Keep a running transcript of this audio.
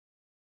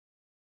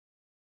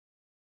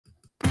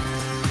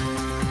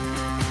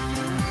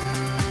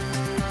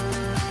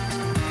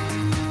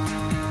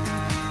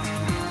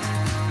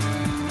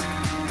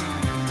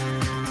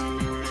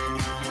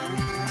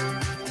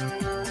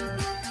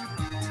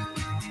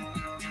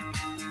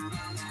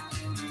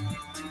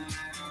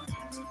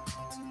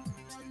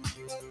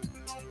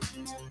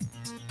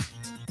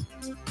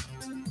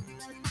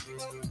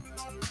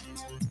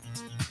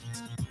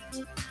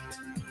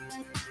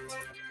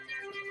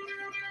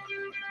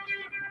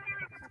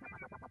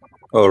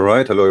All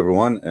right, hello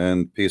everyone,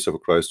 and peace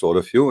of Christ to all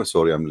of you.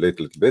 Sorry, I'm late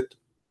a little bit.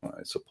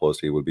 I suppose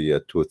he will be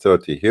at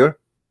 2:30 here,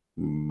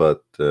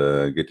 but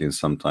getting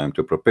some time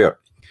to prepare.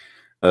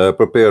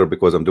 Prepare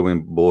because I'm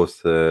doing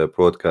both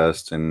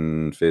broadcasts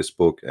in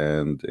Facebook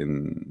and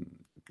in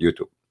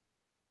YouTube.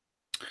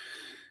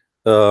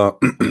 Uh,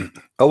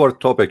 our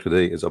topic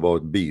today is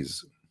about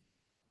bees,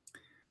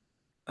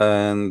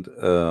 and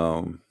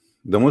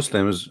the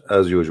Muslims,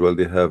 as usual,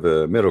 they have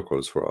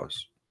miracles for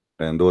us,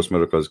 and those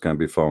miracles can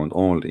be found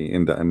only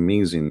in the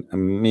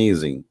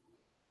amazing,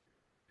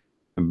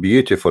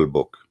 beautiful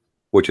book,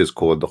 which is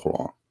called the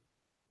Quran.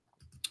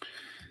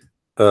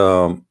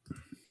 Um,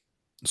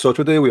 so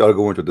today we are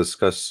going to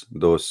discuss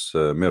those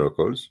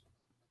miracles,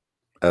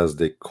 as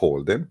they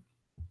call them,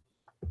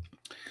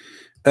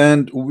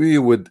 and we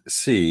would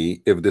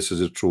see if this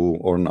is true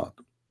or not.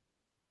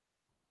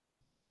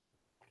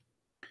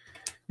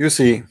 You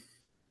see,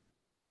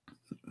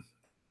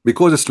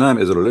 because Islam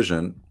is a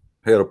religion,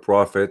 her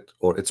prophet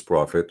or its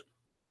prophet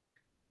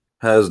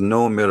has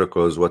no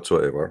miracles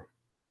whatsoever.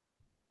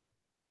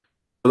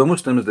 So the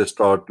Muslims, they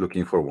start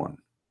looking for one.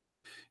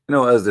 You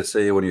know, as they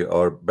say, when you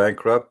are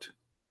bankrupt,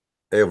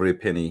 every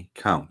penny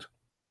count.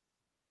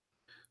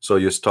 So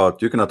you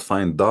cannot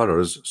find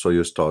dollars, so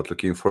you start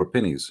looking for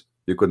pennies.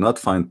 You could not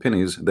find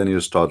pennies, then you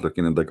start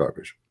looking in the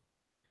garbage.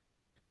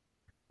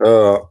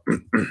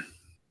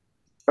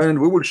 And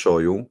we will show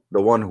you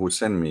the one who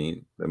sent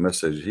me the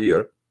message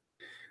here,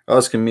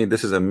 asking me,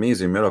 this is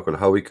amazing miracle,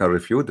 how we can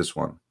refute this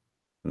one.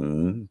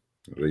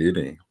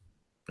 Really?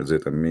 Is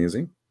it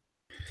amazing?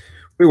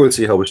 We will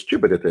see how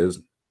stupid it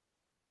is,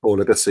 or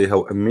let us say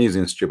how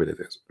amazing stupid it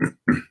is.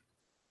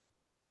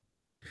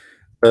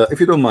 If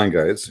you don't mind,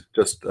 guys,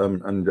 just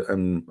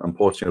I'm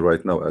posting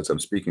right now as I'm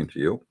speaking to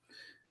you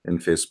in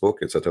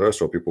Facebook, etc.,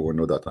 so people will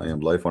know that I am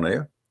live on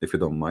air. If you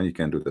don't mind, you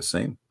can do the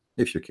same.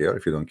 If you care,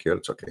 if you don't care,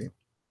 it's okay.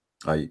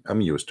 I'm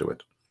used to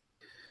it.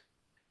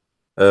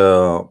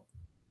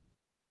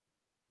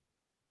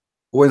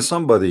 When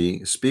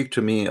somebody speak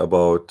to me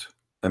about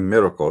a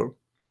miracle,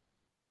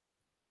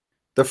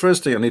 the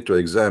first thing I need to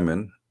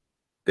examine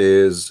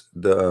is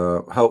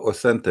how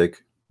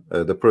authentic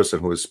the person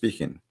who is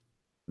speaking,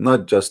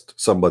 not just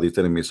somebody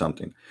telling me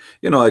something.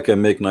 You know, I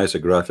can make nice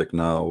graphic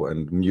now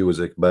and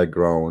music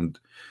background.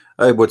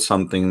 I put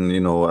something, you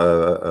know,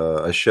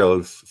 a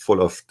shelf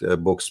full of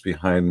books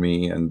behind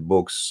me and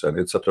books and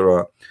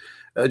etc.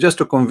 Just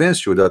to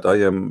convince you that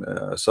I am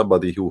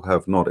somebody who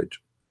have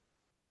knowledge.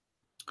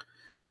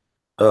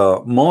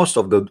 Most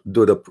of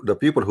the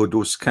people who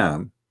do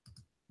scam,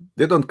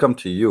 they don't come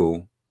to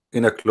you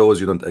in a clothes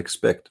you don't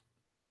expect.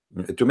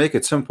 To make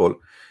it simple,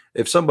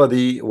 if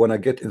somebody wanna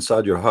get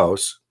inside your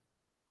house,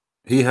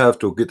 he have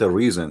to get a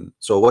reason.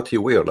 So what he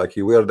wear, like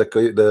he wear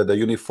the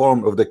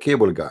uniform of the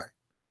cable guy.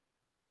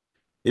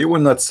 He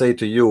will not say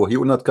to you, he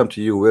will not come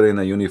to you wearing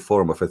a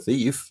uniform of a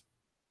thief,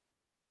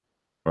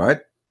 right?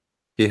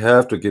 He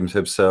have to give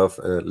himself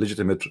a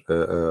legitimate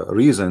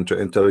reason to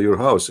enter your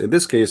house. In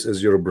this case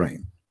is your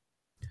brain.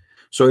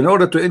 So in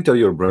order to enter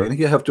your brain,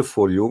 he have to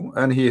fool you,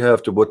 and he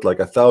have to put like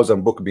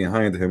 1,000 book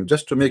behind him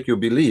just to make you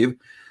believe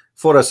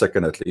for a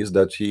second at least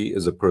that he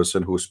is a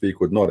person who speak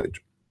with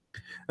knowledge.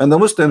 And the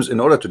Muslims, in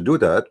order to do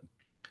that,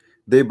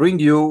 they bring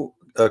you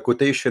a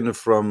quotation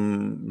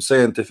from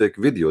scientific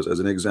videos. As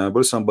an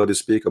example, somebody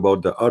speak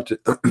about the art,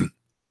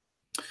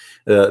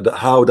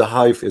 how the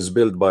hive is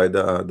built by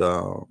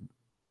the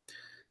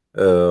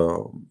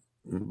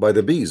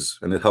bees,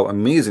 and how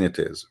amazing it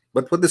is.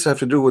 But what does this have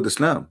to do with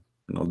Islam?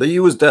 You know, they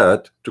use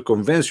that to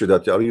convince you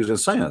that you are using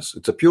science.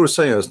 It's a pure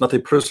science,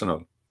 nothing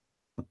personal.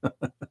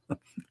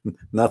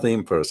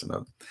 Nothing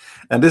personal.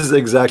 And this is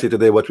exactly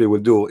today what we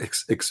will do,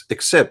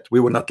 except we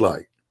will not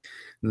lie.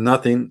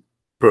 Nothing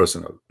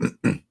personal.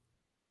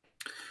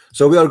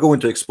 So we are going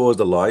to expose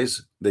the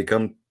lies. They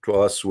come to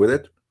us with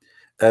it,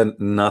 and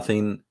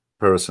nothing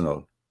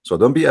personal. So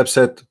don't be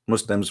upset,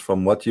 Muslims,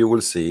 from what you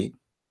will see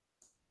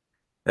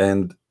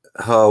and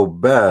how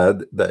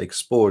bad the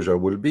exposure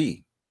will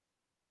be.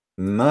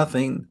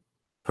 Nothing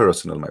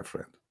personal, my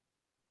friend.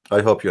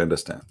 I hope you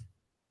understand.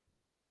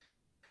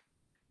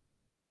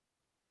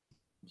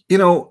 You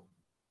know,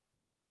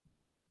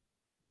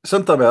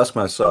 sometimes I ask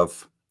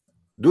myself,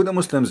 do the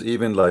Muslims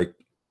even like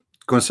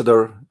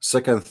consider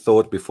second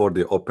thought before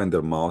they open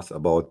their mouth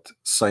about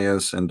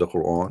science and the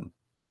Quran?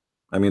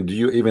 I mean, do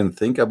you even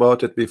think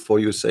about it before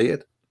you say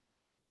it?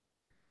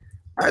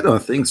 I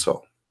don't think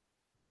so.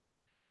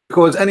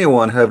 Because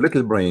anyone have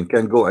little brain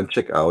can go and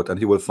check out, and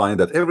he will find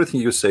that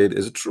everything you said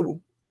is true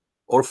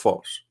or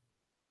false.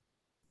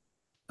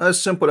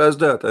 As simple as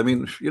that. I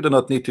mean, you do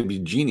not need to be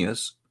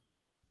genius.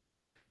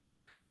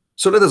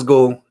 So let us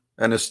go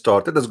and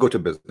start. Let us go to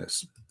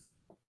business.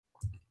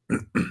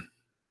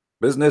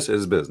 Business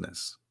is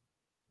business.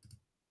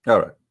 All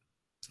right.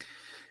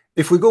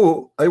 If we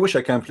go, I wish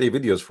I can play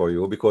videos for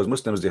you, because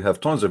Muslims, they have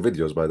tons of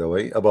videos, by the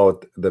way,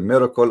 about the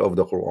miracle of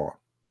the Quran,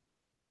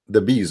 the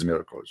bees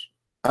miracles.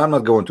 I'm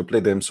not going to play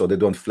them so they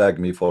don't flag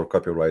me for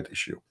copyright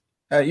issue.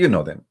 You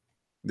know them.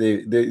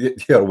 They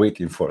are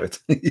waiting for it.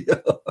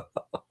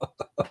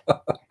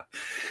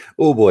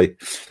 Oh boy.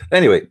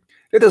 Anyway,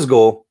 let us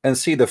go and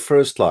see the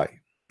first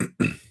lie.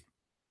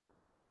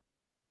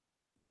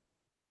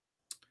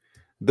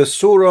 The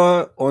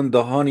surah on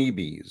the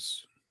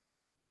honeybees.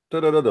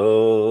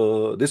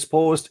 Da-da-da-da. This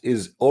post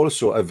is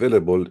also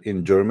available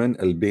in German,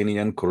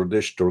 Albanian,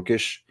 Kurdish,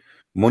 Turkish,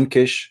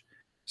 Munkish,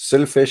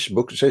 Silfish,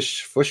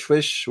 Bookish,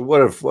 Fushfish,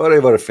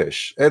 whatever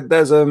fish. It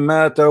doesn't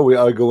matter. We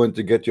are going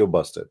to get you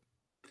busted.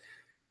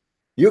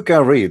 You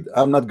can read.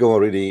 I'm not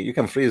going to read it. You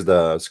can freeze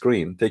the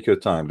screen. Take your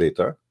time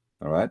later.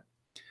 All right.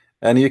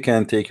 And you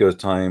can take your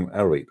time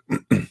and read.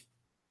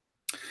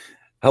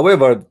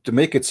 However, to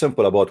make it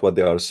simple about what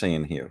they are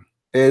saying here,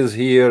 is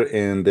here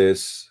in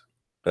this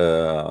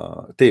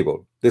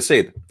table. They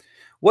said,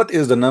 what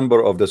is the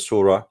number of the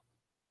surah?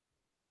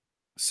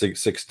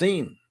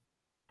 16.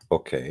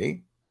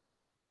 Okay.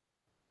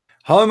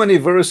 How many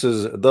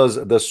verses does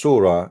the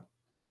surah,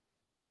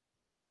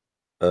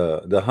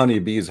 the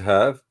honeybees,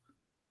 have?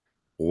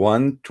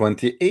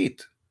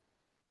 128.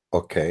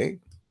 Okay.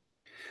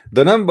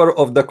 The number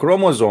of the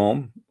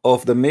chromosome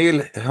of the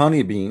male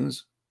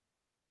honeybees?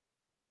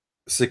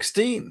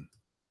 16.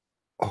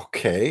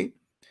 Okay.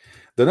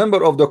 The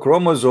number of the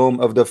chromosome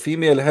of the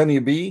female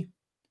honeybee?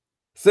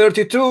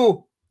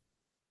 32.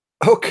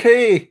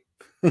 Okay.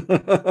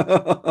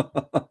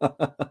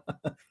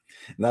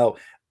 Now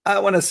I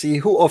want to see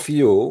who of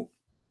you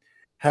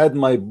had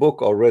my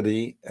book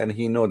already and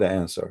he know the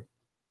answer.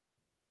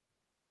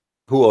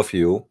 Who of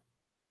you,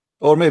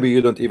 or maybe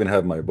you don't even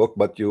have my book,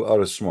 but you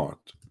are smart.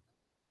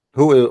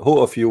 Who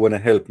of you want to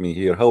help me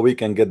here how we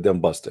can get them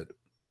busted?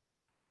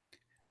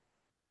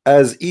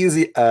 As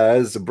easy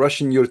as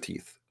brushing your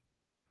teeth.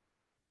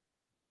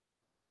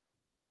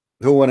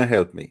 Who want to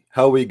help me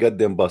how we get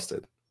them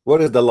busted?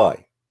 What is the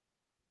lie?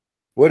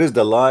 What is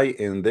the lie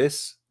in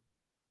this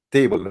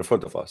table in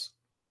front of us?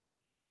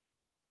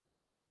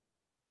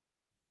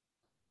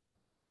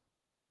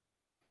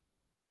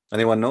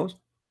 Anyone knows?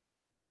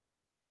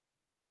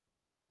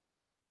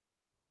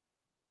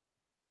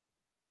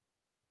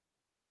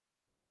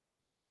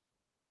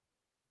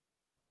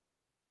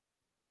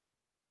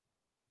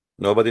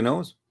 Nobody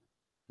knows.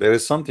 There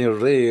is something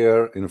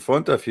rare in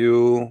front of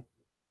you.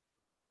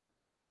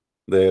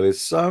 There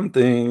is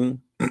something.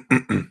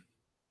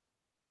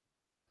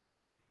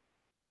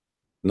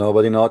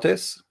 Nobody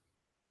notice?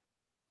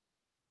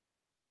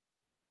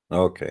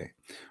 Okay.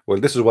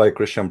 Well, this is why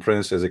Christian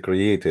Prince is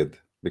created,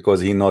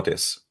 because he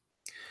noticed.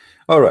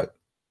 All right.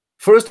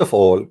 First of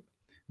all,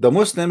 the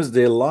Muslims,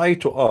 they lie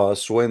to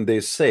us when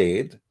they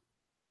said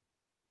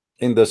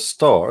in the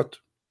start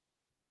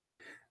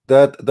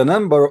that the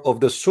number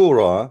of the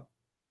surah,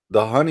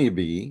 the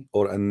honeybee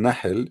or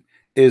an-nahl,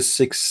 is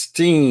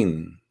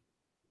 16.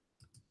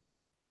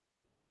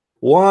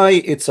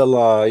 Why it's a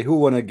lie? Who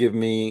wanna give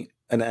me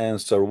an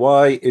answer?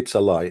 Why it's a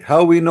lie?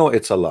 How we know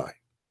it's a lie?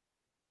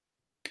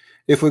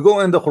 If we go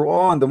in the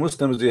Quran, the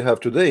Muslims they have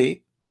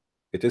today,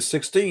 it is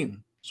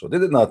 16. So they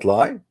did not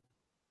lie.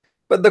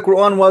 But the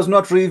Quran was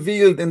not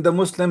revealed in the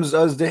Muslims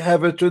as they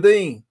have it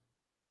today.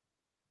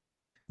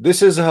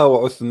 This is how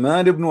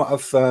Uthman ibn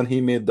Affan,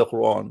 he made the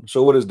Quran.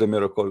 So what is the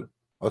miracle?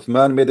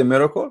 Uthman made a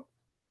miracle?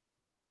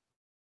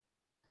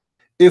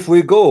 If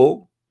we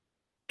go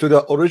to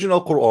the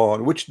original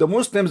Quran, which the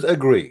Muslims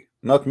agree,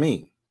 not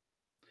me,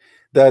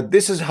 that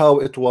this is how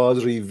it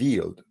was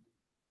revealed.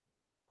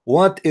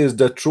 What is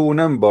the true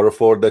number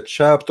for the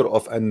chapter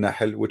of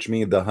An-Nahl, which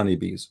means the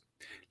honeybees?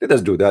 Let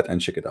us do that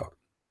and check it out.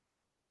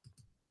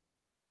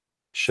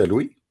 Shall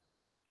we?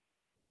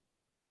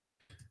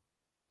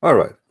 All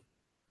right.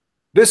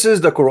 This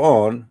is the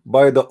Quran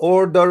by the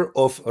order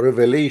of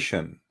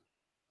revelation.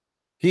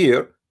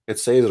 Here it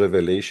says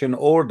revelation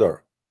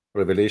order.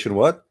 Revelation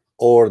what?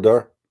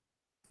 Order.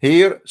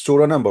 Here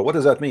surah number. What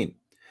does that mean?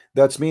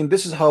 That means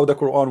this is how the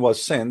Quran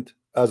was sent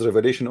as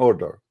revelation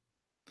order.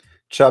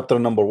 Chapter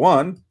number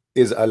 1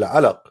 is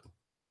Al-Alaq.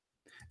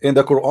 In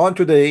the Quran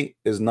today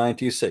is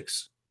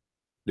 96.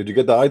 Did you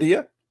get the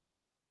idea?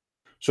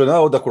 So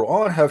now the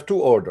Quran have two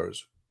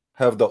orders.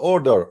 Have the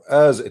order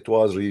as it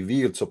was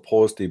revealed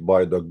supposedly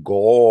by the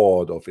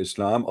God of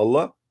Islam,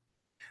 Allah,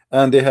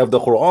 and they have the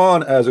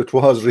Quran as it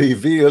was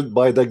revealed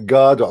by the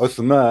God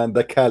Uthman,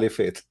 the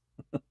Caliphate.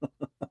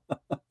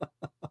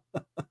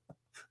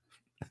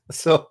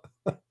 So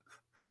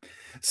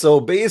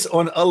based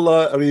on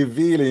Allah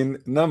revealing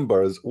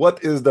numbers,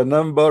 what is the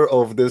number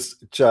of this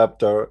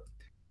chapter?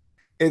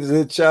 It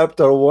is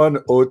chapter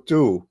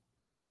 102.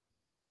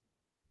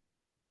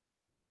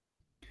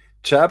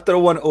 Chapter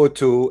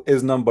 102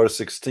 is number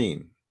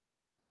 16.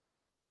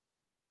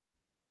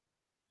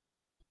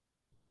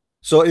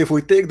 So if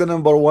we take the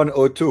number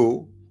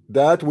 102,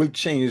 that will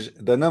change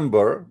the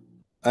number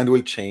and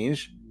will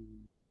change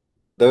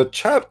the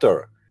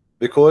chapter,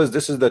 because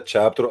this is the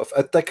chapter of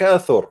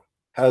At-Takathur,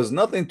 has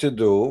nothing to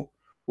do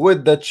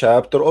with the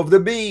chapter of the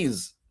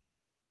bees.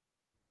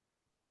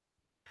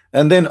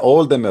 And then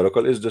all the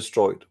miracle is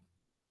destroyed,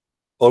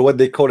 or what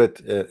they call it,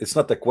 it's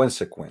not a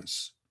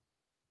consequence.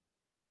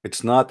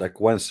 It's not a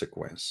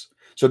consequence.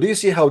 So do you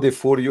see how they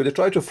fool you? They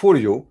try to fool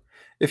you.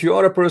 If you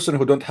are a person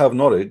who don't have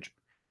knowledge,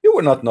 You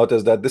will not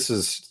notice that this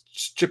is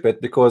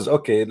stupid because,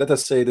 okay, let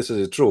us say this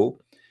is true.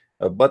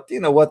 But you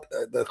know what?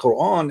 The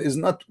Quran is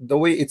not the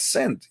way it's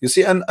sent. You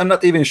see, I'm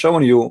not even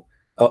showing you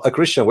a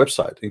Christian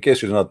website in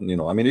case you're not,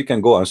 I mean, you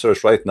can go and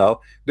search right now.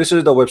 This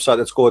is the website.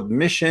 It's called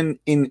Mission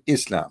in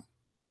Islam.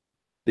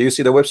 Do you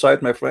see the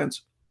website, my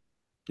friends?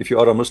 If you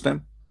are a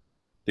Muslim,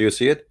 do you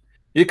see it?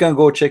 You can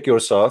go check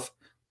yourself,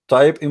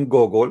 type in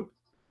Google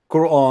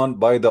Quran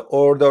by the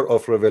order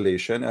of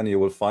revelation, and you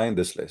will find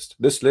this list.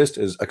 This list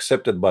is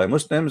accepted by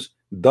Muslims,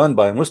 done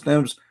by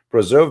Muslims,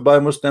 preserved by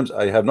Muslims.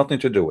 I have nothing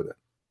to do with it.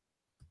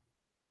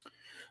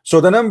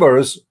 So the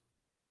numbers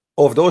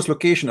of those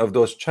location of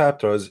those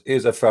chapters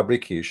is a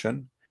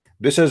fabrication.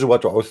 This is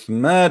what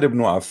Uthman ibn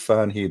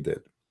Affan he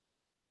did.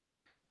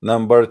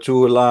 Number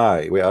two,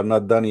 lie. We are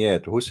not done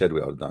yet. Who said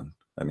we are done?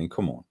 I mean,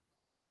 come on.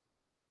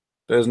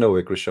 There's no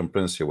way Christian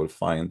Prince will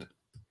find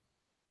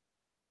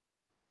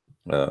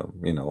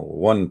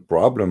one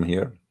problem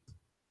here.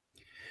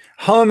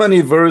 How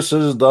many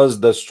verses does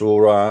the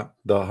surah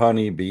the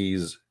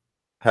honeybees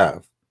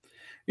have?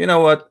 You know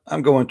what?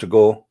 I'm going to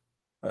go.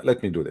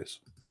 Let me do this.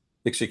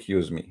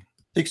 Excuse me.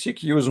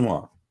 Excuse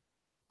moi.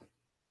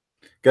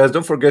 Guys,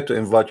 don't forget to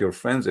invite your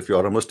friends. If you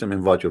are a Muslim,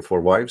 invite your 4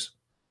 wives.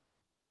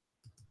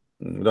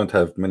 We don't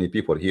have many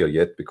people here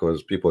yet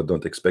because people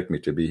don't expect me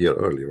to be here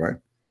early, right?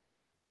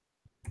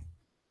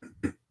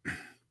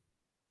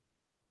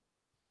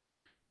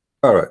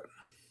 All right.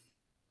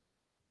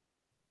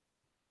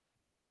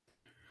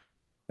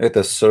 Let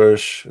us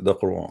search the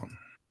Quran.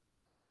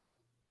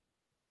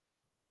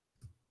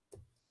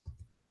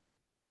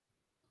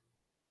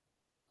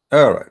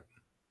 All right.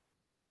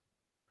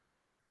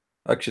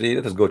 Actually,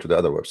 let us go to the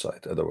other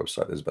website. The other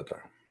website is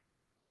better.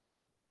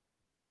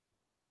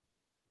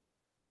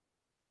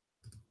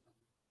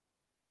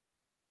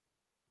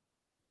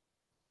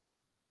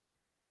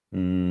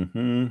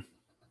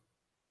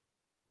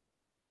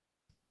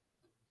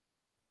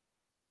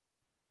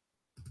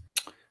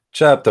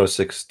 Chapter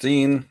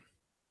 16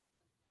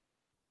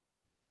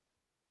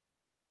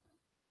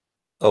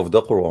 of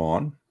the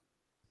Quran.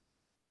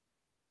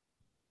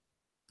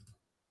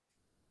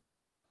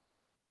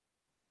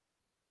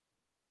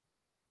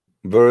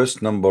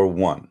 Verse number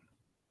 1.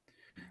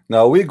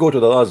 Now we go to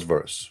the last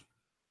verse.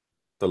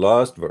 The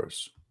last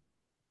verse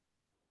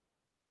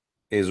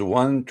is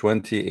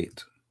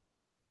 128.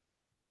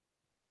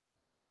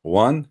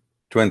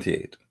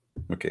 128.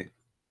 Okay.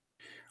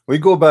 We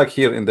go back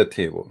here in the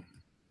table.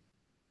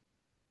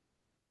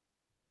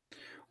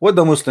 What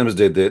the Muslims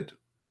did,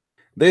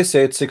 they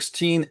said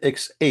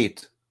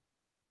 16x8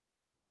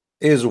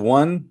 is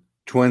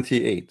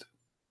 128.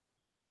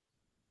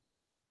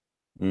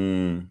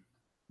 And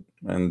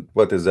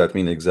what does that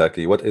mean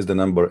exactly? What is the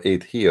number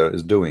 8 here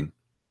is doing?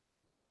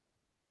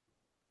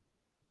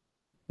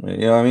 You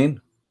know what I mean?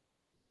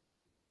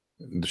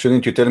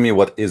 Shouldn't you tell me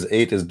what is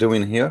 8 is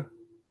doing here?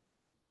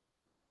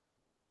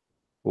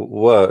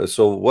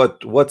 So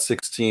what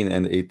 16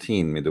 and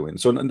 18 me doing?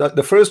 So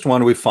the first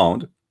one we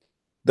found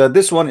that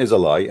this one is a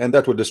lie and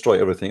that will destroy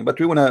everything, but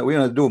we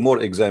wanna do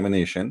more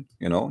examination.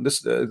 This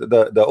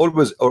the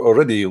always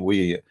already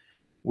we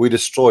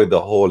destroyed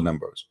the whole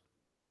numbers,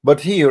 but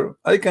here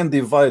I can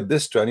divide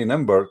this to any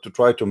number to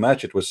try to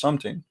match it with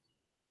something.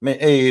 May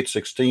 8,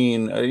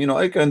 16,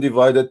 I can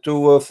divide it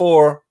to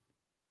 4.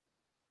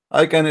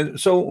 I can.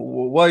 So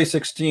why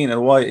 16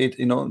 and why 8?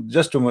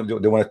 Just to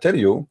they want to tell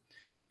you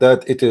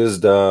that it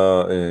is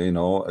the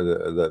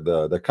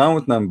the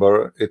count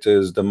number. It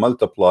is the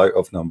multiply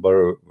of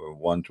number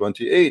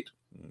 128.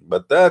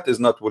 But that is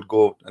not what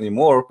go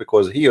anymore,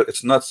 because here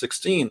it's not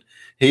 16.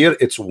 Here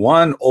it's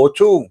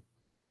 102.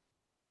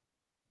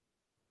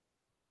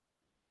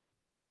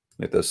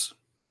 Let us.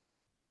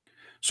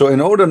 So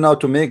in order now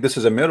to make this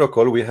is a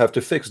miracle, we have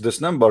to fix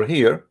this number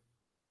here.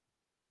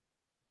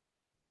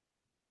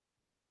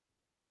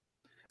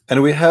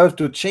 And we have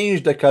to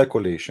change the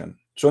calculation.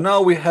 So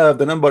now we have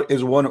the number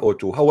is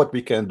 102. What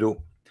we can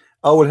do?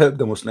 I will help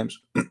the Muslims.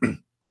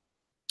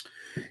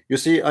 You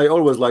see, I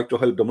always like to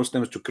help the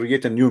Muslims to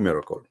create a new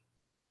miracle.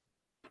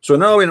 So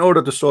now in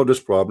order to solve this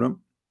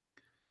problem,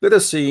 let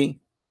us see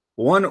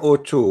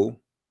 102,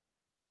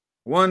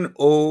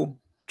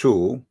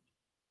 102,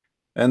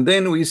 and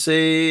then we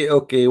say,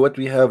 okay, what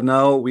we have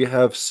now, we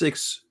have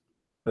 6.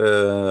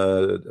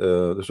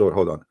 So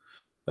hold on.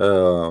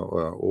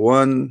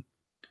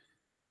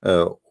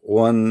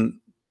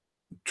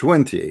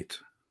 128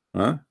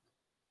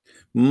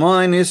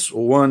 minus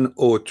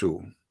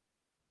 102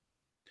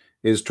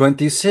 is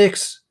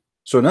 26.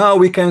 So now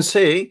we can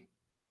say,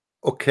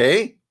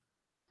 okay,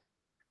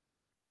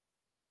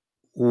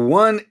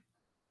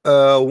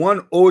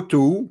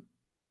 102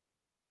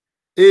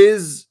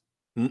 is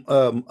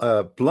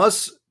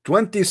plus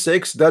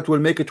 26. That will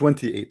make it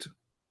 28.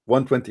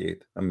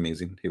 128.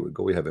 Amazing. Here we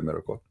go. We have a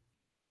miracle.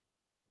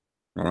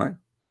 All right.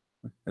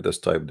 Let us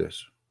type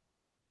this.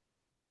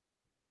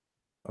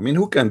 I mean,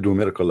 who can do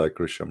miracle like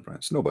Christian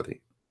Prince?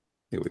 Nobody.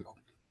 Here we go.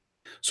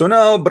 So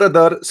now,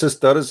 brother,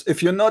 sisters,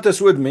 if you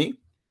notice with me,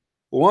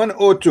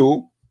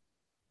 102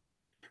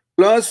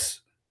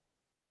 plus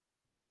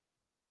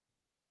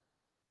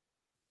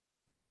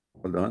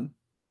Hold on.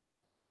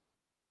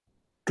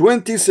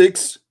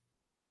 26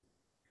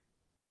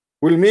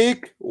 will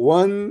make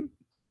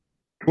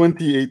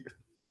 128.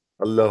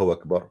 Allahu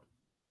Akbar.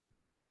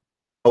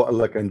 How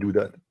Allah can do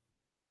that?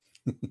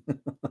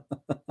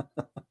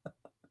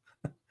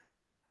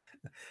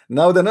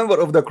 Now the number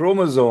of the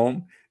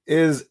chromosome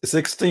is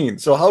 16.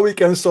 So how we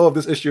can solve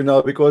this issue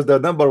now? Because the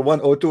number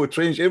 102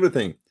 changed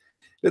everything.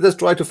 Let us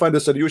try to find a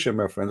solution,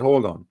 my friend.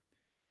 Hold on.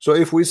 So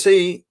if we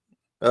say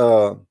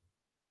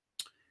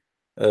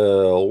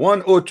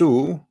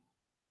 102,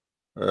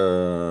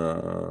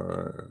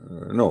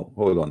 no,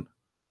 hold on.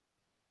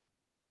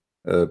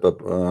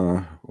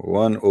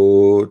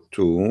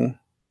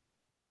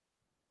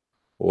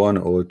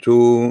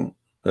 102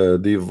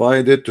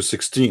 divided to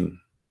 16.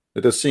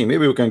 Let us see,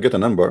 maybe we can get a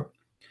number.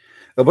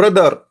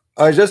 Brother,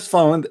 I just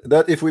found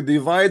that if we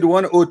divide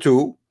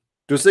 102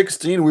 to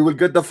 16, we will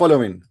get the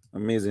following.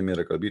 Amazing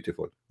miracle,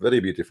 beautiful, very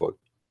beautiful.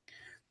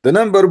 The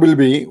number will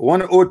be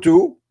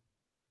 102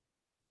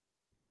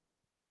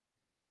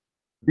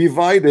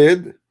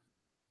 divided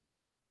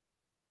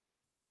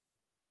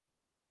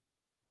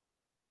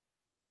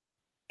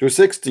to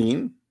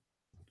 16.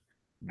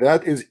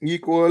 That is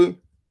equal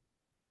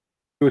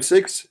to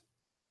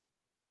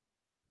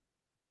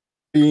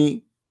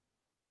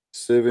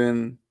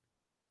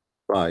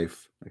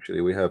 6.75.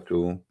 Actually, we have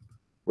to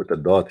put a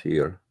dot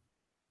here.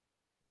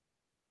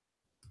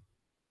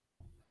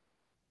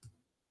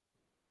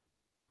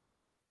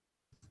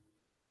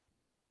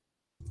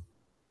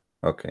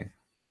 Okay.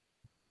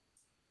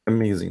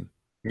 Amazing.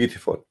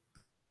 Beautiful.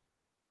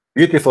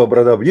 Beautiful,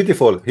 brother.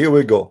 Beautiful. Here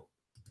we go.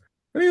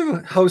 I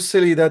mean, how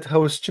silly that,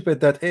 how stupid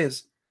that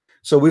is.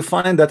 So we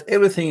find that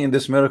everything in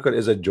this miracle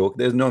is a joke.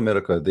 There's no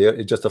miracle there.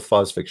 It's just a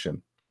false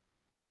fiction.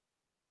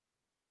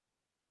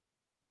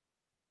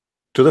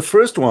 To the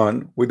first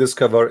one, we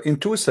discover in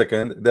 2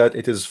 seconds that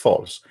it is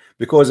false.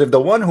 Because if the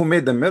one who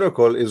made the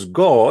miracle is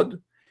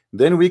God,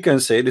 then we can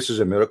say this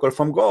is a miracle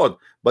from God.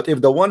 But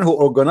if the one who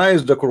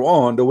organized the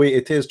Quran the way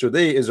it is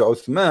today is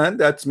Uthman,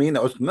 that means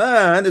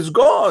Uthman is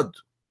God.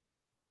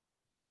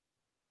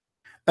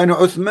 And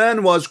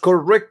Uthman was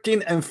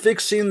correcting and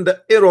fixing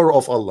the error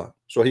of Allah,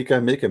 so he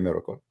can make a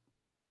miracle.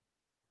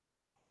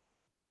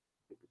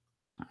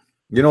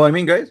 You know what I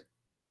mean, guys?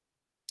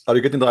 Are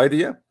you getting the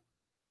idea?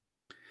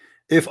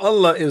 If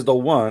Allah is the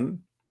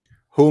one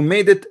who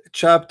made it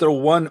chapter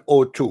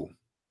 102,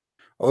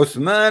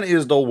 Uthman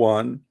is the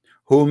one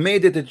who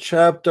made it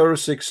chapter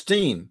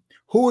 16,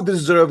 who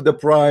deserved the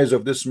prize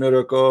of this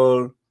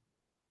miracle?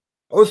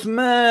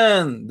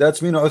 Uthman.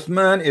 That means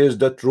Uthman is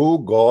the true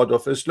God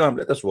of Islam.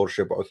 Let us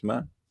worship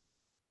Uthman.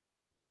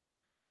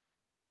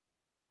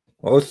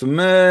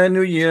 Uthman,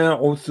 ya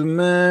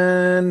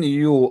Uthman,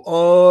 you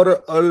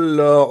are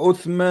Allah.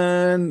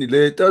 Uthman,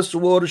 let us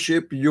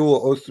worship you.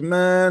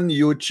 Uthman,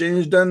 you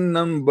change the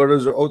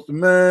numbers.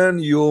 Uthman,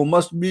 you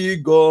must be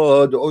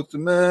God.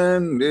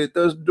 Uthman, let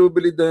us do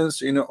belly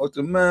dancing.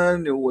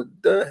 Uthman, what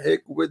the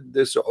heck with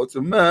this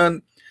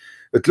Uthman?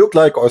 It looked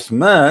like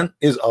Uthman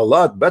is a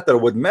lot better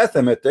with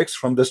mathematics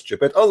from the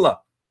stupid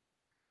Allah.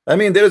 I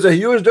mean, there is a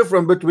huge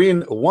difference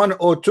between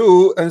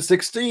 102 and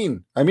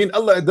 16. I mean,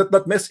 Allah did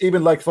not miss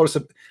even like for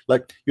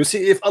like you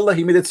see, if Allah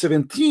he made it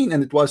 17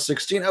 and it was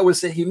 16, I would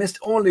say he missed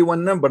only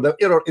one number. The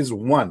error is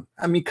 1.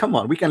 I mean, come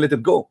on, we can let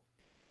it go.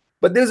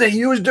 But there's a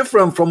huge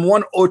difference from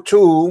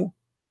 102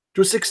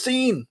 to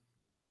 16.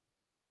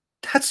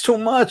 That's too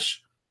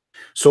much.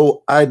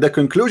 So at the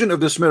conclusion of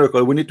this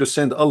miracle, we need to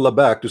send Allah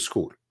back to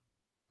school.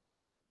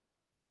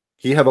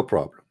 He have a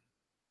problem.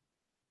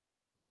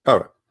 All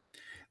right.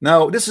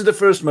 Now, this is the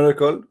first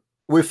miracle.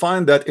 We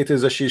find that it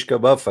is a shish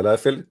kebab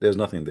falafel. There's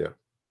nothing there.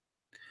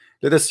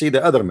 Let us see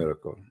the other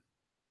miracle.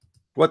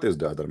 What is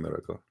the other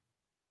miracle?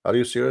 Are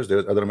you serious?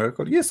 There's other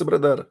miracle? Yes,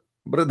 brother.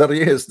 Brother,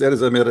 yes, there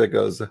is a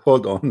miracle.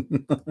 Hold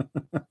on.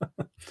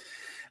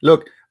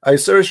 Look, I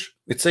search.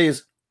 It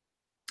says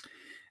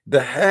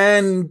the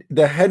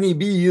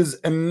honeybees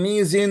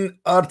amazing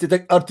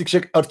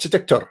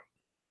architecture.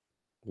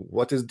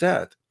 What is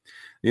that?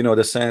 You know,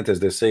 the scientists,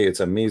 they say it's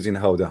amazing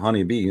how the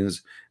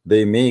honeybees,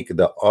 they make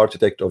the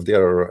architect of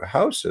their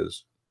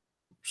houses.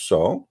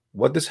 So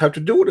what does have to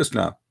do with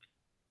Islam?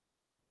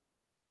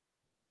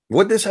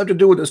 What does have to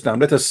do with Islam?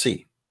 Let us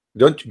see.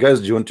 Don't you guys,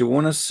 don't you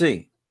want to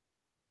see?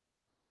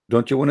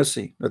 Don't you want to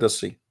see? Let us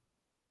see.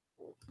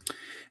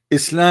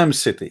 Islam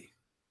City.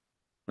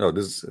 No,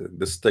 this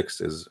text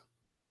is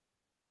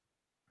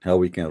how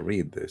we can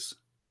read this.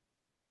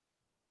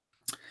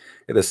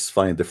 Let us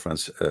find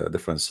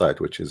different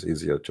site which is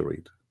easier to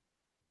read.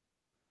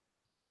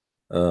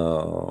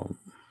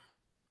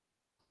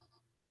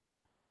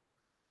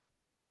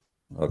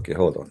 Okay,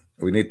 hold on.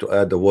 We need to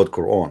add the word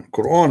Quran.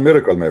 Quran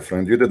miracle, my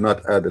friend. You did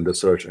not add in the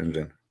search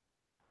engine.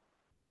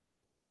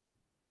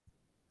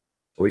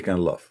 We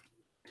can laugh.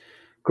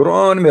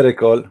 Quran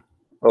miracle.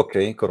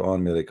 Okay,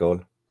 Quran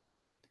miracle.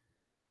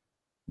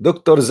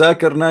 Dr.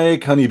 Zakir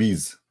Naik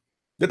Honeybees.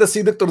 Let us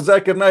see Dr.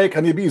 Zakir Naik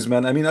Honeybees,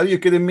 man. I mean, are you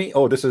kidding me?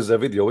 Oh, this is a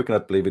video. We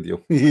cannot play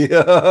video.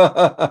 Yeah.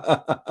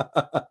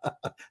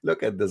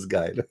 Look at this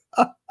guy.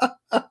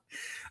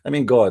 I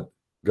mean, God,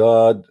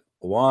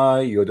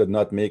 why you did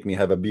not make me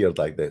have a beard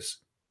like this?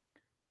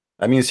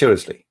 I mean,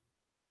 seriously,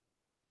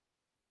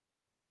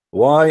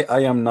 why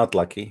I am not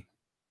lucky?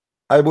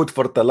 I put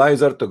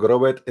fertilizer to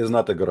grow it, is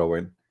not a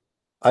growing.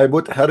 I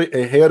put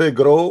hair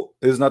grow,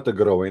 is not a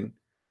growing.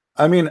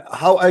 I mean,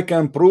 how I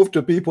can prove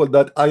to people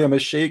that I am a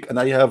sheikh and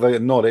I have a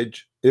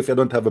knowledge if I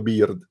don't have a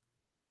beard?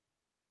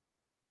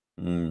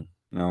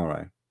 All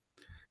right.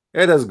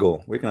 Let us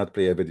go. We cannot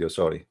play a video,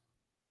 sorry.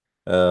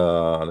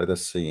 Let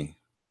us see.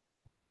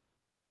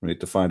 We need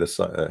to find a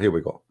site. Here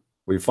we go.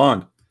 We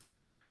found.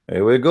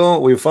 Here we go.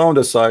 We found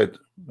a site.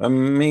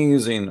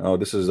 Amazing. Oh,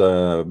 this is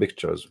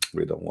pictures.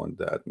 We don't want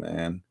that,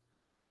 man.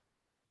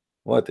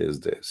 What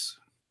is this?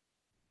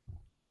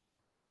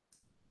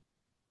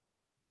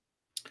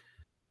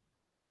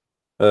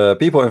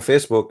 People on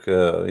Facebook,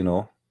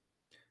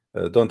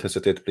 don't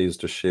hesitate, please,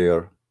 to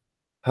share.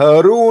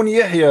 Haroon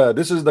Yahya.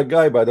 This is the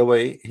guy, by the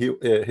way.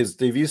 His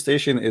TV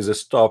station is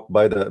stopped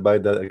by the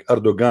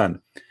Erdogan.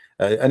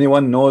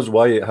 Anyone knows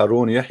why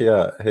Haroon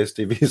Yahya, his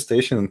TV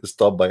station is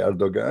stopped by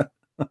Erdogan?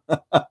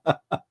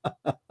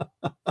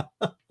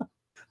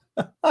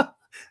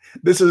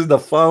 This is the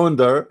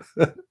founder.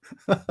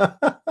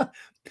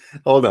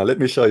 Hold on, let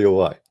me show you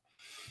why.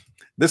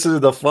 This is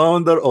the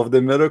founder of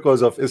the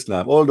miracles of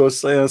Islam. All those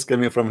science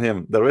coming from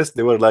him. The rest,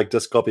 they were like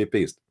just copy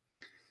paste.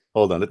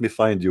 Hold on, let me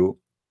find you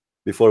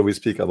before we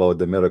speak about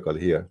the miracle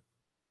here.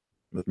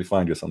 Let me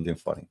find you something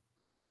funny.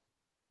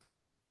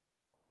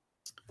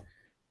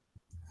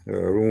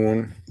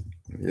 Haroon,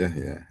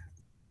 yeah.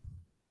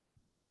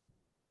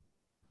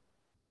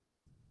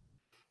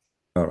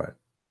 All right.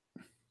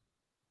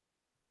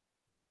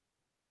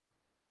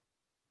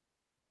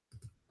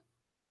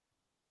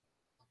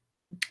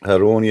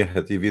 Haroon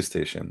Yahya TV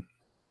station.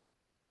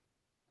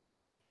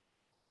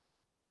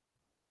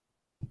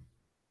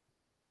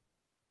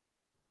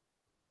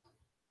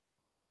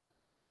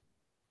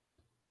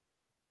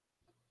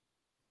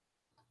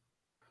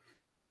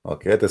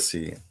 Okay, let's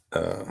see.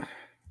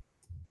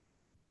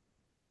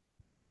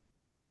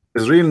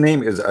 His real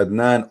name is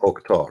Adnan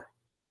Oktars.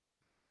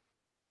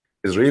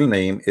 His real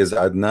name is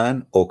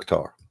Adnan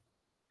Oktars.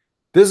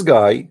 This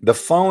guy, the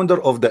founder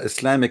of the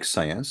Islamic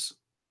science.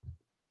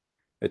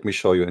 Let me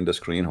show you in the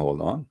screen. Hold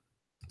on.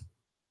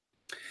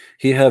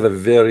 He have a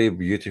very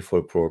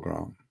beautiful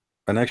program.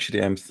 And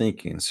actually, I'm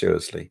thinking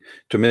seriously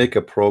to make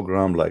a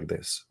program like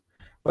this.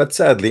 But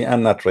sadly,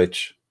 I'm not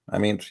rich. I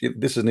mean,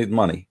 this is need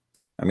money.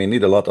 I mean,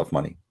 need a lot of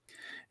money.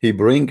 He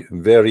bring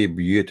very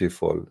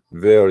beautiful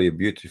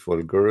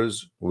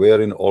girls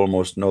wearing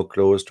almost no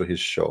clothes to his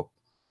show.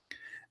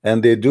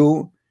 And they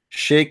do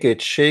shake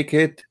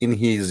it in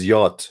his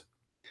yacht.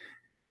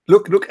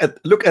 Look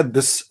at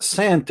this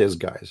scientist,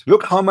 guys.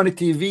 Look how many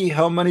TV,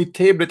 how many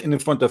tablet in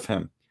front of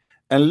him.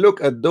 And look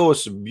at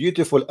those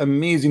beautiful,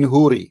 amazing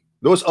huri.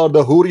 Those are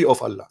the huri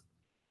of Allah.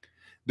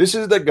 This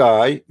is the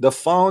guy, the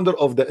founder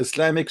of the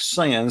Islamic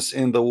science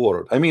in the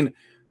world. I mean,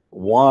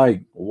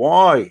 why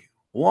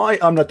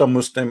I'm not a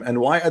Muslim, and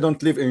why I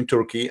don't live in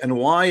Turkey, and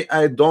why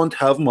I don't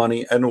have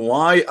money, and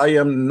why I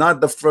am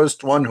not the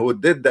first one who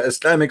did the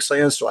Islamic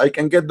science so I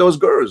can get those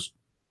girls?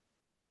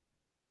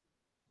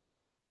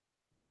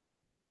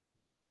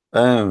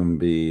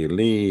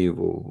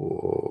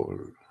 Unbelievable.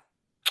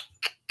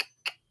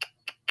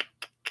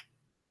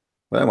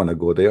 I want to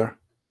go there,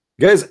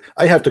 guys.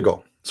 I have to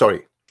go.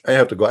 Sorry, I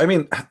have to go. I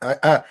mean,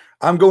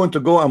 I'm going to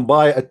go and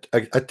buy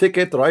a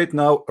ticket right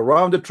now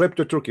around the trip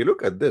to Turkey.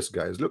 Look at this,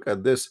 guys. Look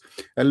at this,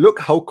 and look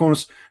how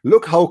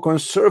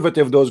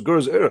conservative those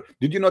girls are.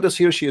 Did you notice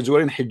here she is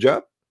wearing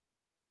hijab?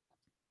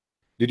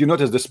 Did you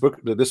notice this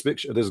picture?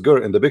 This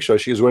girl in the picture,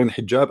 she is wearing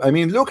hijab. I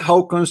mean, look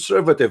how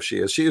conservative she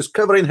is. She is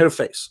covering her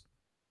face.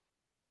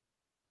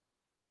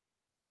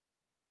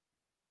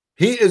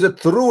 He is a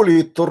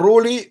truly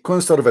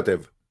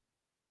conservative.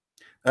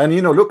 And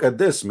look at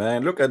this,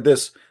 man. Look at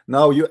this.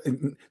 Now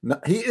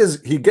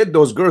he get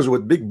those girls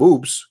with big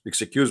boobs,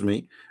 excuse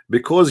me,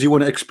 because he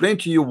want to explain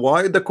to you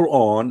why the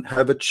Quran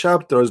have a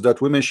chapters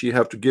that women she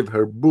have to give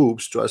her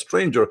boobs to a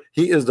stranger.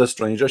 He is the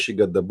stranger, she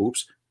got the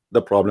boobs.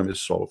 The problem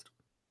is solved.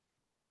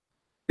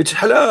 It's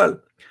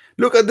halal.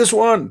 Look at this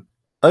one.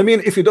 I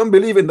mean, if you don't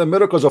believe in the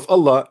miracles of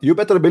Allah, you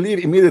better believe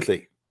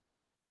immediately.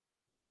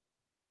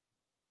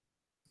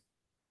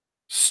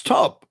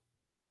 Stop.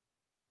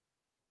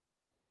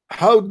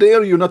 How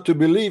dare you not to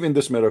believe in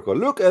this miracle?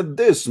 Look at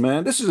this,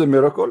 man. This is a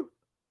miracle.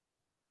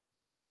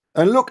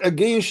 And look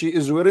again, she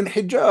is wearing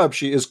hijab.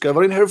 She is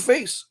covering her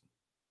face.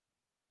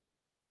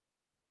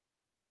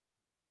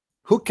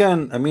 Who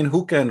can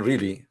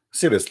really,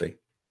 seriously,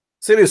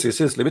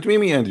 between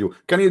me and you,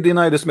 can you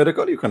deny this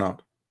miracle? You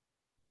cannot.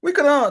 We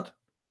cannot.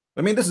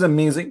 I mean, this is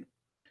amazing.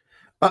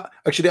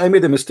 Actually, I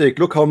made a mistake.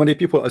 Look how many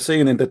people are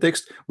saying in the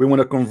text, we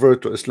want to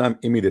convert to Islam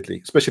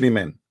immediately, especially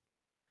men.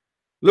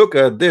 Look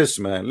at this,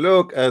 man.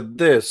 Look at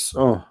this.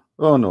 Oh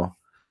no.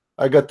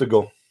 I got to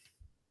go.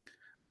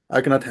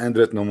 I cannot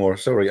handle it no more.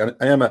 Sorry. I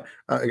am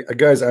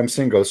guys, I'm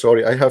single.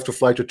 Sorry. I have to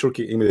fly to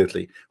Turkey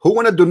immediately. Who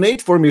want to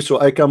donate for me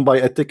so I can buy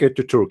a ticket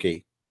to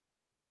Turkey?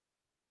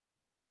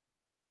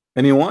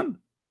 Anyone?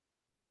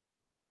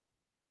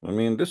 I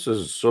mean, this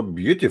is so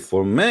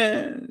beautiful,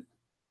 man.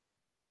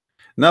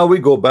 Now we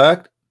go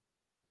back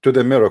to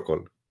the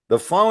miracle. The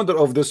founder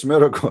of this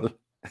miracle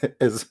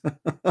is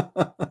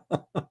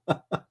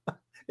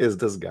is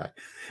this guy.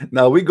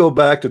 Now we go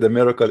back to the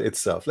miracle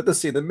itself. Let us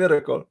see the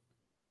miracle.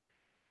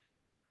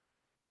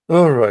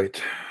 All right,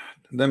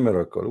 the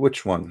miracle.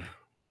 Which one?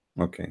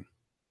 Okay.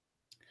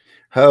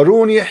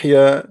 Harun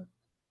Yahya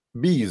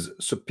Bees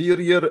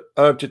superior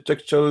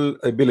architectural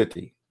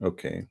ability.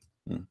 Okay.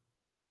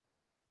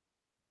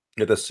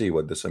 Let us see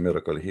what this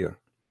miracle here.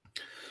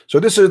 So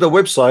this is the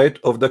website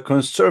of the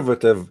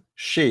conservative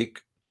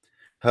Sheikh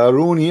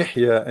Harun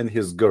Yahya and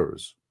his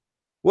girls.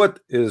 What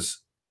is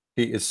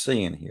he is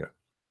saying here?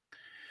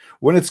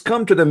 When it's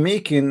come to the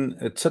making,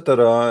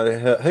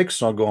 etc.,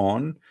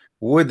 hexagon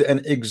with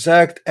an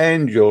exact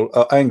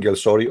angle,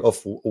 sorry, of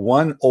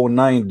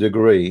 109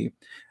 degree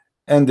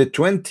and the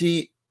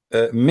 20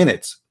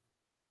 minutes,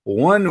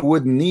 one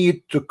would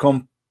need to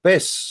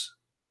compass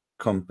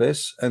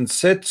and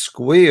set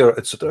square,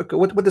 etc.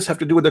 What does this have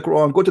to do with the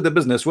Quran? Go to the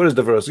business. Where is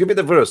the verse? Give me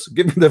the verse.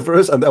 Give me the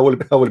verse, and I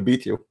will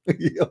beat you.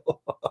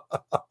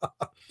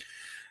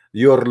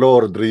 Your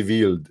Lord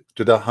revealed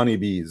to the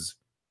honeybees,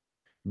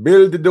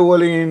 build the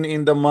dwelling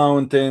in the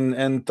mountain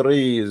and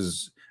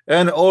trees,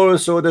 and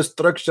also the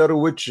structure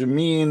which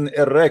mean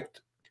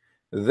erect.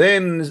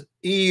 Then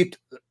eat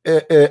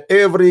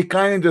every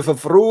kind of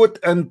fruit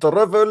and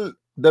travel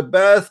the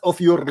path of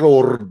your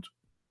Lord.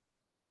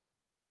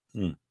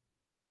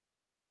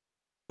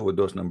 With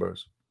those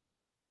numbers,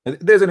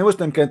 there's any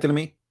Muslim can tell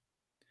me?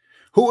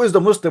 Who is the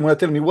Muslim when I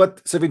tell me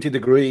what 70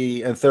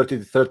 degree and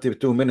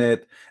 32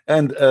 minute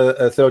and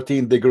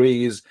 13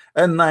 degrees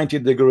and 90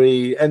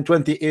 degree and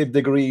 28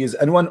 degrees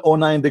and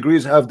 109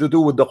 degrees have to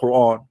do with the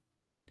Quran?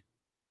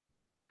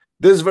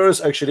 This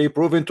verse actually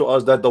proving to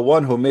us that the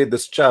one who made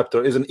this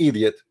chapter is an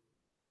idiot.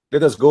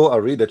 Let us go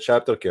and read the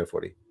chapter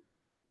carefully,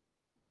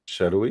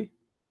 shall we?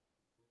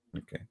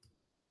 Okay.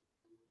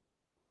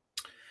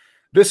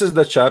 This is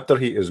the chapter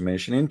he is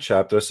mentioning,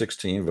 chapter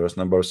 16, verse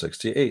number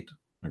 68.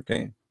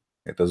 Okay,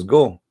 let us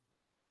go.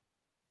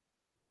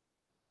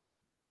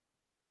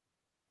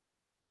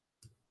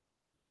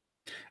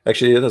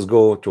 Actually, let us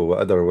go to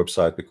other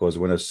website, because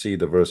when I see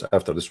the verse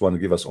after this one,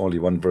 give us only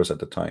one verse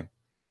at a time.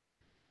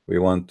 We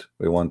want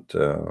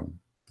to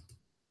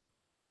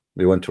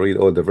read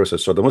all the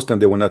verses, so the Muslim,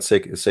 they will not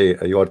say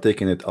you are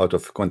taking it out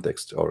of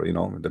context, or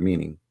the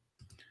meaning.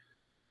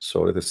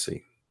 So let us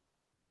see.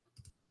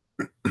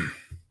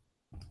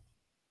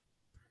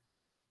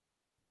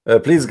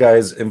 Please,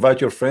 guys,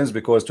 invite your friends,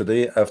 because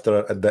today, at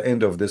the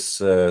end of this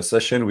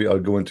session, we are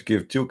going to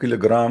give 2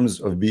 kilograms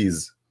of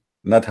bees,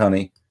 not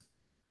honey.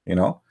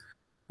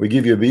 We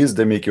give you bees,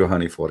 they make you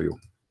honey for you,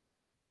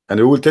 and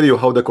we will tell you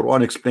how the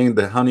Quran explained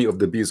the honey of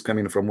the bees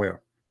coming from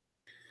where.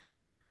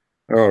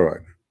 All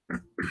right.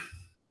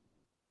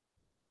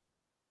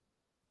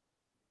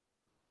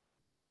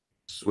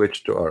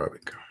 Switch to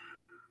Arabic.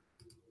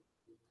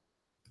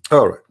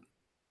 All right.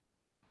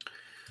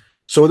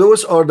 So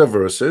those are the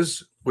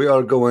verses. We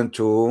are going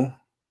to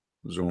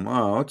zoom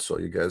out so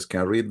you guys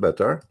can read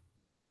better.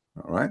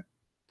 All right.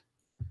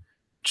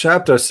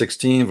 Chapter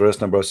 16, verse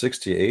number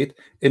 68.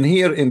 In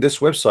here, in this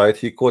website,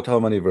 he quote how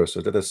many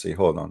verses? Let us see.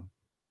 Hold on,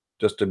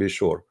 just to be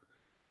sure.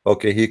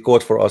 Okay, he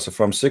quote for us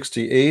from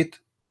 68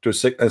 to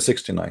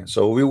 69.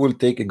 So we will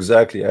take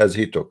exactly as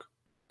he took,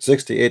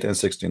 68 and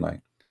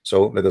 69.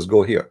 So let us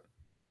go here.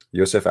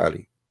 Yusuf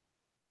Ali.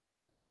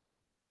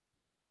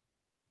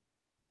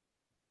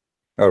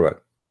 All right.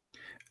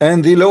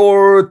 And the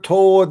Lord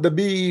taught the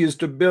bees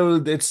to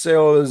build its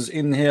cells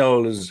in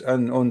hills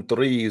and on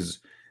trees,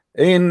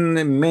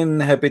 in men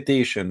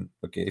habitation.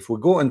 Okay, if we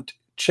go and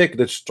check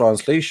this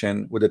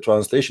translation with the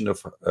translation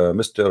of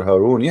Mr.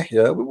 Harun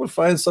Yahya, we will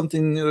find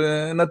something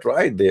not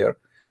right there.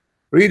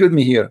 Read with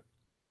me here.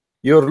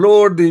 Your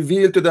Lord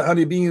revealed to the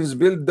honeybees,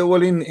 build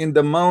dwelling in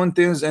the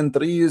mountains and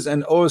trees,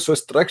 and also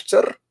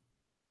structure.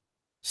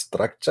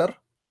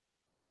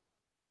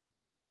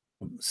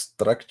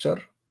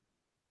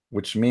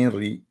 Which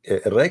mean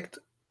erect.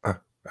 I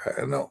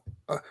don't know.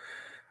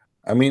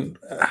 I mean,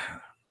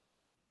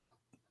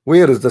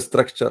 where is the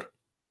structure?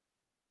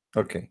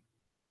 Okay,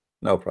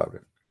 no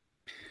problem.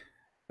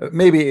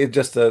 Maybe it's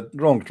just a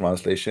wrong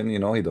translation. He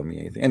don't mean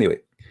anything.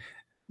 Anyway,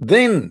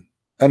 then,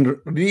 and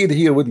read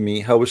here with me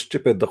how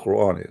stupid the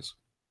Quran is.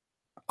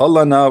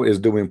 Allah now is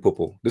doing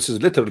poo-poo. This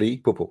is literally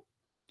poo-poo.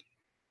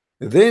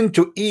 Then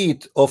to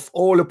eat of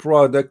all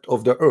product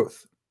of the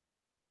earth.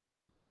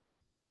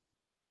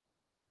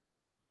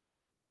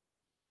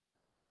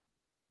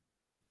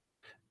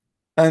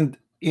 And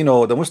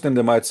the Muslim,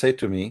 they might say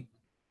to me,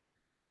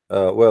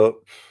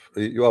 well,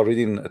 you are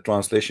reading a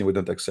translation we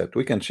don't accept.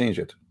 We can change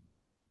it.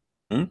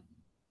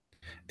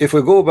 If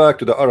we go back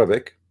to the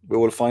Arabic, we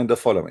will find the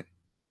following,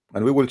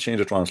 and we will change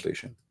the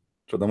translation,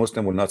 so the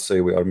Muslim will not say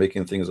we are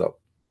making things up.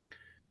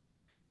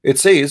 It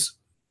says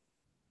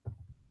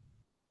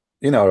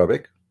in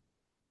Arabic,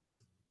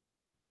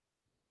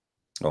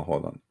 oh,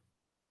 hold on.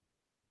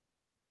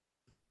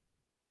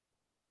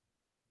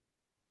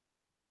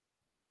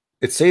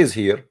 It says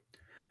here,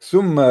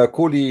 ثم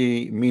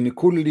كلي من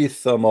كل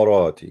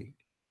الثمرات,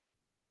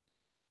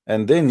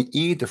 and then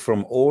eat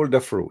from all the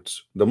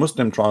fruits. The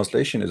Muslim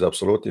translation is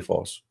absolutely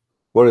false.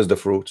 Where is the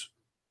fruit?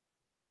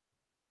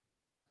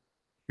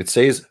 It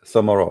says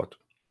thamarat.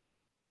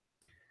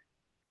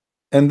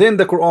 And then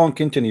the Quran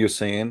continues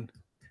saying,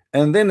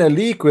 and then a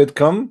liquid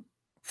come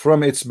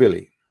from its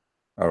belly.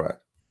 All right.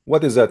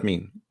 What does that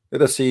mean?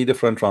 Let us see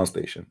different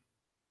translation.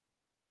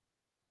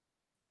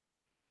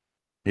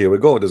 Here we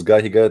go. This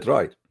guy, he got it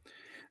right.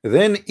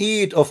 Then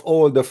eat of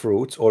all the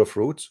fruits or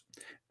fruits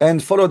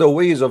and follow the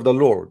ways of the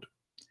Lord,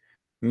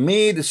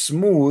 made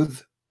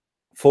smooth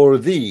for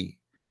thee.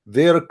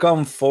 There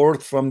come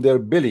forth from their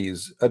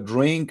bellies a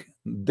drink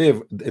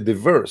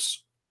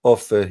diverse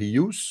of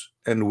use,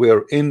 and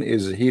wherein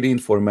is healing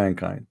for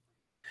mankind.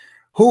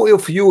 Who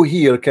of you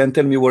here can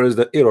tell me where is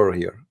the error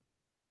here?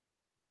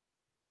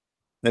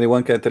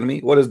 Anyone can tell me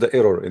what is the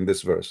error in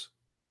this verse?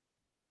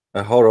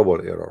 A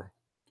horrible error.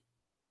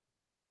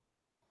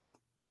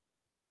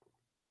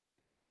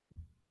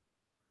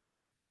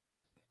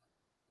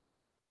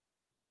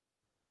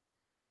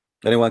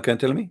 Anyone can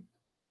tell me?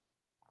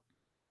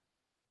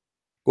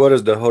 What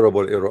is the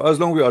horrible error? As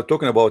long as we are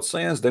talking about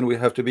science, then we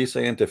have to be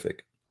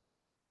scientific.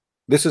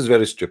 This is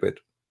very stupid.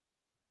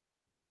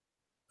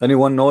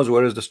 Anyone knows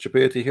where is the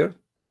stupidity here?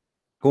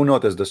 Who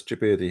noticed the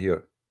stupidity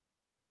here?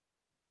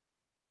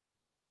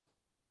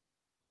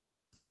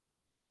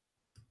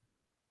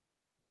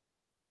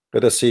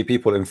 Let us see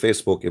people in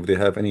Facebook if they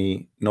have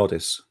any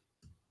notice.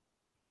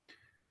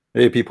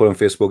 Hey, people on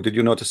Facebook, did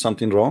you notice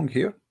something wrong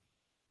here?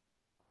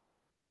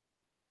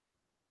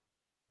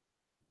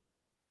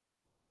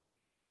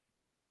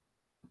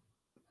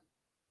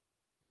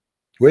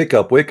 Wake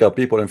up,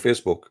 people on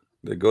Facebook.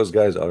 The ghost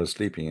guys are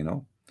sleeping, you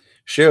know.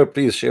 Share,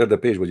 please share the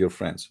page with your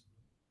friends.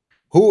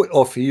 Who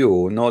of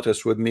you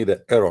noticed with me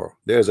the error?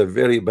 There's a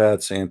very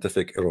bad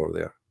scientific error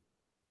there.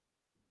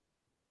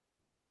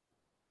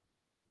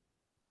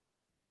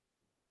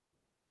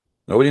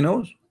 Nobody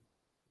knows?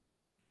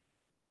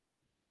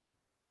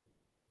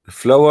 A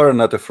flower,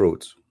 not a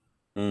fruit.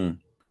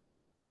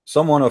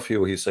 Someone of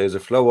you, he says,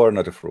 a flower,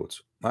 not a fruit.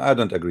 I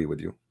don't agree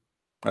with you.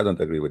 I don't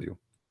agree with you.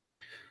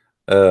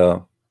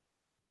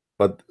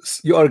 But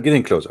you are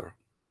getting closer.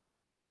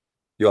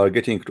 You are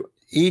getting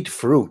eat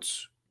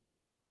fruits.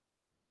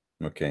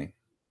 Okay.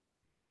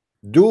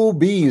 Do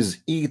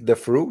bees eat the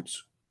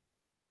fruits?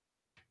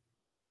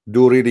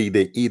 Do really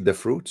they eat the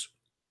fruits?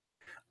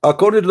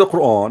 According to the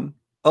Quran,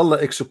 Allah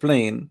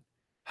explained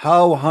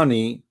how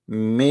honey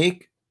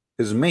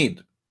is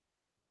made.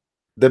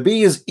 The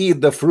bees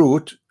eat the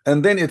fruit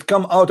and then it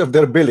come out of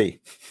their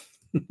belly.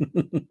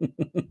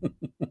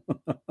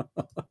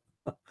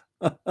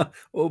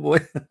 Oh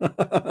boy.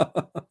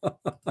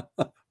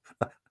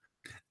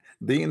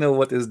 Do you know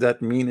what does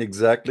that mean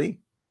exactly?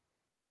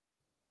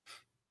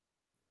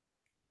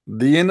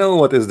 Do you know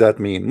what does that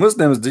mean?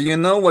 Muslims, do you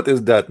know what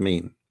does that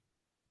mean?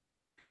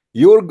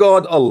 Your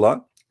God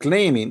Allah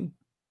claiming,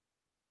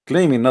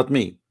 not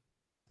me,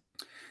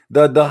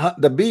 that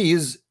the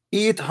bees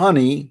eat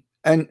honey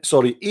and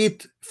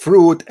eat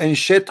fruit and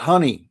shit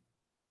honey.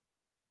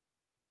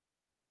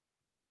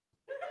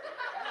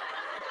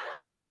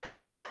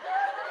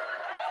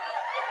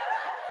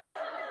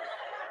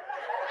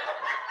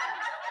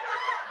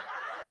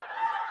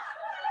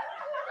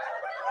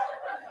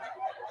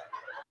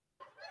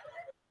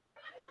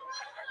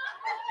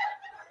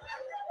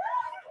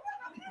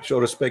 Show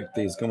respect,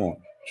 please. Come on.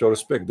 Show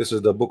respect. This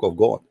is the book of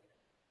God.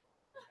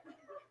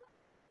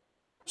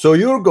 So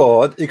your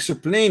God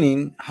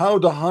explaining how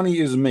the honey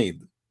is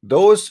made.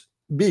 Those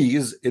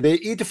bees, they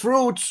eat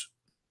fruits.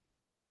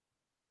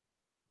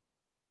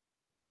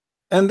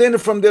 And then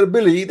from their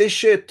belly, they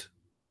shit.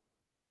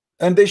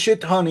 And they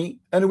shit honey.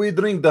 And we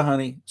drink the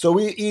honey. So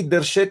we eat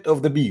their shit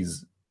of the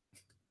bees.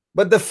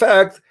 But the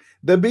fact,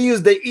 the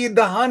bees, they eat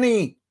the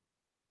honey.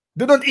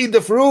 They don't eat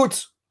the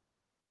fruits.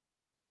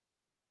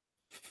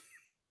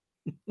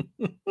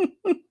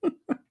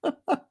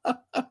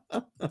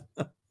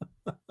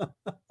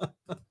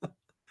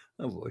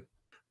 Oh boy.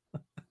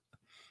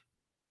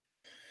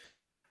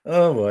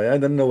 Oh boy, I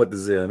don't know what to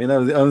say. I mean,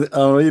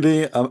 I'm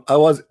really, I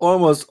was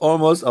almost,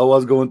 I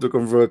was going to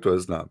convert to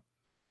Islam.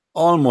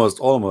 Almost.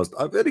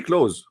 I'm very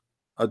close.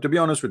 To be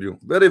honest with you,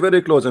 very,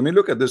 very close. I mean,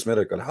 look at this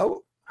miracle.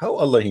 How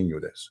Allah he knew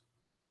this?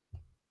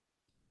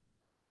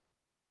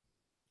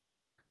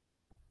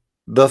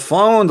 The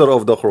founder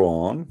of the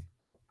Quran,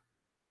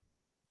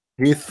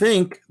 he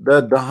think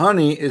that the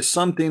honey is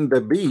something the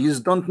bees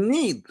don't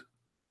need.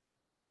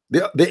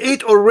 They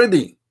ate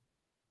already.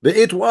 They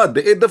ate what?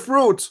 They ate the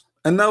fruits,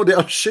 and now they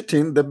are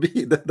shitting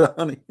the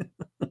honey.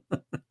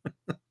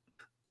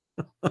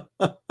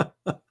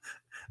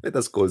 Let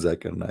us call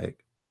Zakir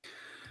Naik.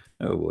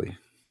 Oh boy,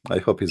 I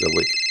hope he's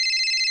awake.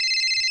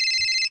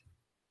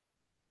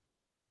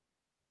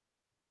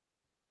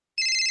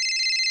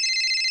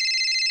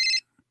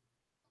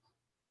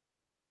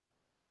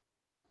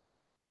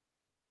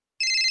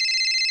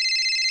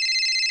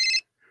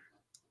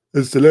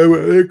 Assalamu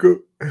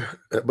alaikum.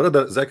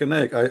 Brother Zakir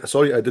Naik,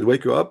 sorry I did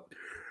wake you up.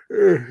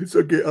 It's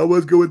okay. I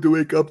was going to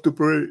wake up to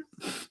pray.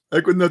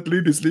 I could not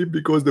really sleep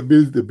because the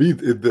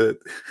beat is dead.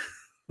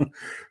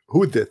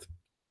 Who did?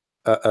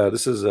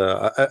 This is.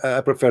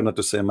 I prefer not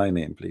to say my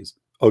name, please.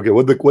 Okay.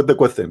 What the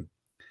question?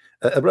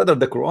 Brother,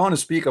 the Quran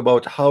speak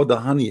about how the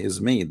honey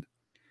is made.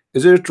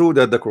 Is it true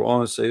that the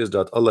Quran says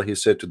that Allah He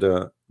said to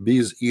the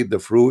bees, eat the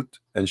fruit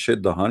and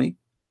shed the honey?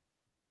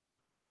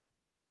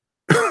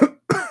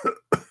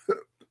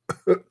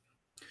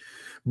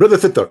 Brother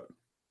Sitter,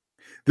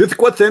 this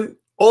question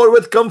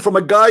always come from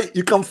a guy.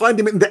 You can find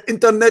him in the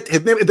internet.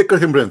 His name is the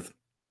Christian Prince.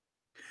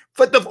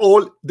 First of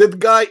all, this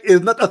guy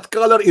is not a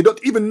scholar. He don't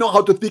even know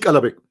how to speak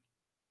Arabic.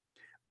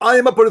 I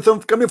am a person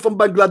coming from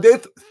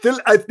Bangladesh. Still,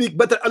 I speak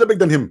better Arabic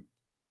than him.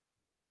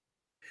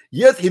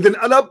 Yes, he's an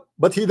Arab,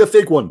 but he's a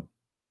fake one.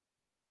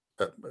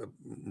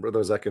 Brother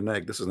Zakir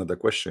Naik, this is not the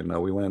question. Now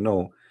we want to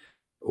know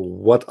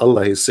what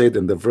Allah has said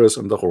in the verse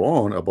in the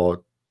Quran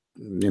about,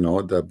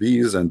 the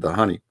bees and the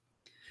honey.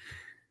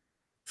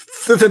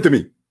 Listen to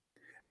me.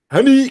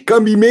 Honey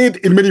can be made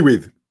in many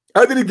ways.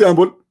 As an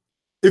example,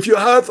 if you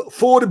have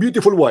 4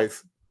 beautiful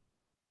wives,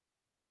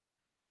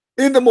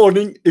 in the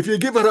morning, if you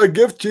give her a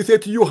gift, she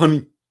said to you,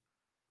 honey.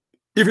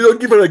 If you don't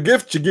give her a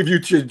gift, she give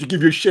you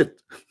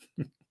shit.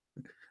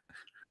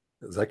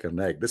 Zakir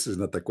Naik, this is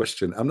not a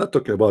question. I'm not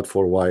talking about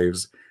 4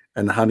 wives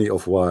and honey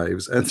of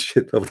wives and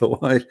shit of the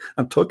wife.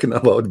 I'm talking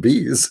about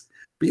bees.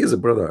 Bees,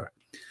 brother.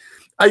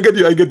 I get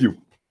you.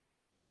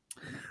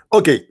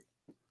 Okay.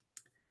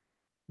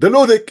 The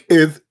logic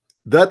is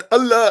that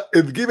Allah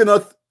is giving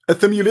us a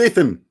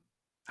simulation.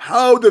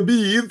 How the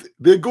bees,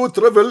 they go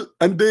travel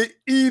and they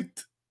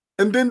eat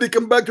and then they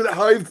come back to the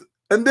hives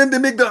and then they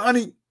make the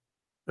honey.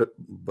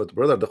 But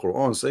brother, the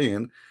Quran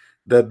saying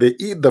that they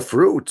eat the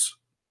fruits.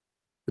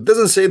 It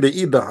doesn't say they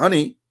eat the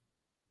honey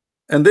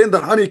and then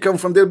the honey come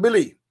from their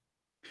belly.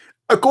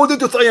 According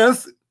to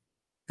science,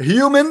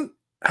 humans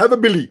have a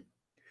belly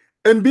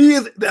and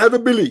bees, they have a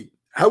belly.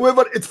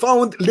 However, it's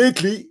found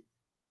lately,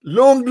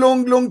 long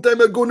time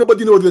ago,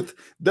 nobody knows it,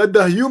 that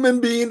the human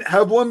being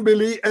have 1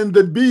 belly and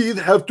the bees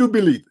have 2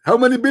 bellies. How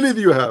many bellies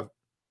do you have?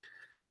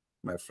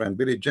 My friend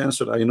Billy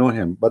Jensen, I know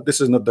him, but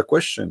this is not the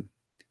question.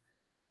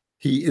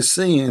 He is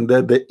saying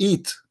that they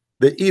eat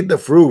the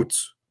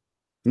fruits,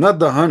 not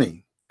the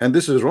honey. And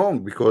this is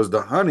wrong because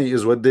the honey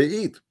is what they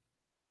eat.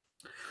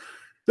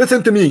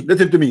 Listen to me.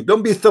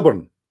 Don't be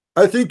stubborn.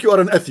 I think you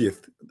are an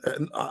atheist.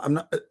 I'm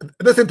not.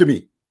 Listen to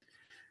me.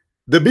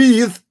 The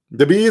bees,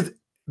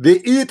 they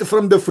eat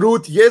from the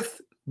fruit,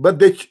 yes, but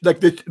they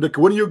like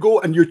when you go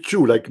and you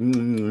chew, like,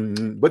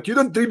 but you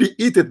don't really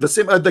eat it the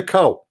same as the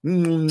cow.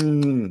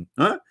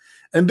 Huh?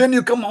 And then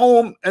you come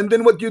home, and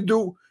then what you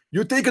do?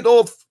 You take it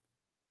off.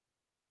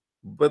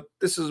 But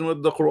this is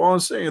what the Quran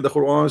is saying. The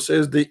Quran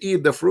says they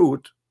eat the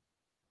fruit,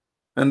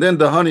 and then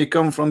the honey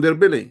come from their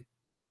belly.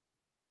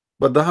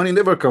 But the honey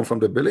never come from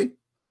the belly.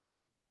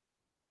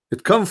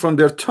 It comes from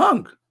their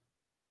tongue.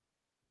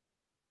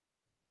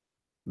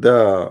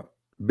 The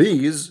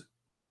bees,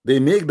 they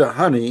make the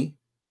honey,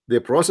 they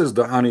process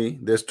the honey.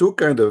 There's 2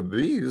 kind of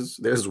bees.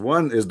 There's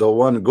one is the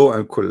one go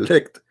and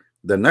collect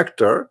the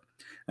nectar,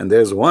 and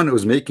there's one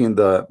who's making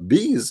the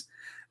bees,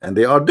 and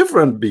they are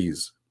different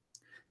bees.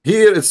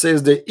 Here it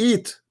says they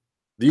eat.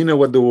 Do you know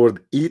what the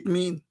word eat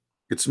mean?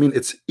 It's mean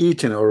it's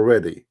eaten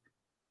already.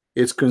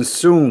 It's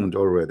consumed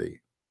already.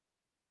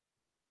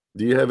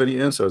 Do you have any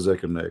answers,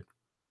 Zakir Naik?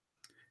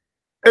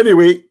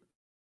 Anyway,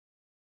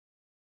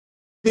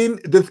 in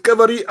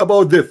discovery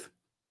about this,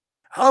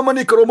 how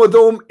many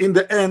chromosome in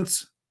the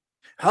ants?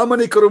 How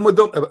many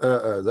chromosome?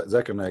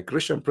 Zakir Naik,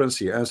 Christian Prince,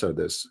 he answered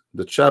this.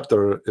 The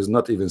chapter is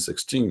not even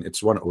 16;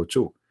 it's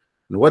 102.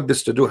 And what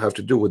this to do have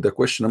to do with the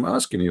question I'm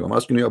asking you? I'm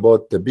asking you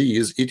about the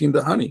bees eating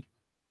the honey.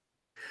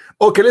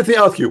 Okay, let me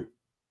ask you.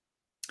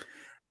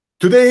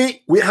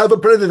 Today we have a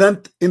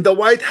president in the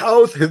White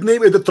House. His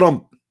name is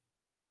Trump.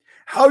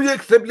 How you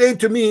explain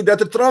to me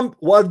that Trump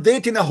was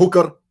dating a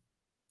hooker?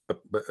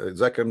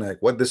 Zakir Naik,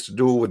 what this to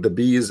do with the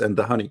bees and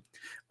the honey?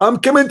 I'm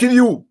coming to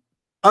you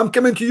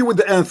with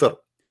the answer.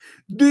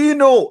 Do you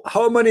know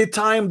how many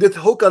times this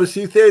hooker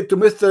she said to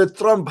Mr.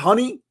 Trump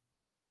honey?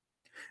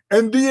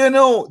 And do you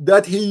know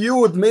that he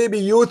maybe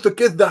used to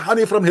kiss the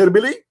honey from her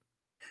belly?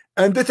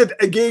 And this is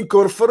again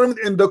confirmed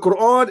in the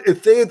Quran.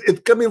 It says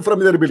it's coming from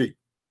their belly.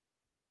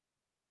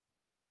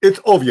 It's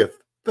obvious.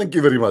 Thank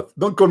you very much.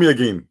 Don't call me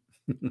again.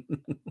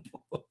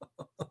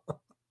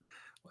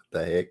 What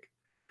the heck?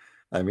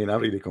 I mean,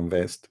 I'm really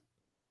convinced.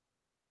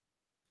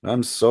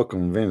 I'm so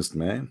convinced,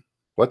 man.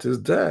 What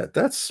is that?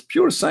 That's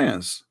pure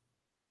science.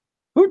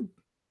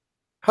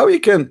 How you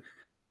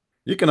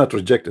cannot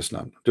reject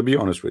Islam, to be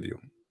honest with you.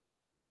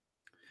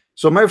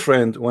 So my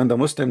friend, when the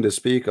Muslims they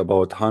speak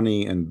about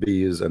honey and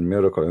bees and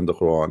miracle in the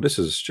Quran, this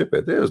is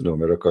stupid. There is no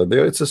miracle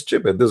there. It's a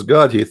stupid. This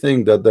God, he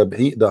think that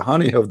the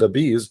honey of the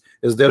bees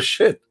is their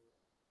shit.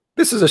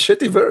 This is a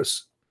shitty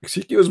verse.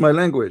 Excuse my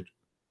language.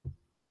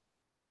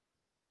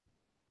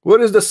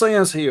 What is the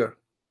science here?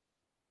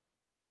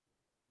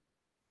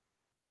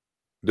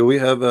 Do we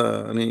have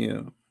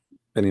any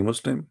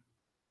Muslim?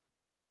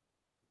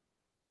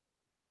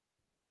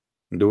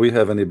 Do we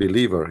have any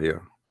believer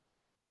here?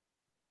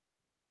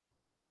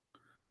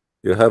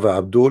 You have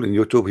Abdul in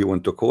YouTube. He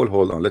want to call.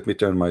 Hold on. Let me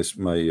turn okay,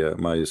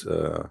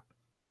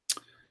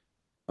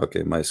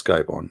 my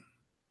Skype on.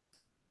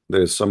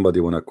 There is somebody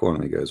wanna call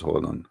me, guys.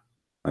 Hold on.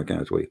 I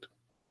can't wait.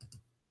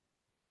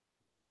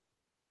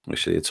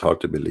 Actually, it's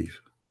hard to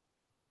believe.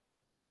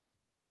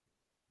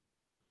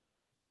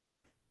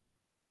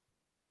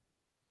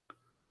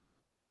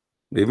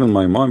 Even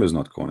my mom is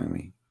not calling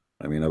me.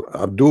 I mean,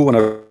 Abdul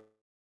wanna.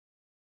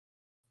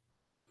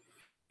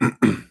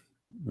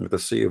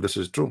 Let's see if this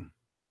is true.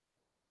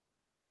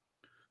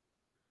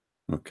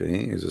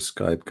 Okay, is the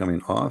Skype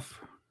coming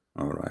off?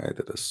 All right,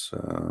 let us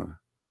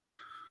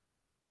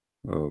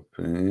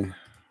okay.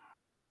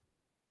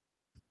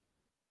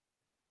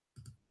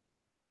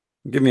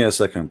 Give me a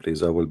second,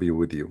 please. I will be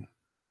with you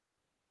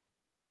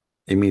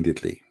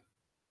immediately.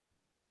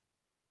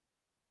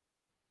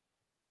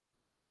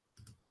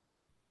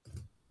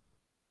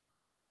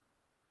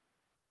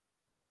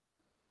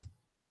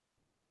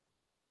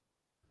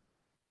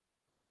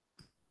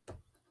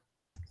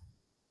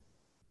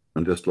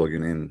 I'm just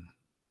logging in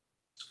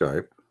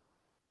Skype.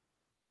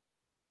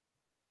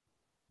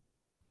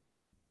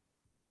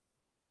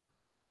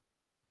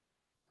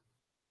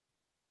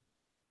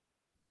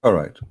 All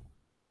right,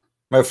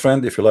 my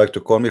friend, if you like to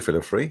call me,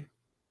 feel free.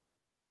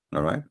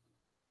 All right.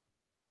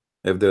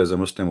 If there is a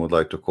Muslim who would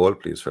like to call,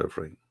 please feel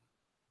free.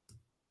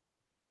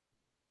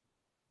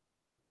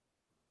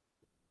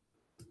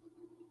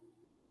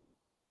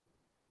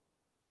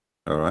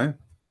 All right.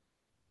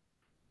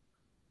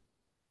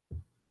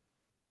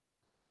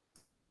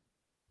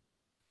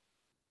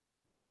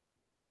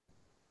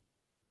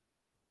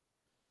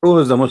 Who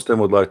is the Muslim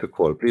who would like to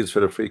call? Please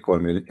feel free, call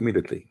me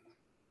immediately.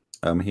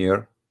 I'm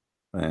here,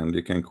 and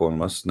you can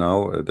call us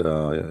now.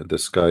 The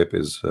Skype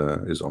is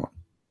on.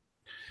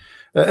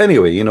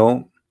 Anyway, you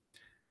know,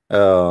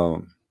 uh,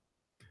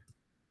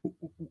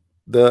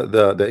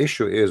 the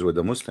issue is with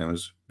the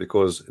Muslims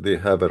because they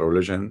have a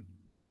religion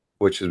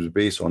which is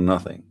based on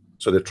nothing.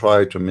 So they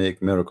try to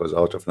make miracles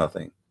out of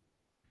nothing.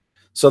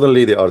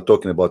 Suddenly they are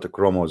talking about a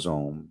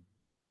chromosome.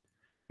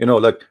 You know,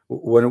 like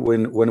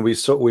when we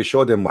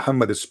show them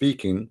Muhammad is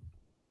speaking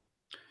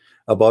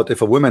about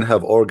if a woman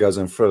have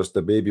orgasm first,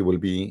 the baby will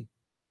be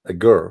a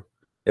girl.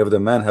 If the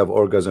man have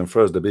orgasm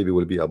first, the baby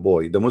will be a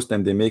boy. The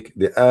Muslim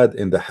they add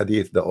in the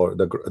hadith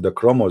the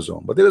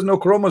chromosome, but there is no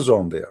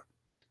chromosome there.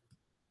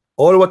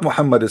 All what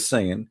Muhammad is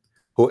saying,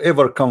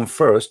 whoever come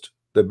first,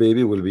 the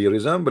baby will be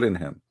resembling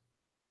him,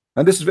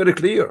 and this is very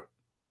clear.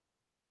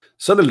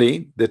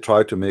 Suddenly they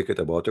try to make it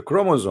about a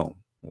chromosome.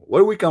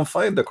 Where we can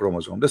find the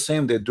chromosome? The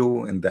same they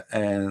do in the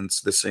ants,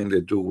 the same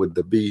they do with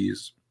the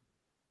bees.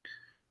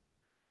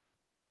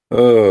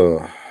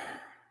 Oh,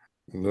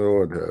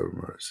 Lord have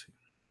mercy.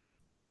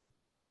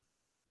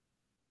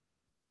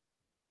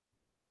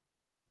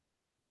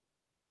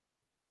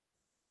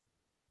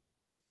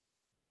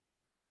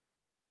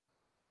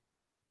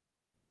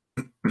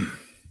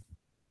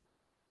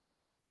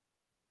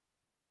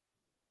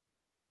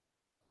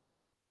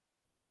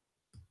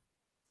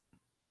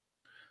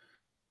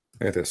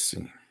 Let us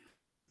see.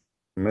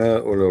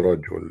 ماء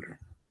الرجل.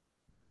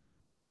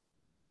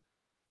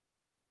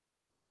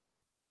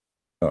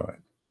 All right.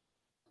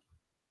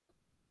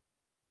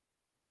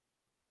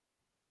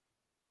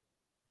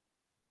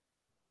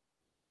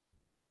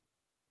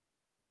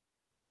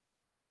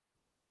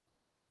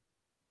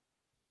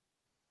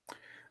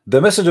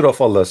 The messenger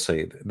of Allah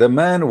said, the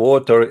man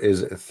water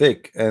is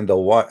thick and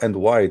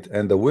white,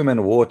 and the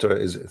women water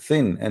is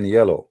thin and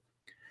yellow.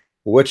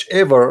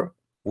 Whichever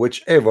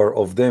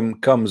of them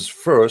comes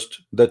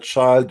first, the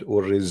child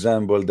will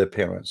resemble the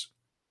parents.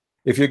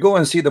 If you go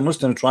and see the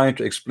Muslim trying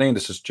to explain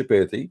this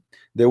stupidity,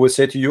 they will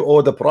say to you,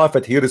 oh, the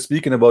Prophet here is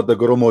speaking about the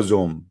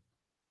chromosome.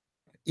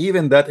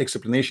 Even that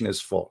explanation is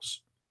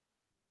false.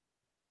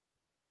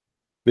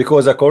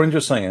 Because according to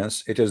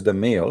science, it is the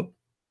male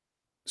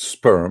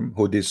sperm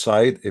who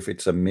decide if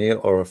it's a male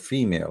or a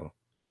female.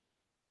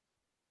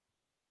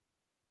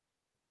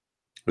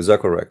 Is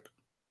that correct?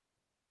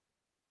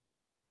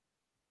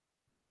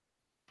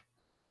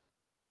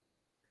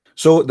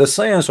 So the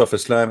science of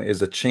Islam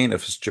is a chain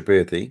of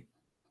stupidity,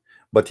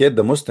 but yet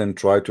the Muslim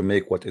try to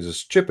make what is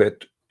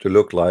stupid to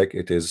look like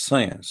it is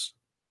science.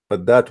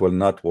 But that will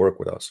not work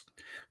with us.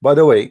 By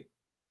the way,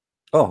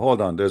 oh,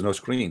 hold on, there's no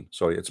screen.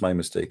 Sorry, it's my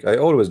mistake. I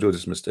always do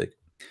this mistake.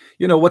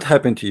 You know what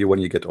happened to you when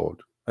you get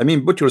old? I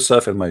mean, put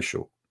yourself in my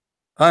shoe.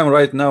 I'm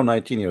right now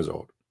 19 years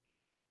old.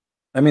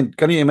 I mean,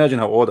 can you imagine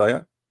how old I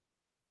am?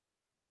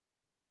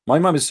 My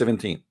mom is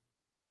 17.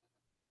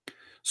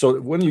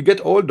 So when you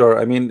get older,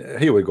 I mean,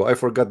 here we go. I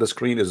forgot the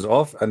screen is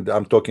off, and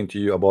I'm talking to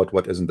you about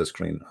what isn't the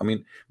screen. I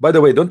mean, by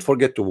the way, don't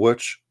forget to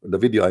watch the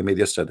video I made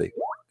yesterday.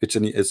 It's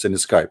in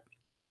Skype,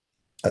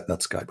 not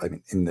Skype. I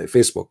mean, in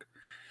Facebook.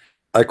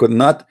 I could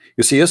not.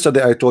 You see,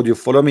 yesterday I told you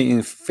follow me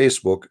in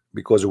Facebook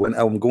because when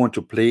I'm going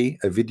to play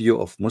a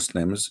video of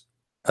Muslims,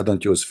 I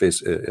don't use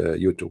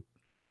YouTube.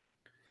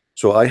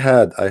 So I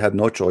had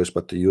no choice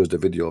but to use the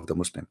video of the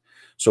Muslim.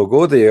 So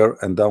go there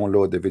and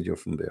download the video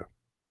from there.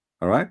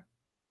 All right.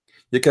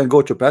 You can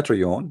go to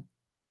Patreon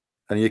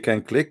and you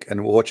can click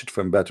and watch it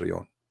from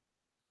Patreon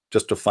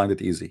just to find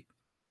it easy.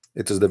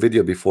 It is the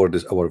video before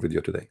this our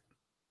video today.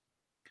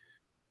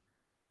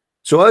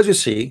 So as you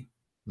see,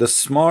 the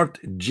smart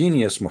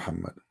genius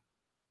Muhammad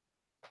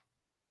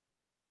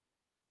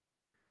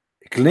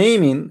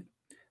claiming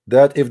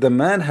that if the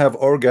man have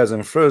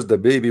orgasm first, the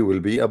baby will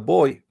be a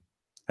boy.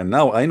 And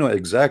now I know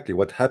exactly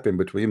what happened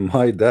between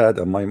my dad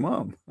and my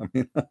mom. I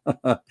mean,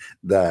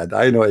 Dad,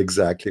 I know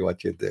exactly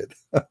what you did.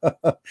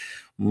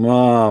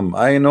 Mom,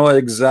 I know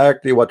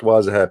exactly what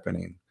was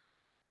happening.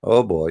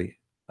 Oh boy.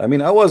 I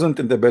mean, I wasn't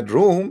in the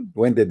bedroom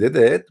when they did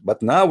it,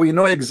 but now we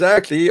know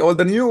exactly all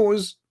the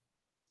news.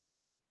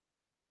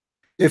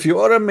 If you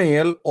are a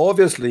male,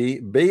 obviously,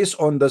 based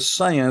on the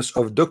science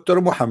of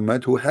Dr.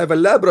 Muhammad, who have a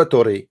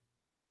laboratory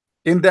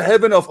in the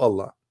heaven of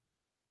Allah,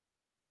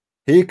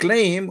 he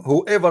claimed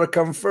whoever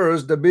comes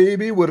first, the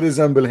baby will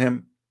resemble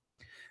him.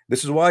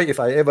 This is why if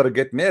I ever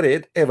get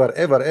married, ever,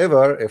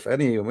 if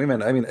any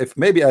women, I mean, if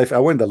maybe if I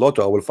win the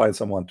lotto, I will find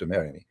someone to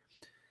marry me.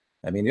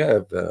 I mean, you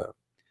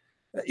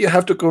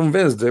have to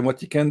convince them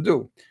what you can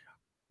do.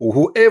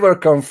 Whoever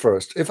come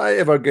first, if I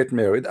ever get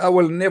married, I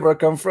will never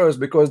come first,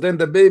 because then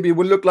the baby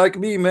will look like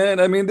me, man.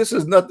 I mean, this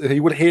is not, he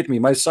will hate me.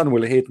 My son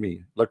will hate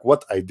me. Like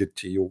what I did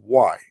to you.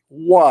 Why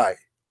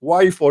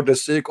for the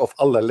sake of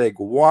Allah, leg?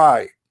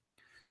 Why?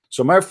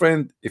 So my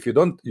friend, if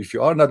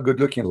you are not good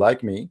looking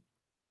like me,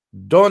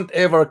 don't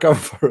ever come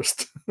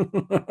first.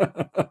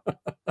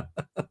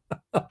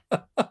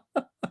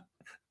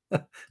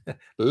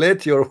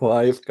 Let your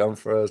wife come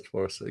first,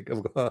 for sake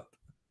of God.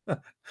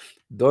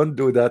 Don't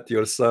do that to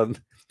your son.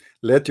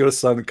 Let your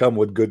son come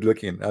with good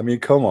looking. I mean,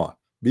 come on,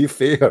 be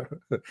fair.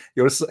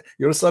 Your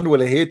son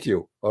will hate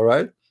you. All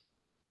right.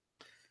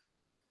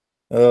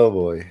 Oh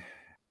boy.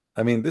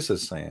 I mean, this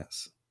is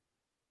science.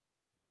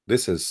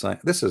 This is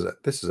science. This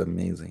is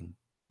amazing.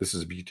 This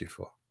is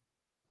beautiful.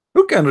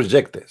 Who can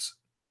reject this?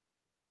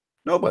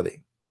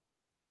 Nobody.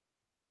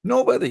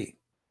 Nobody.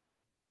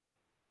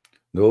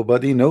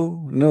 Nobody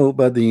know,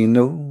 nobody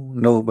know,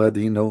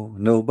 nobody know,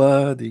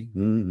 nobody,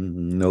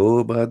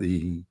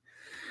 nobody,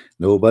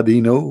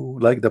 nobody know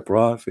like the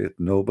prophet,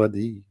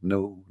 nobody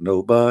know,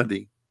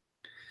 nobody,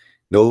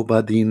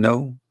 nobody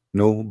know,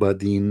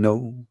 nobody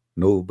know,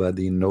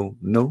 nobody know,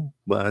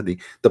 nobody.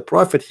 The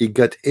prophet, he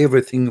got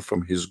everything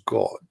from his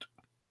God.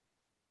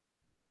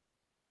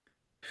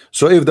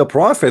 So if the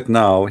prophet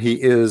now,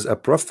 he is a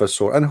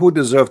professor, and who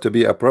deserve to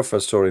be a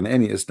professor in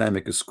any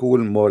Islamic school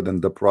more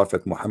than the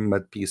prophet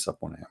Muhammad, peace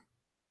upon him?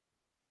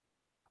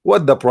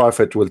 What the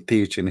prophet will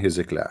teach in his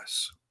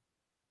class?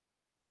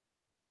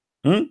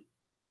 Hmm?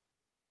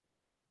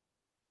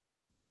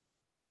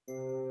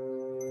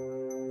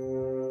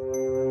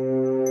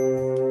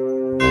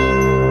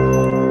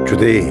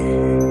 Today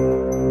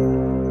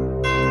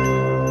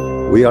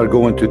we are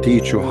going to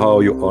teach you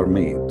how you are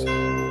made.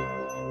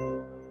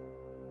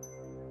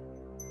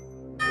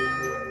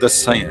 The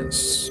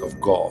science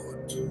of God.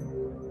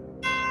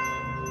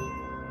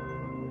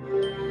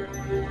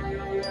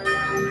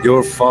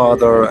 Your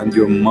father and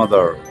your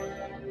mother,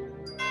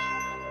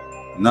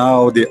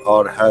 now they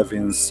are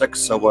having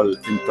sexual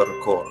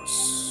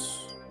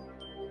intercourse.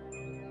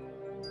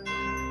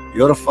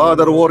 Your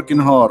father working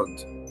hard.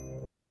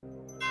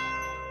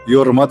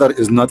 Your mother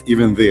is not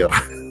even there.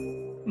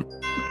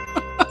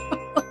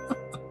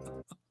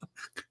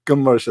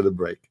 Commercial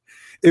break.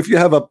 If you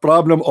have a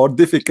problem or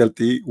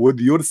difficulty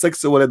with your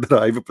sexual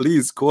drive,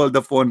 please call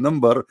the phone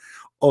number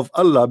of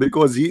Allah,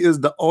 because he is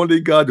the only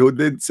God who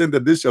did send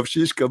a dish of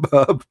shish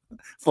kebab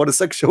for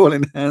sexual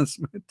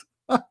enhancement.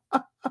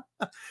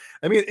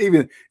 I mean,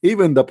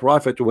 even the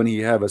prophet, when he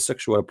have a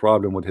sexual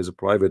problem with his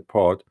private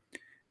part,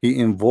 he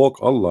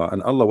invoke Allah,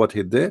 and Allah, what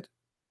he did,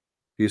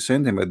 he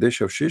sent him a dish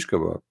of shish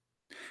kebab.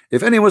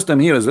 If any Muslim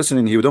here is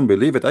listening, he don't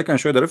believe it, I can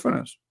show the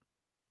reference.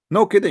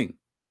 No kidding.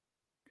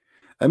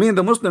 I mean,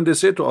 the Muslim, they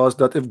say to us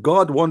that if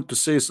God want to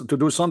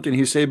do something,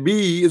 he say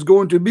B is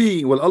going to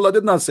be. Well, Allah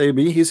did not say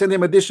B. He sent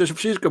him a dish of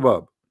shish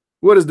kebab.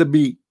 Where is the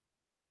B?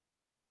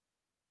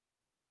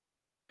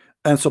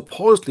 And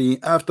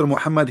supposedly after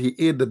Muhammad, he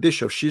ate the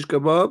dish of shish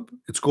kebab.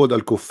 It's called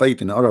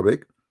al-kufayt in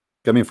Arabic,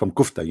 coming from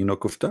kufta. You know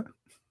kufta?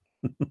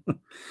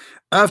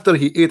 After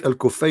he ate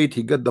al-kufayt,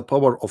 he got the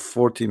power of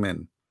 40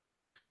 men.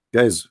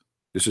 Guys,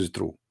 this is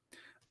true.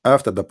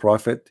 After the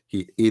prophet,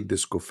 he ate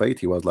this kufayt,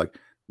 he was like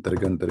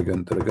prophet,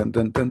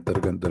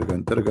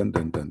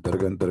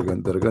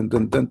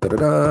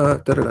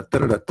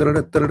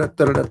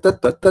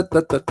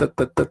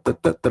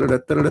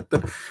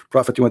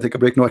 you want to take a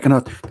break? No, I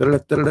cannot.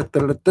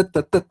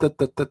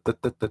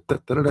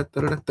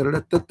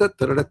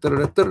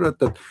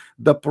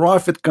 The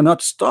prophet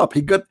cannot stop.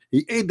 He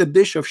ate the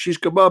dish of shish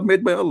kebab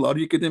made by Allah. Are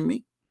you kidding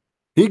me?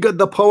 He got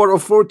the power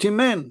of 40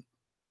 men.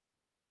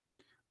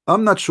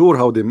 I'm not sure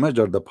how they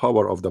measure the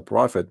power of the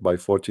prophet by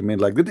 40 men.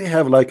 Like, did they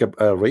have like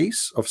a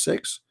race of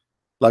sex?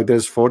 Like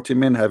there's 40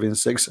 men having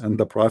sex and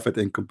the prophet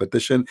in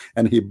competition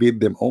and he beat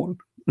them all?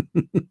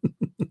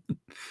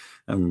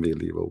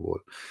 Unbelievable.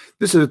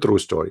 This is a true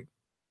story.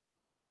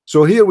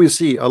 So here we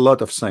see a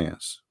lot of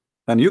science.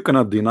 And you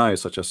cannot deny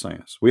such a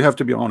science. We have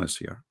to be honest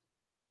here.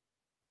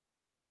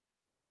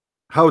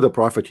 How the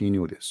prophet he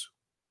knew this?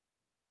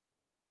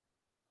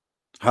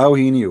 How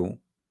he knew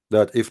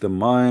that if the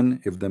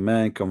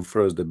man come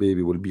first, the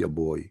baby will be a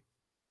boy.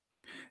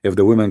 If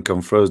the woman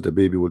come first, the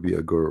baby will be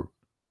a girl.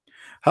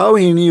 How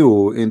he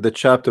knew in the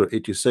chapter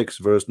 86,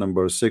 verse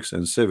number 6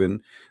 and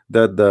 7,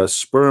 that the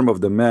sperm of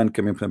the man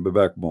coming from the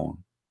backbone?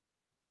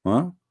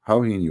 Huh?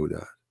 How he knew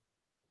that?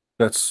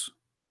 That's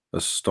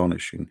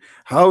astonishing.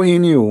 How he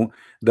knew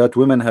that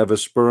women have a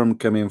sperm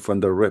coming from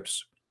the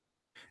ribs?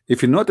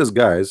 If you notice,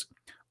 guys,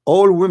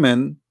 all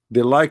women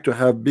they like to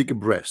have big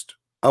breast.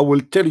 I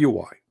will tell you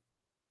why.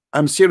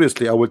 I'm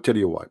seriously, I will tell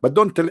you why. But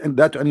don't tell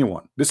that to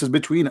anyone. This is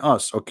between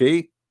us,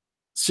 okay?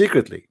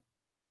 Secretly.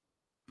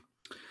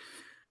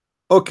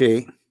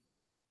 Okay.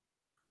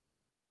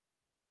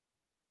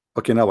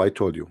 Okay, now I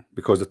told you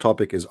because the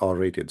topic is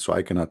R-rated, so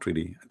I cannot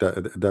really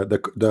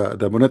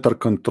the monitor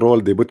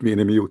control they put me in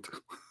a mute.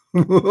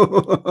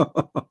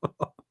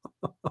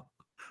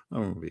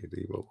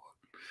 Unbelievable.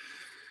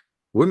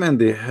 Women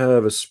they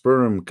have a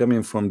sperm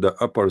coming from the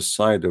upper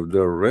side of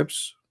their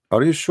ribs.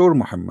 Are you sure,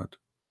 Muhammad?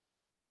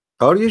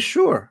 Are you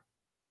sure?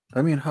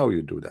 I mean, how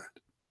you do that?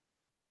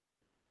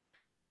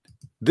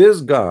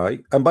 This guy,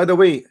 and by the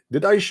way,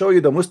 did I show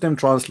you the Muslim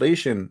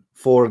translation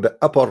for the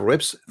upper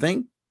ribs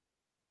thing?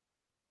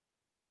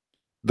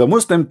 The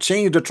Muslim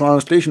changed the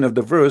translation of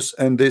the verse,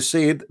 and they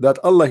said that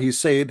Allah, He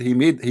said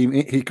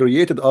He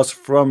created us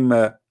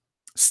from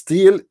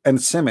steel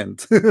and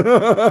cement.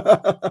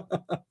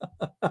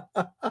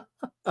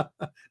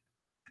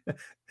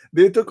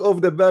 They took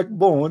off the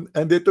backbone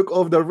and they took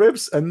off the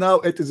ribs, and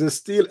now it is a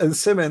steel and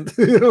cement.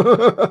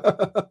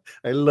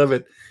 I love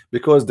it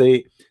because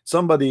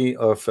somebody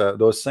of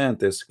those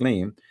scientists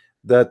claim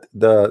that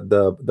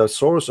the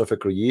source of a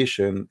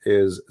creation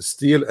is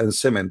steel and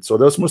cement. So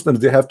those Muslims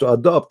they have to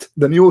adopt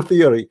the new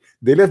theory.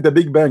 They left the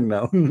Big Bang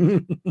now.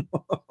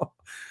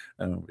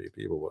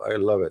 Unbelievable. I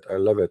love it. I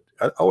love it.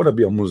 I want to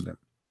be a Muslim.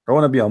 I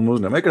want to be a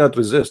Muslim. I cannot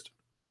resist.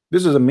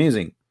 This is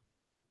amazing.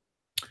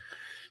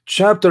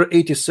 Chapter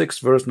 86,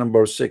 verse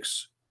number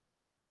 6.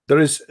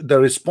 The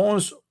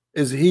response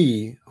is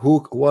He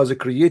who was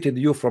created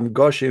you from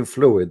gushing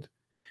fluid,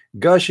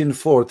 gushing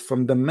forth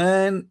from the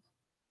man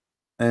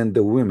and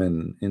the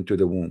women into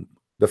the womb.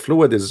 The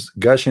fluid is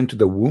gushing to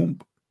the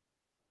womb.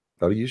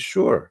 Are you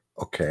sure?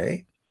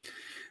 Okay.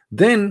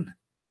 Then,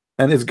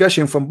 and it's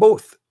gushing from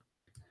both.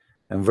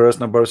 And verse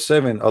number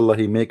 7, Allah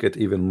He make it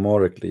even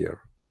more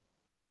clear.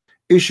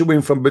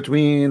 Issuing from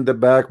between the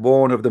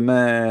backbone of the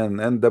man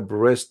and the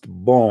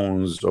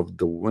breastbones of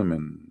the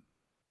women.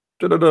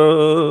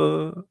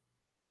 Ta-da-da.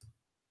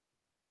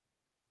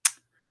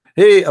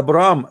 Hey,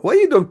 Abraham, why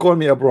you don't call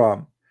me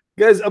Abraham?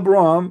 Guys,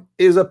 Abraham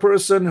is a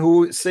person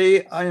who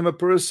say I am a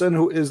person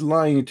who is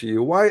lying to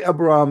you. Why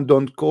Abraham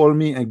don't call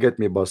me and get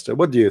me busted?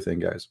 What do you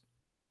think, guys?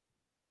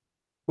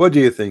 What do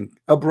you think?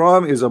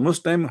 Abraham is a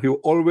Muslim who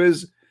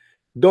always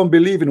don't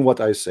believe in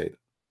what I said.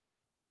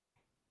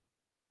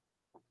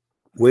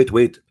 Wait.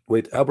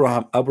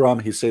 Abraham,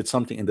 he said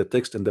something in the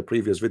text in the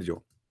previous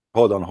video.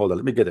 Hold on.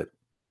 Let me get it.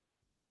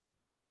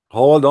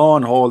 Hold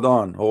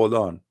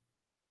on.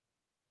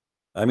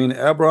 I mean,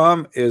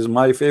 Abraham is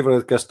my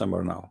favorite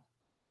customer now.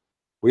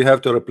 We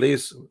have to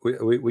replace.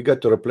 We got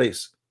to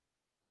replace.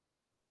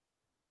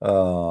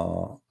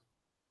 Hold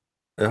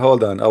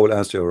on. I will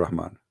answer you,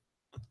 Rahman.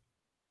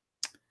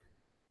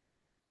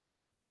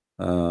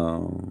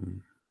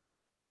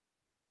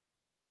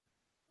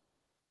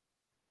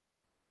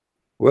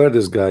 Where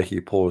this guy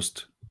he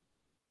post?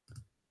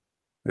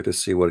 Let us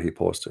see where he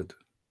posted.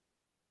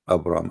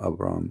 Abraham.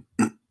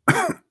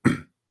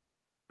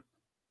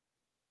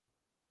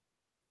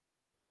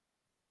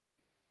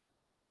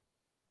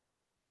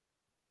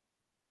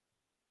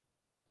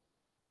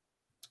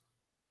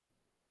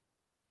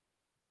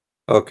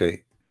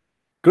 Okay.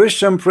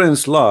 Christian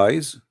Prince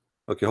lies.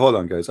 Okay, hold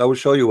on, guys. I will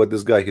show you what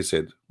this guy he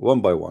said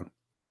one by one.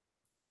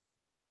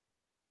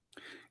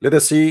 Let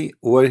us see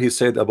where he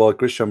said about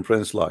Christian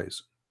Prince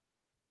lies.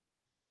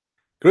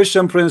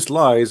 Christian Prince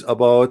lies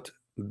about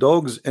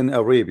dogs in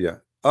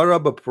Arabia.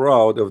 Arab are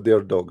proud of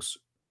their dogs.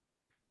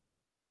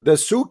 The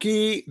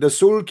sulky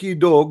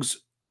dogs,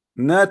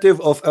 native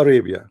of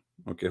Arabia.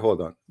 Okay,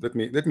 hold on. Let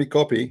me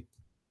copy.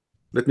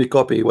 Let me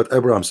copy what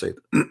Abraham said.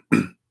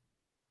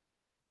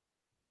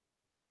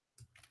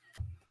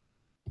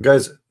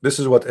 Guys, this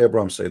is what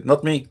Abraham said,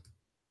 not me.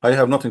 I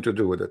have nothing to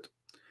do with it.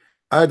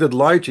 I did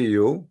lie to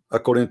you,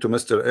 according to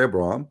Mr.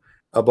 Abraham,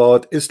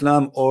 about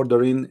Islam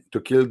ordering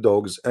to kill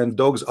dogs, and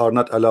dogs are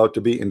not allowed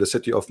to be in the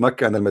city of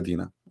Mecca and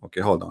Al-Medina.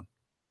 Okay, hold on.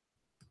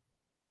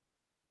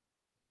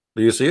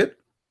 Do you see it?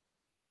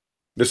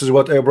 This is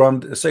what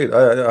Abraham said.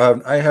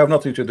 I have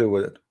nothing to do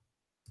with it.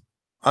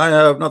 I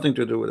have nothing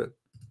to do with it.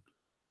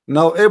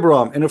 Now,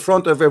 Abraham, in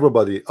front of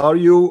everybody, are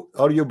you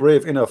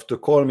brave enough to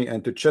call me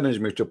and to challenge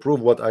me to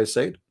prove what I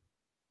said?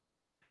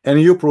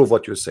 And you prove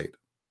what you said.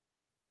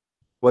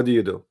 What do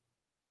you do?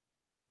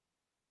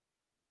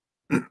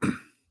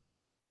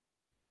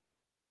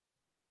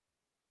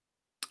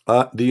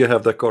 Do you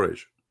have the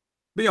courage?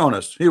 Be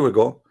honest. Here we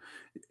go.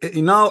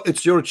 Now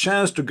it's your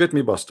chance to get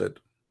me busted.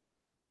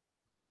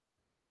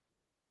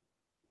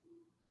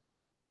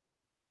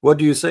 What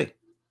do you say?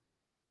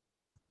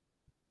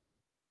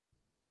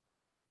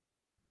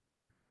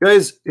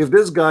 Guys, if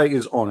this guy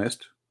is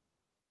honest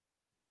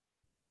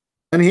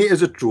and he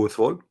is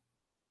truthful,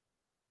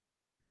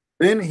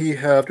 then he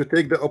have to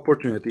take the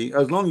opportunity.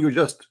 As long you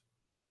just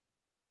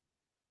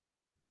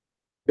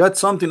got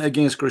something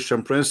against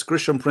Christian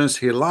Prince,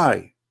 he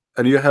lie,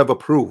 and you have a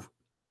proof.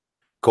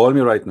 Call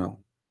me right now.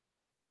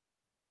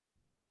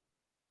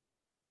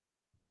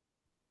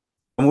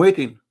 I'm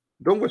waiting.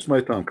 Don't waste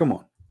my time. Come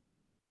on.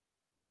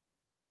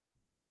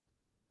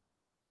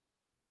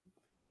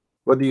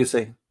 What do you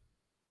say?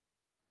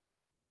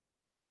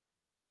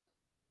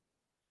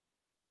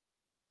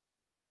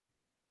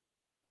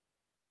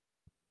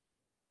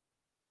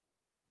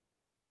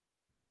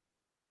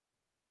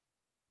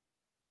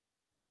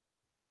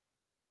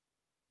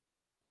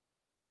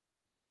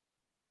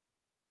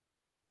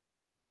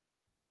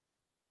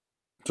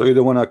 So you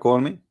don't want to call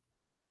me?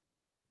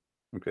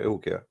 Okay, who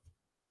care?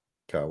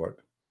 Coward.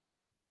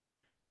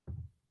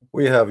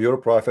 We have your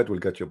prophet will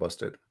get you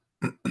busted.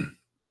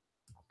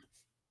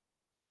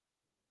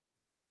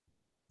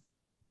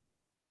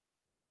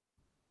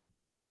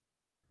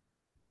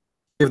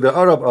 If the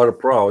Arab are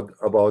proud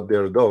about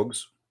their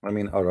dogs, I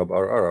mean Arab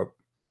are Arab,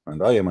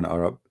 and I am an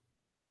Arab,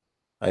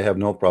 I have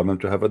no problem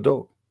to have a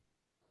dog.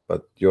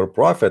 But your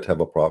prophet have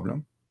a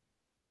problem.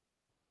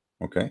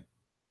 Okay.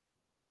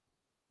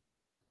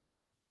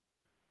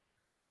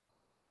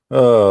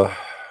 Uh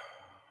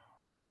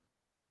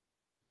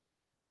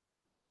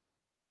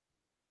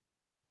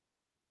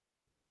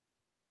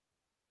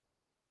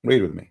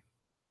Read with me.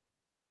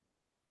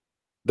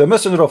 The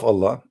messenger of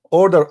Allah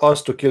ordered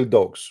us to kill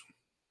dogs,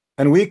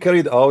 and we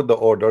carried out the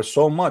order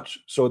so much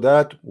so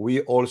that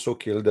we also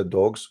killed the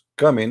dogs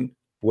coming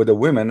with the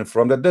women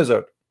from the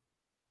desert.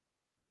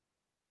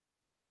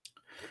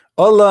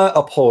 Allah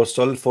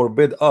apostle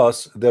forbid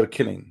us their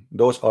killing.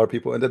 Those are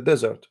people in the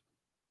desert.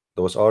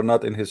 Those are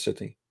not in his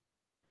city.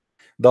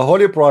 The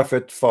Holy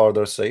Prophet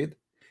further said,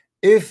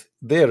 if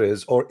there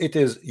is or it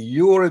is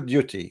your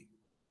duty,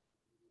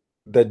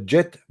 the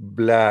jet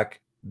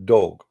black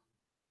dog.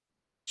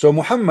 So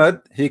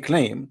Muhammad, he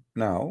claimed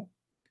now,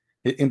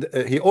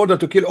 he ordered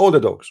to kill all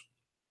the dogs.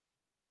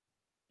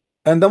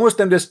 And the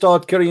Muslim, they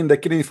start carrying the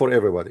killing for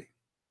everybody.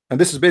 And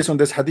this is based on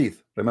this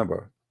hadith.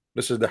 Remember,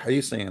 this is the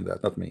hadith saying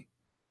that, not me.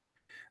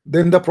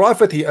 Then the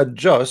Prophet, he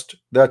adjust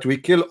that we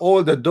kill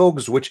all the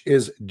dogs which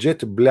is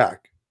jet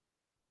black.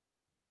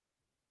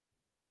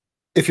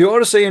 If you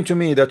are saying to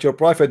me that your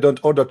Prophet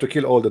don't order to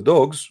kill all the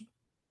dogs,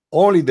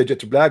 only the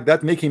jet black,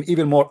 that make him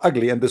even more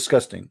ugly and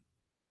disgusting.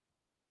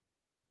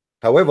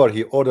 However,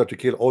 he ordered to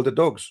kill all the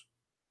dogs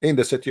in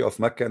the city of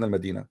Mecca and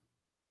Medina.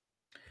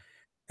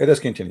 Let us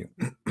continue.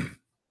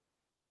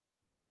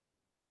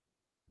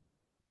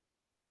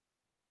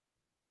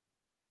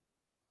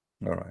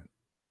 All right.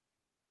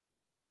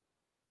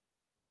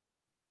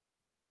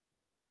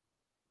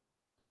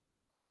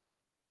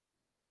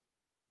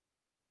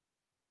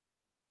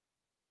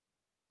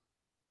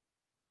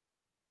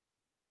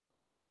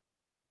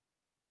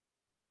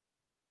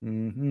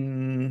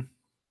 Mm-hmm.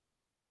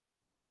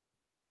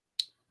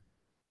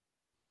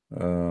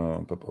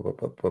 Pa, pa,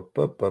 pa, pa,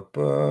 pa, pa,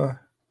 pa.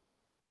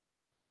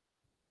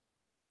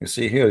 You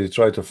see here, you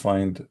try to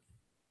find,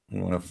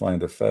 you want to find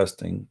the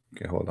fasting.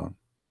 Okay, hold on.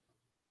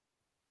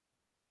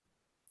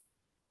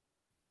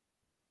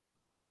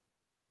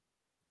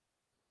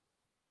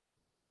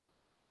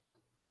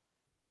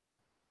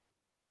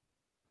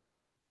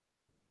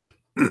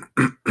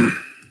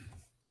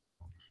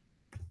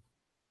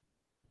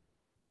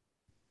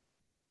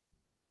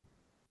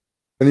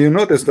 And you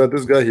notice that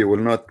this guy, he will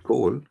not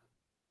call.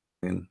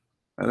 I mean,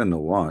 I don't know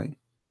why.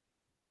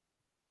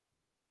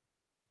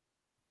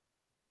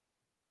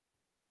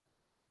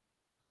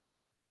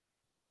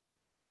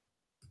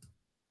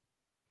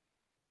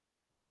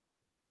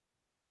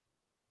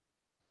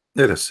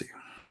 Let us see.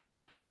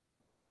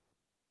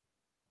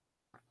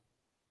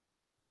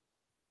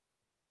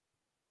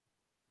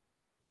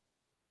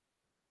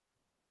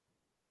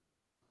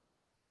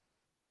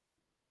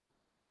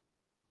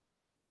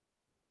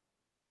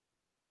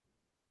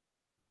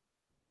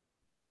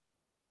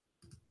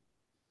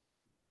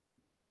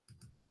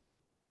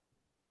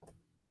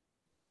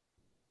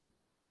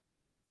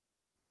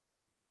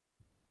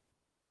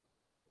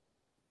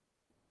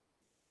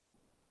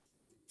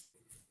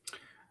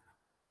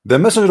 The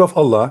messenger of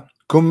Allah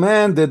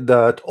commanded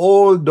that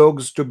all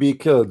dogs to be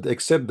killed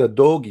except the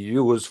dog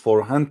used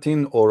for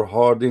hunting or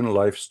herding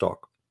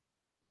livestock.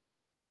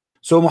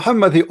 So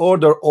Muhammad, he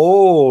ordered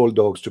all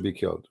dogs to be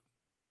killed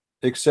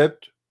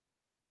except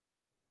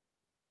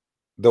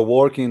the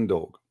working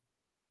dog.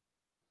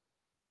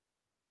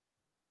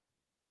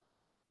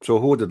 So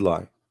who did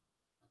lie?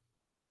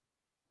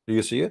 Do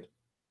you see it?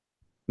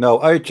 Now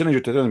I challenge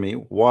you to tell me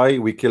why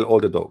we kill all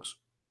the dogs.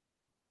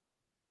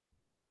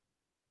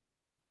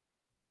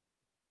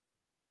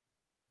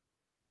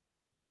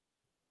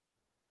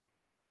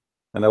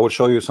 And I will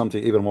show you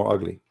something even more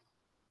ugly.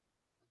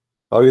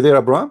 Are you there,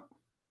 Abraham?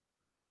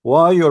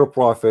 Why your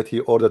prophet he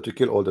ordered to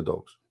kill all the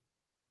dogs?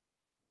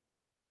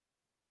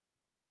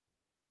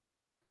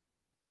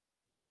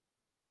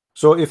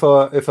 So if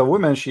a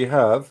woman she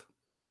have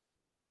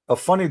a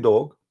funny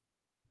dog,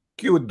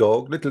 cute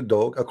dog, little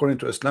dog, according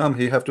to Islam,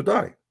 he have to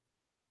die.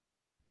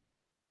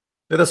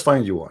 Let us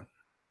find you one.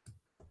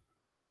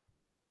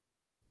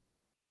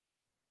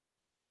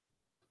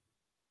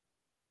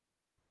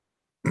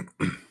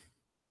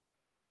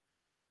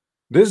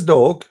 This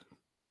dog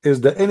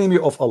is the enemy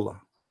of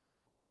Allah.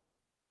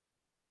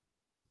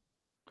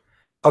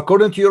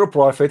 According to your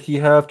prophet, he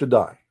have to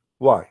die.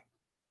 Why?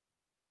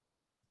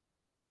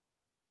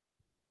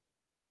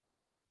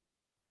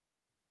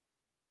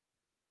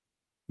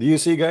 Do you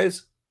see,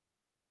 guys?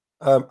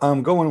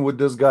 I'm going with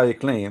this guy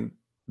claim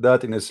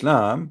that in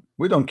Islam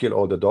we don't kill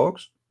all the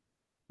dogs.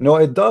 No,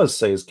 it does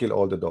say kill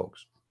all the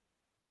dogs.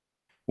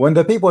 When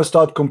the people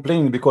start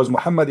complaining because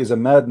Muhammad is a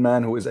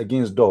madman who is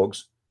against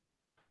dogs,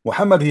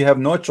 Muhammad he have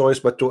no choice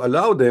but to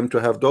allow them to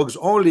have dogs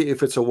only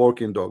if it's a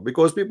working dog,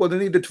 because people they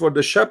need it for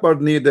the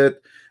shepherd need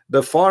it,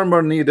 the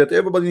farmer need it,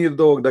 everybody need a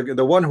dog.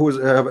 The one who's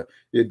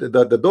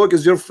the dog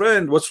is your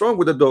friend. What's wrong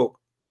with the dog?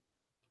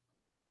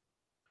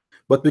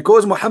 But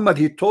because Muhammad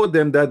he told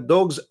them that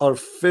dogs are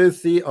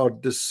filthy, are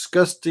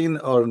disgusting,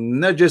 are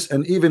najis,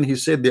 and even he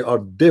said they are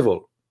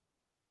devil.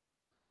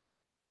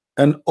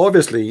 And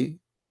obviously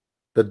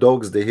the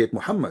dogs they hate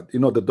Muhammad. You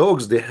know, the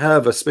dogs they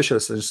have a special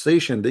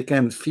sensation. They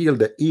can feel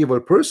the evil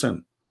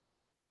person.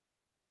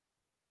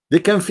 They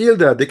can feel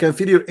that. They can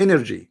feel your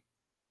energy.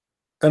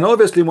 And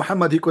obviously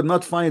Muhammad he could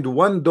not find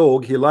one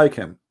dog he like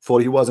him,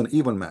 for he was an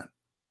evil man.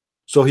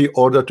 So he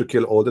ordered to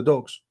kill all the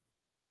dogs.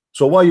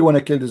 So why you want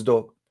to kill this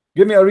dog?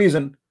 Give me a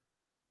reason.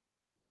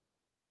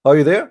 Are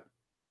you there?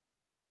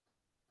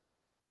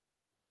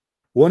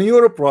 When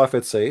your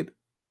prophet said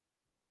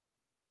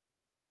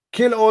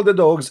kill all the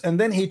dogs, and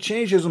then he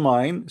changed his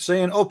mind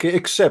saying okay,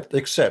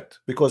 except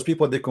because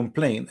people they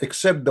complain,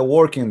 except the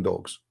working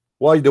dogs.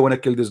 Why do they want to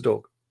kill this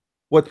dog?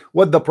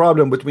 What the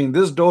problem between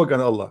this dog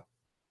and Allah?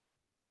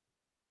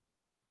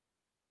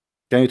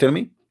 Can you tell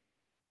me?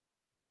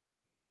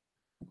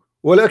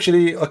 Well,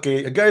 actually,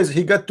 okay, guys,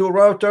 he got two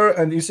router,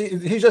 and you see,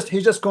 he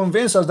just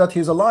convinced us that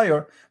he's a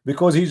liar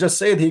because he just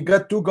said he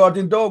got two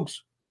guardian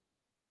dogs.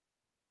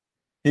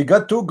 He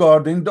got two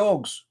guardian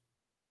dogs.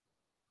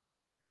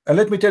 And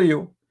let me tell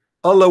you,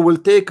 Allah will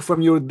take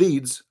from your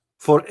deeds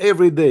for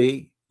every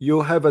day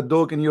you have a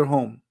dog in your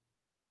home.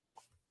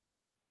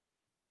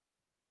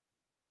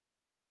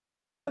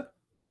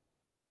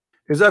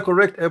 Is that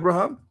correct,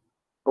 Abraham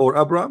or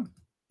Abraham?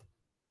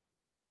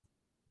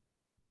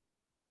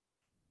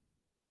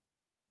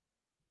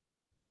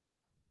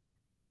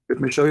 Let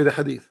me show you the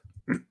hadith.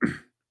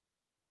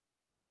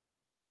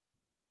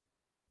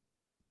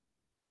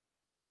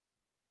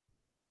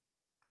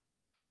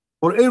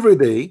 For every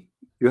day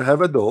you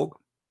have a dog,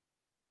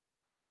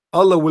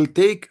 Allah will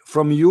take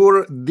from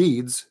your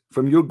deeds,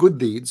 from your good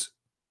deeds,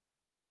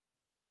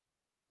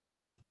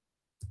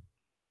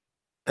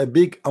 a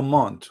big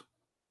amount.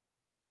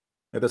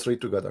 Let us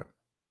read together.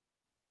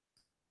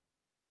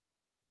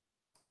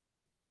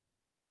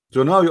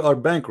 So now you are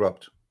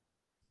bankrupt.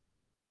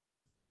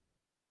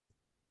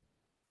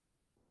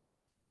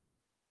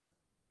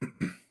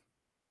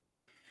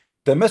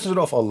 The Messenger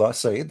of Allah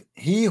said,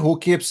 he who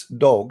keeps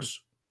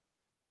dogs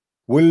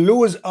will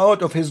lose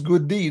out of his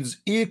good deeds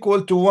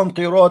equal to 1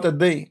 qirat a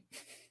day,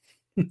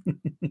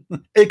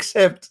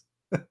 except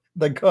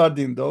the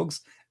guardian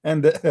dogs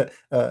and the,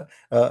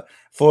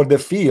 for the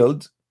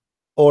field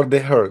or the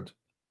herd.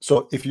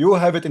 So if you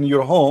have it in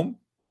your home,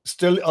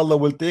 still Allah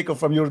will take it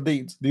from your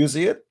deeds. Do you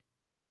see it?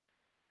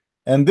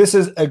 And this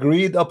is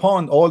agreed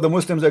upon. All the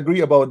Muslims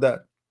agree about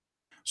that.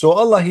 So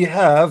Allah he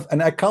have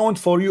an account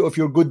for you of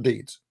your good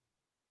deeds.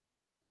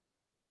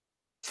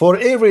 For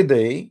every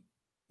day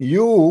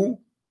you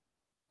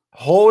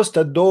host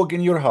a dog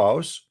in your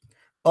house,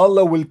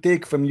 Allah will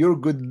take from your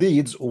good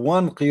deeds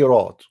 1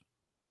 qirat.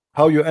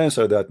 How you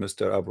answer that,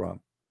 Mr. Abraham?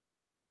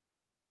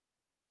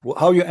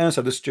 How you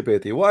answer this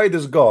stupidity? Why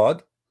this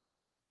God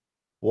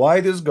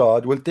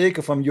will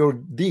take from your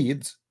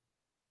deeds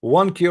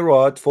 1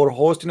 qirat for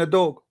hosting a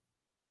dog?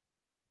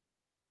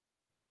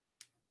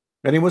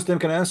 Any Muslim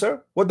can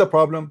answer? What the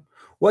problem?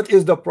 What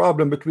is the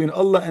problem between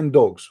Allah and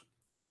dogs?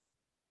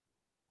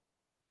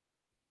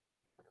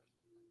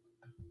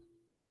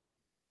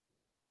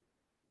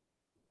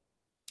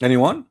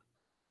 Anyone?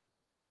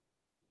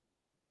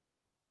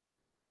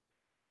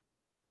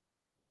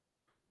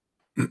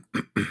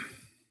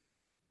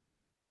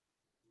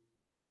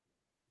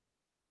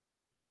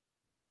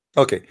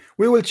 Okay,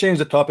 we will change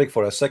the topic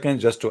for a second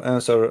just to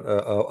answer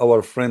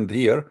our friend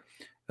here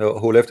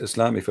who left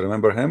Islam, if you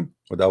remember him,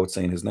 without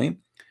saying his name.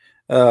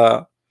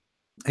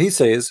 He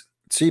says,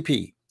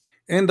 CP,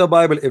 in the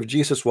Bible, if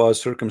Jesus was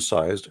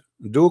circumcised,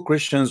 do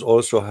Christians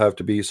also have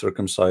to be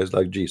circumcised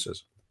like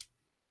Jesus?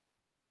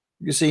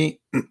 You see,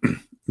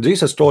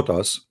 Jesus taught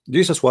us,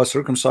 Jesus was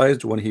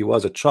circumcised when he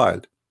was a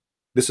child.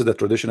 This is the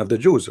tradition of the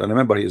Jews. And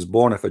remember, he is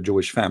born of a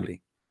Jewish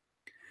family.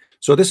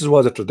 So this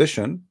was a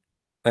tradition,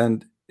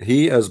 and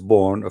he is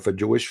born of a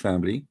Jewish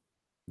family,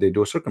 they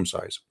do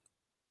circumcise.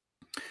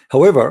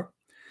 However,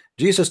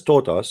 Jesus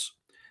taught us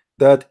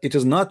that it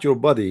is not your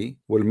body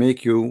will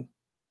make you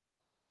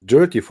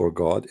dirty for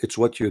God, it's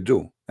what you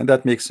do, and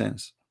that makes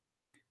sense.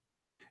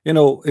 You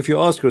know, if you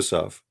ask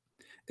yourself,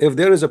 if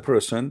there is a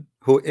person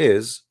who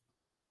is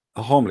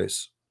a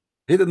homeless,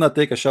 he did not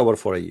take a shower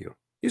for a year,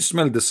 he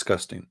smelled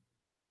disgusting,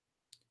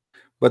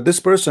 but this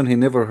person, he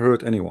never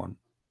hurt anyone,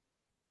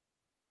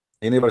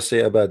 he never say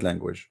a bad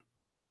language.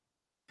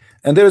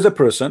 And there is a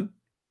person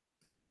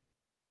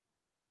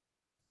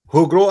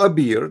who grow a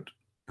beard,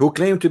 who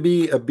claim to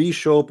be a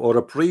bishop or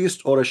a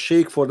priest or a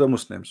sheikh for the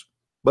Muslims,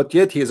 but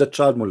yet he is a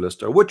child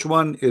molester. Which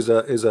one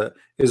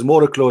is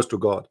more close to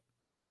God?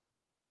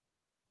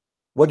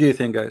 What do you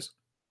think, guys?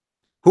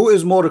 Who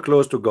is more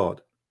close to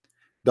God?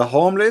 The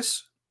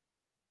homeless,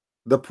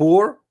 the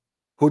poor,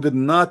 who did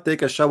not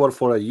take a shower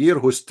for a year,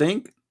 who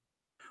stink,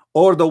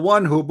 or the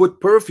one who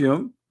put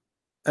perfume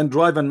and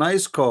drive a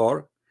nice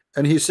car,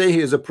 and he say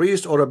he is a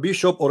priest or a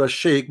bishop or a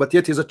sheikh, but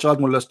yet he's a child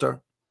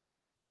molester?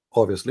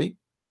 Obviously,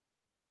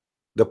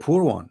 the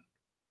poor one.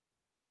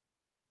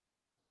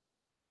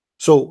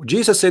 So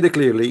Jesus said it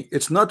clearly,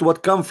 it's not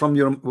what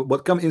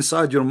come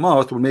inside your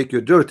mouth will make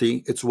you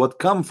dirty, it's what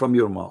come from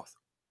your mouth.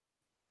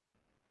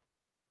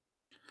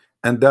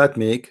 And that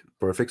make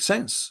perfect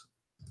sense.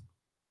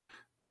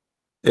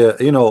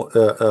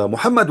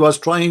 Muhammad was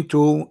trying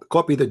to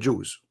copy the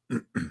Jews.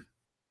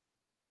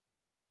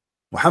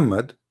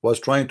 Muhammad was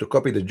trying to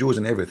copy the Jews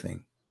in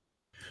everything.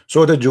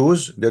 So the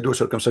Jews, they do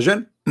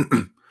circumcision.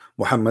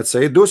 Muhammad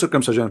said do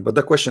circumcision, but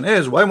the question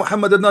is, why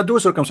Muhammad did not do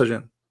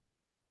circumcision?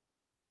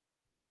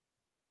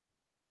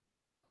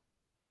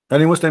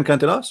 Any Muslim can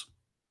tell us?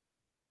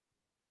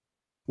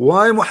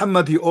 Why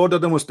Muhammad, he ordered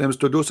the Muslims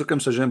to do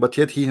circumcision, but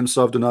yet he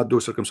himself do not do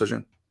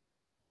circumcision?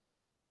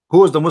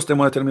 Who is the Muslim?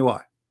 Want to tell me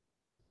why?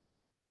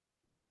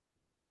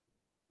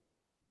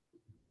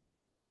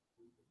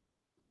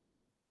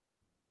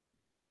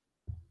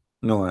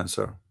 No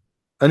answer.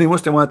 Any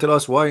Muslim want to tell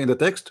us why in the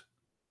text?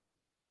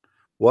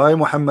 Why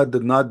Muhammad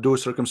did not do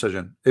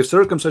circumcision? If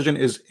circumcision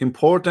is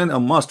important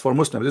and must for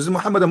Muslims, is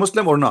Muhammad a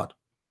Muslim or not?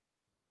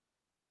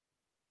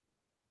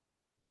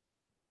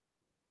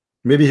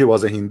 Maybe he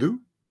was a Hindu.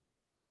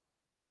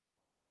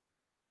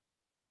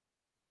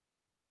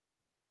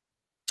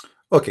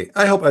 Okay,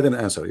 I hope I didn't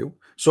answer you.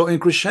 So in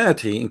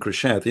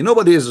Christianity,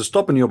 nobody is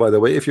stopping you, by the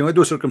way. If you want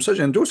to do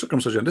circumcision, do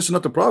circumcision. This is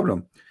not the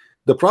problem.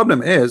 The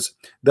problem is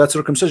that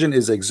circumcision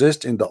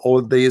exist in the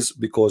old days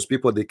because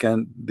people, they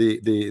can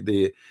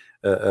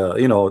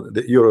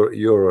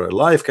your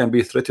life can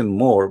be threatened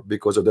more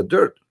because of the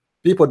dirt.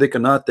 People, they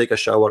cannot take a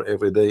shower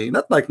every day.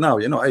 Not like now.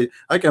 You know,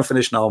 I can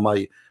finish now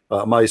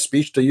my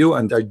speech to you,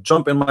 and I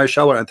jump in my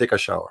shower and take a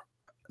shower.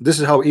 This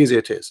is how easy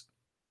it is.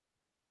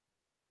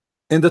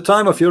 In the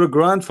time of your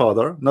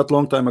grandfather, not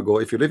long time ago,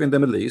 if you live in the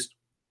Middle East,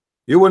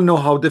 you will know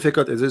how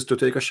difficult it is to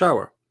take a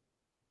shower,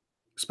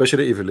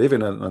 especially if you live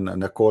in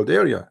a cold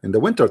area in the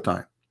winter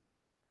time.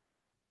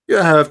 You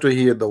have to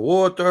heat the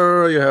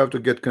water, you have to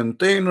get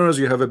containers,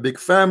 you have a big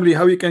family.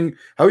 How you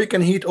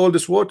can heat all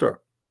this water?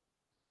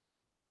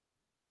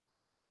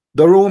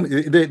 The room,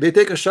 they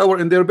take a shower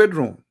in their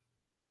bedroom.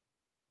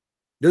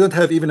 They don't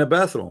have even a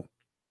bathroom.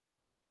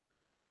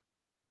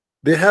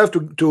 They have to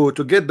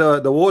get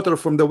the water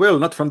from the well,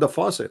 not from the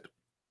faucet.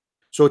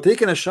 So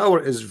taking a shower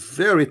is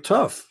very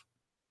tough.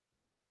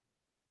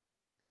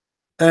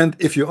 And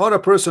if you are a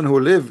person who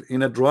live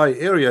in a dry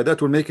area,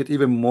 that will make it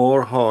even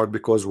more hard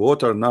because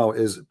water now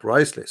is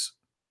priceless.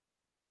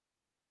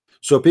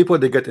 So people,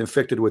 they get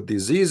infected with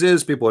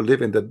diseases. People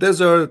live in the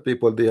desert.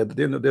 People,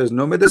 there's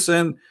no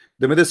medicine.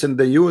 The medicine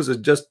they use is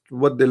just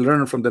what they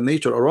learn from the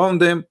nature around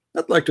them,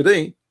 not like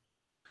today.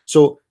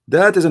 So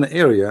that is an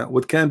area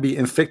which can be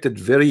infected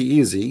very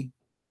easy.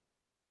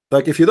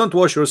 Like if you don't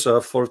wash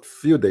yourself for a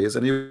few days,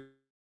 and you,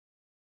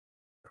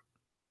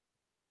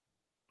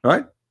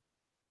 right?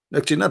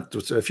 Actually, not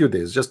a few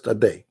days, just a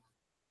day.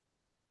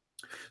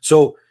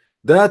 So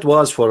that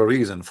was for a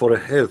reason, for a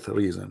health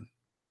reason.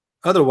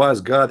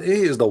 Otherwise, God,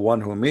 He is the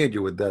one who made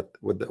you with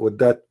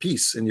that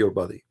peace in your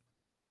body.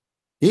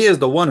 He is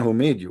the one who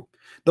made you.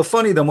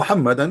 The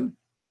Muhammadan,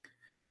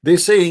 they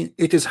say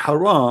it is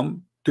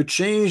haram to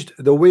change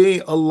the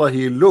way Allah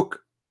He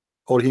look,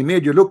 or He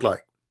made you look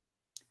like.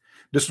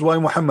 This is why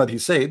Muhammad, he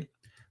said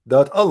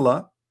that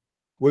Allah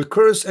will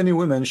curse any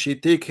woman she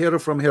take hair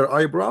from her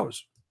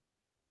eyebrows.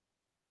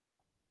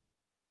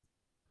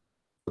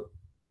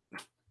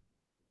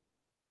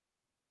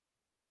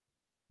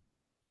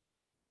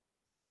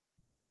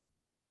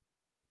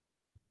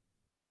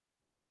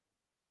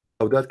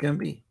 How that can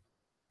be?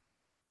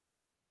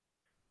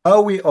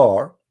 How we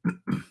are.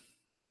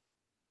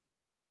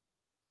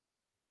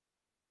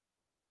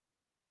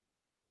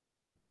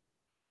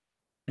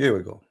 Here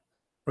we go.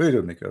 Read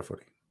with me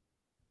carefully.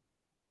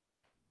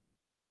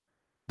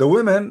 The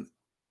women,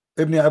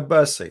 Ibn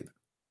Abbas said,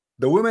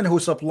 the women who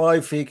supply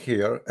fake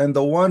hair and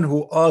the one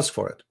who asks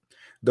for it.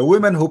 The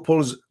women who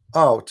pulls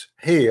out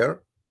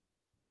hair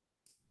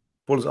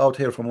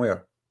from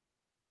where?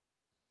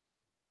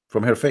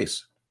 From her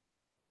face.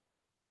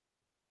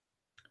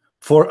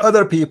 for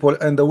other people,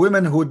 and the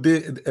women who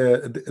did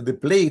the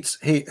plates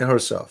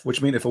herself,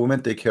 which means if a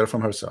woman take care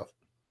from herself,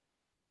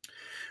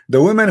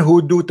 the women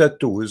who do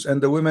tattoos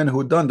and the women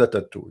who done the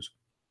tattoos,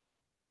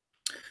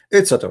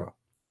 etc.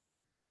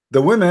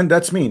 The women,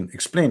 that's mean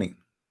explaining.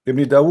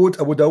 Ibn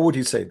Dawood, Abu Dawood,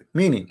 he said,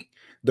 meaning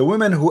the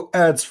women who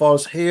adds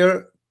false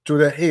hair to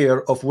the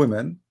hair of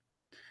women,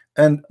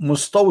 and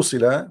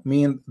mustawsila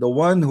mean the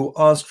one who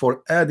asks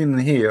for adding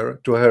hair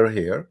to her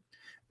hair,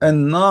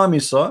 and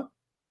namisa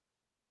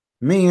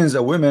means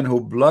a woman who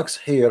blocks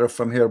hair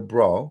from her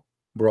brow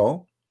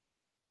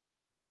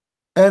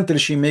until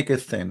she make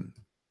it thin.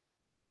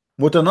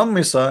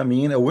 Mutanammisa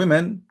mean a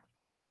woman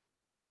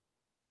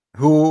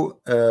who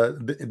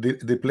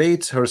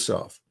deplates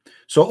herself.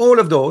 So all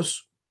of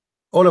those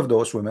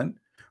women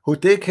who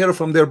take hair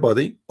from their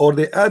body or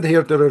they add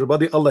hair to their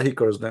body, Allah he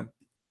curses them.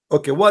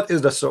 Okay, what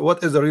is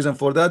the reason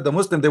for that? The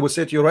Muslim, they will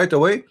say to you right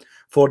away,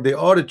 for they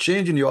are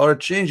changing, you are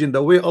changing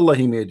the way Allah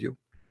he made you.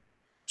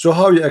 So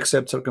how you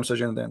accept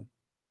circumcision then?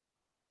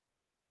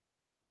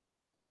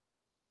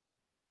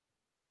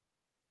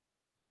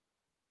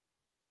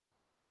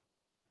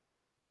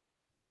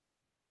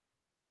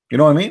 You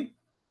know what I mean?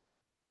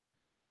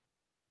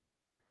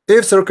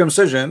 If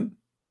circumcision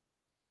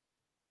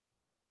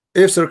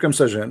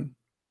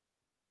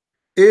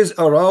is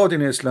allowed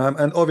in Islam,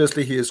 and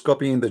obviously he is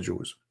copying the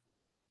Jews,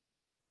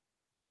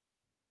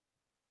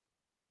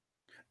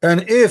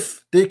 and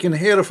if taking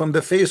hair from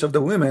the face of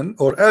the women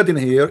or adding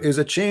hair is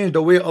a change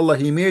the way Allah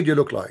he made you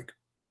look like,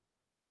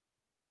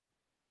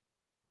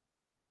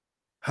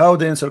 how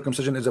then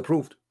circumcision is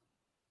approved?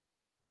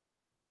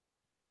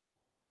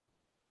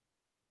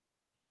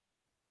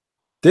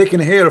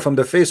 Taking hair from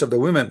the face of the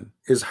women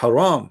is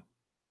haram.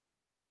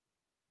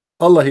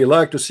 Allah he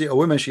like to see a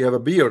woman, she have a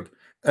beard,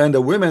 and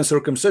the women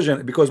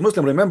circumcision, because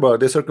Muslim, remember,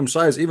 they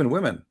circumcise even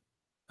women.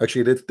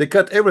 Actually they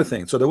cut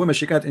everything, so the woman,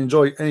 she can't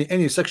enjoy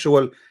any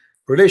sexual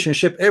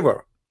relationship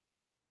ever.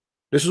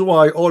 This is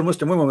why all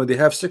Muslim women, when they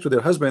have sex with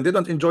their husband, they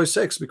don't enjoy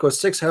sex, because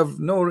sex have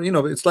no,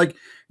 it's like,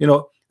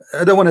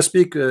 I don't want to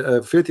speak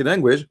filthy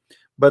language,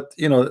 but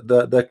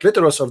the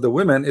clitoris of the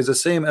women is the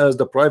same as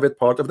the private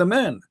part of the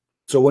man.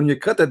 So when you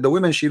cut it, the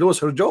woman, she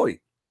loses her joy.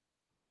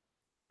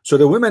 So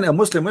the women, a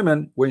Muslim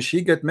woman, when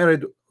she get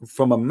married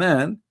from a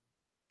man,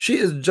 she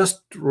is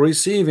just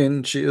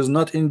receiving, she is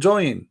not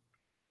enjoying,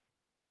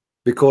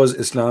 because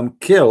Islam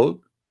killed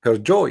her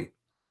joy.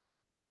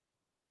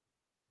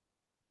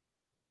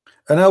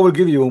 And I will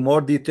give you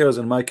more details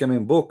in my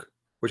coming book,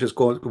 which is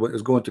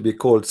going to be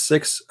called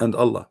Sex and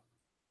Allah.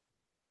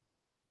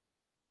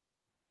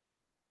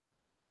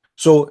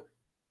 So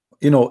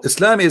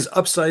Islam is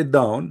upside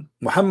down.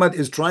 Muhammad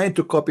is trying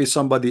to copy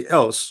somebody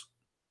else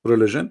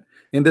religion.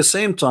 In the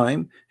same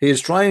time, he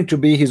is trying to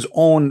be his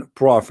own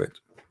prophet.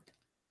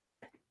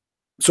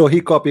 So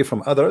he copy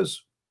from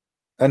others,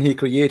 and he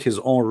create his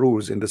own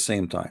rules in the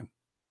same time,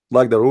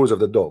 like the rules of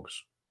the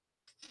dogs.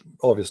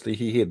 Obviously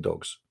he hate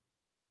dogs,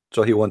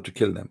 so he want to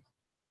kill them.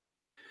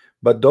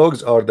 But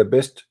dogs are the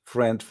best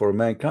friend for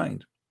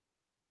mankind.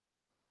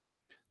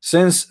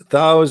 Since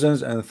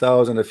thousands and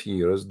thousands of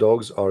years,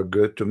 dogs are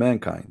good to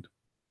mankind.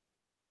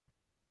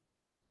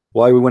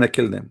 Why we want to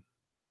kill them?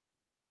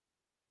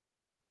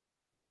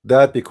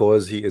 That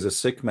because he is a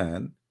sick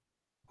man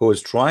who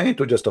is trying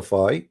to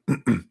justify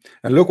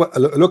and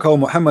look how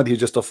Muhammad he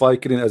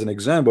justified killing, as an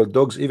example,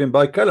 dogs even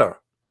by color.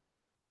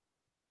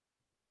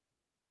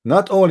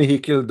 Not only he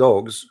killed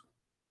dogs,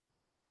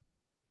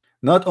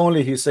 not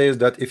only he says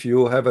that if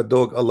you have a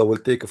dog, Allah will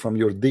take it from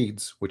your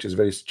deeds, which is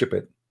very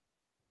stupid.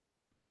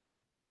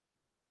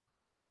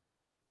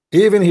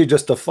 Even he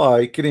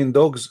justify killing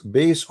dogs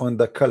based on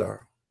the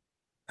color,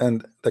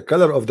 and the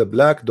color of the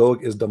black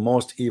dog is the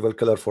most evil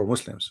color for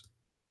Muslims.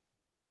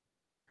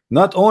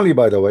 Not only,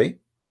 by the way,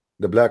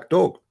 the black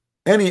dog,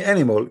 any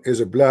animal is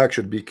a black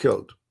should be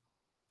killed,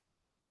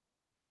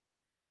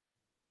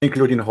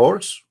 including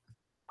horse,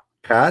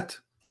 cat.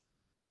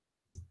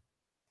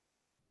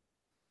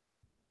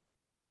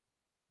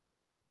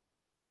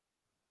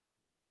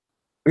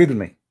 Read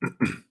me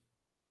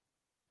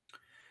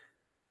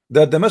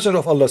that the Messenger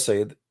of Allah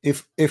said,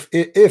 if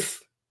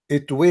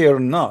it were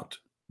not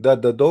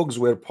that the dogs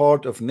were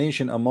part of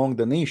nation among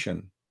the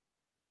nation,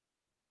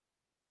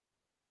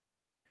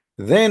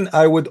 then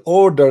I would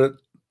order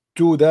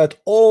to that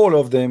all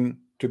of them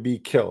to be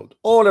killed,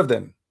 all of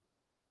them.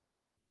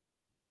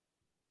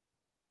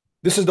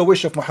 This is the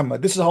wish of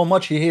Muhammad. This is how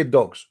much he hates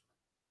dogs.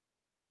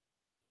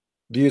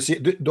 Do you see?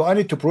 Do I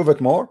need to prove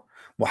it more?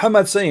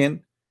 Muhammad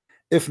saying,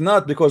 if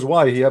not, because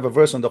why? He have a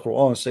verse in the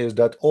Quran says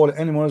that all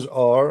animals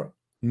are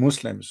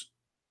Muslims.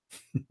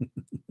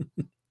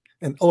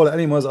 And all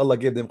animals, Allah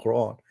gave them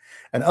Quran,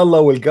 and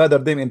Allah will gather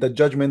them in the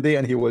judgment day,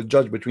 and he will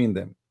judge between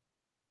them.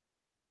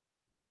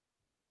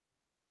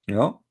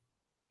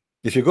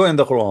 If you go in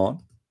the Quran,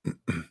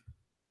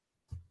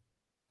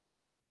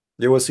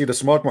 you will see the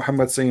smart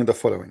Muhammad saying the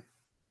following.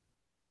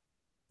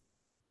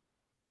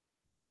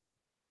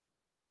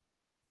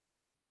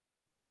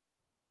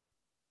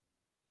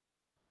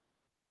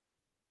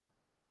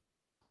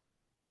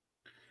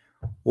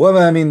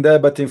 وما من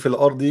دابة في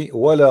الأرض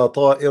ولا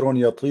طائر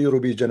يطير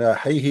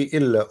بجناحيه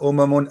إلا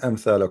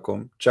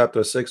أمثالكم.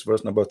 Chapter 6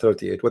 verse number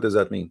 38. What does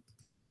that mean?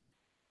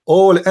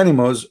 All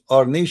animals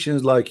are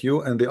nations like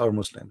you, and they are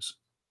Muslims,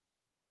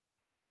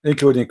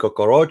 including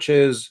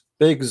cockroaches,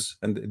 pigs,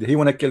 and he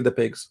want to kill the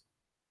pigs,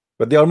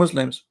 but they are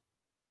Muslims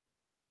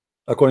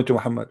according to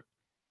Muhammad.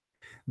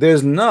 There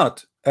is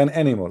not an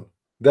animal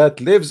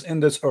that lives in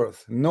this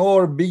earth,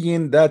 nor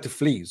being that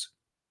flees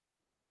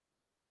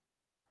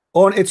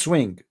on its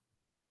wing,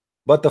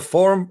 but the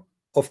form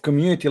of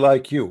community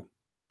like you.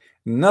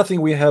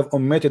 Nothing we have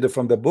omitted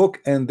from the book,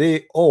 and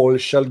they all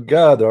shall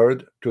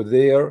gathered to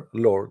their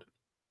Lord.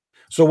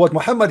 So what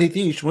Muhammad he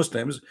teach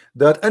Muslims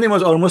that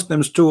animals are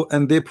Muslims too,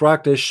 and they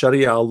practice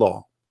Sharia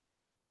law.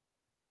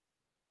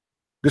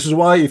 This is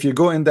why if you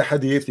go in the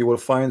hadith, you will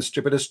find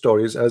stupid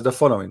stories as the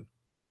following.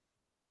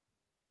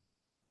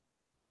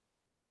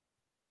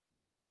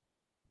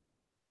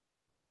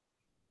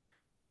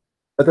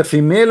 That a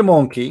female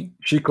monkey,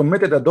 she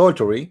committed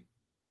adultery,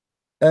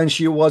 and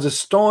she was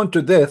stoned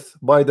to death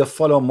by the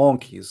fellow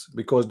monkeys,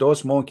 because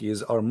those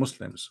monkeys are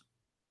Muslims.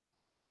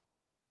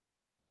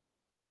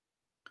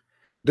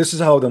 This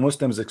is how the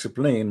Muslims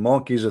explain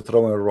monkeys are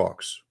throwing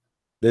rocks.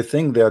 They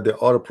think that they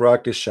are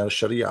practicing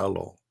Sharia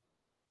law.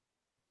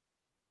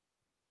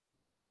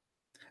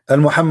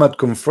 And Muhammad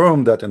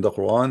confirmed that in the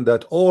Quran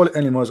that all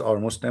animals are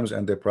Muslims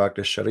and they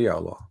practice Sharia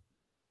law.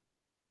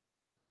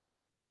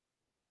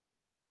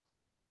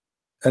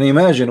 And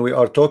imagine we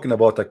are talking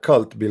about a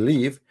cult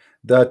belief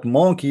that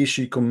monkey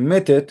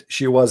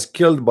she was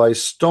killed by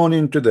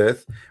stoning to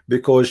death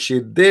because she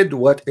did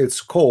what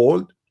it's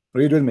called,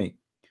 read with me,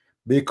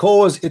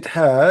 because it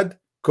had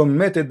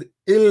committed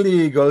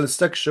illegal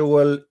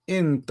sexual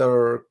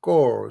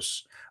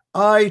intercourse.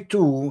 I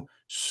too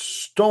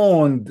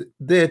stoned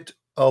it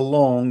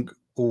along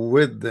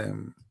with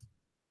them.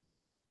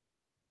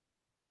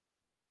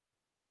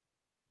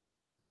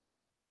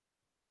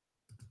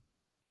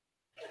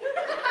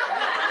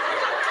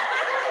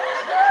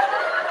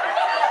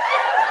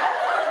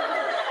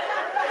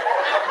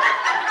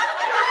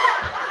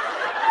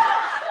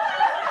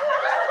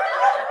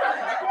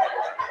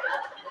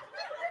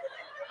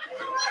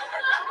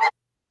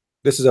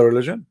 This is a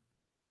religion?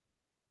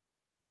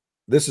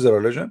 This is a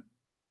religion?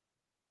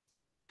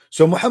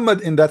 So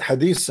Muhammad in that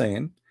hadith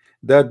saying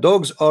that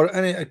dogs are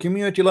a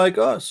community like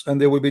us and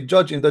they will be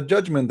judged in the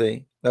judgment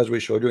day, as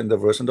we showed you in the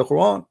verse in the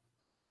Quran.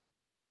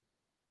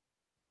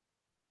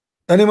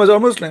 Animals are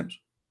Muslims,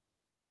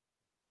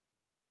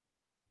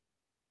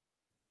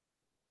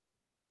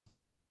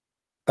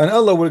 and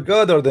Allah will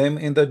gather them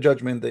in the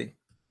judgment day.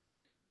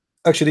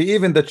 Actually,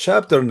 even the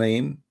chapter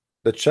name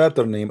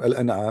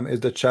Al-An'am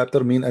is the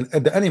chapter mean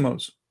the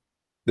animals.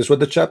 This is what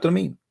the chapter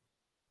mean.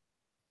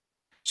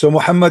 So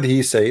Muhammad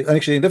he said, and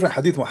actually in different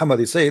hadith Muhammad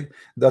he said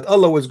that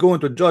Allah was going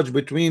to judge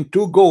between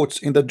two goats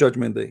in the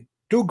judgment day.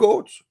 Two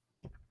goats.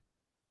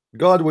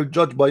 God will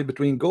judge by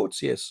between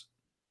goats. Yes,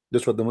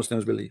 that's what the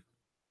Muslims believe.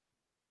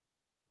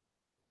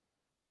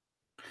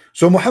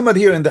 So Muhammad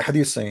here in the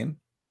hadith saying,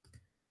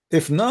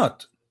 if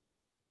not,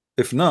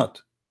 if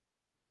not,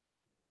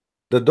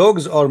 the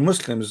dogs are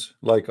Muslims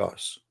like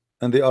us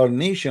and they are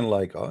nation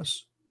like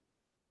us,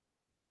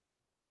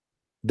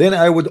 then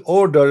I would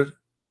order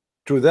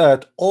to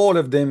that all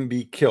of them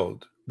be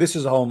killed. This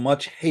is how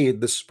much hate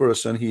this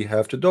person he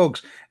have to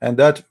dogs, and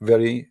that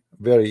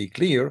very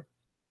clear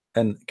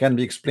and can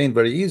be explained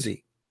very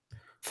easy.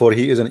 For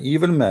he is an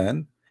evil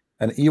man,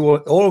 and evil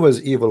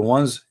always evil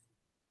ones.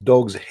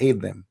 Dogs hate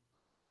them.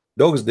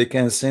 Dogs, they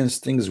can sense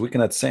things we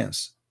cannot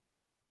sense.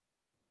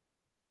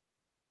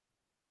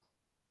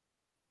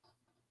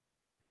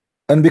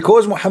 And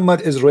because Muhammad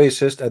is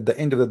racist at the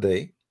end of the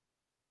day,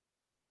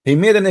 he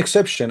made an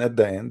exception at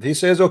the end. He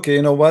says, okay,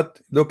 you know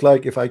what? Look,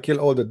 like if I kill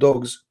all the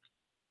dogs,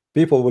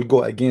 people will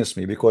go against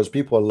me because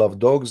people love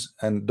dogs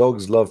and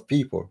dogs love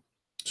people.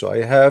 So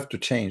I have to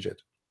change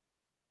it.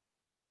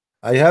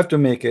 I have to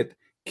make it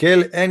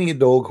kill any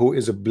dog who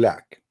is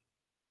black.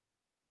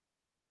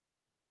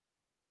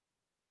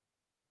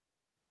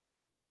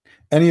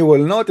 And you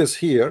will notice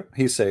here,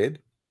 he said,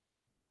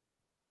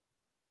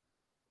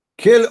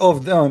 kill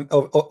of them,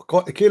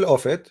 kill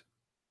of it,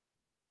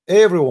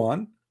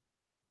 everyone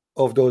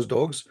of those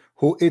dogs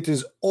who it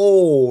is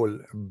all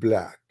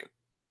black.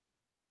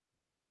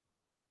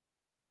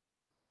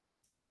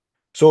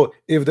 So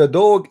if the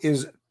dog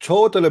is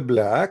totally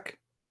black,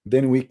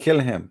 then we kill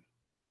him.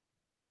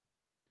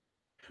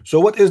 So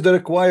what is the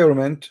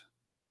requirement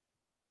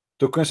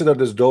to consider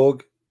this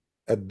dog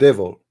a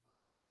devil?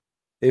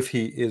 If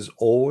he is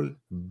all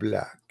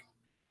black.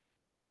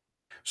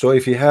 So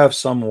if he have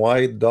some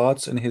white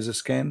dots in his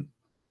skin,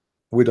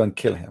 we don't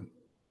kill him,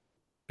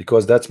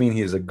 because that means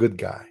he is a good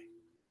guy.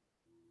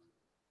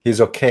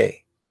 He's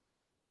okay.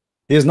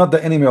 He is not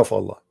the enemy of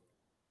Allah.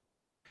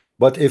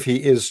 But if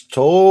he is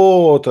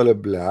totally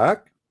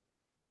black,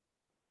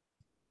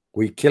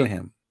 we kill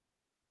him.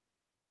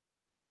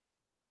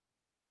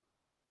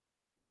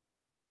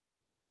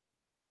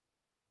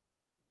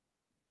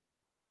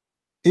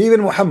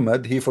 Even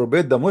Muhammad, he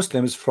forbid the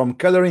Muslims from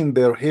coloring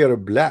their hair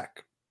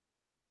black.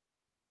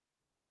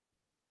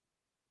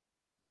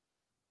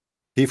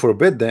 He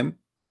forbid them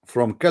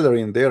from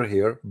coloring their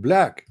hair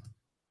black.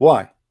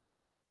 Why?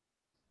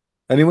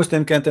 Any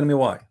Muslim can tell me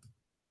why.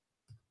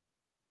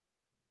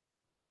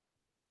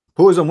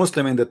 Who is a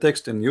Muslim in the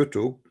text in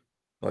YouTube?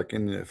 Like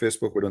in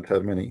Facebook, we don't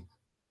have many.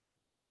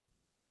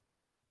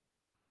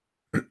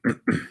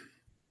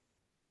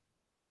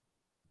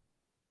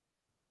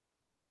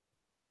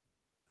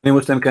 Any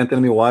Muslim can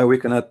tell me why we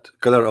cannot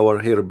color our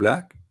hair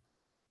black?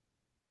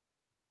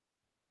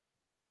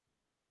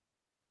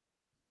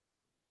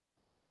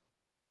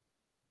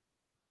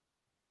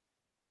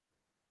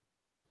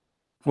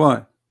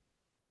 Why?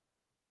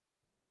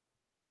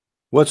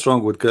 What's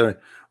wrong with coloring?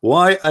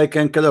 Why I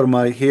can color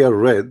my hair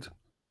red,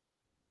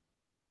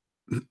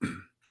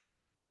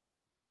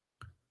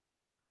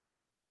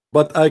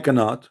 but I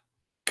cannot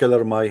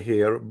color my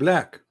hair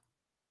black?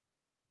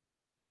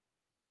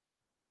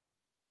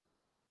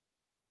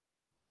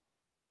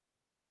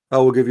 I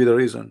will give you the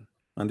reason,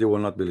 and you will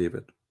not believe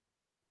it.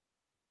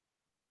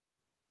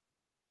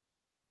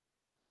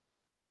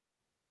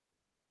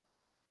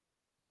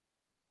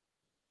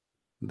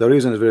 The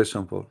reason is very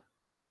simple.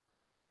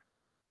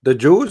 The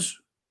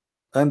Jews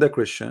and the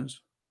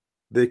Christians,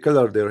 they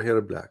color their hair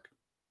black.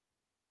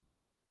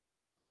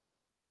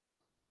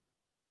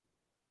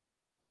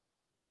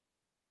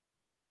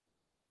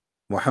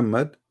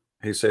 Muhammad,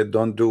 he said,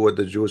 don't do what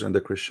the Jews and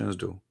the Christians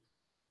do.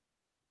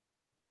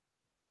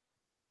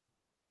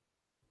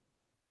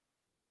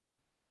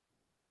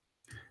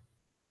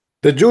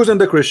 The Jews and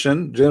the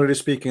Christian, generally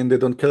speaking, they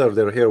don't color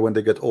their hair when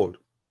they get old.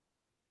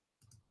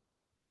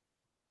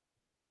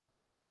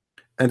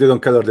 And they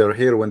don't color their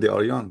hair when they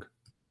are young.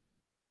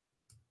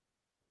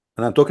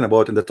 And I'm talking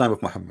about in the time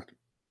of Muhammad.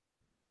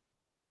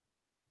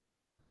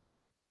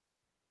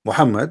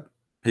 Muhammad,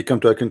 he come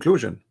to a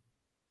conclusion.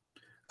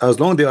 As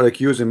long they are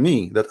accusing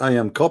me that I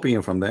am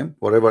copying from them,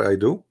 whatever I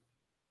do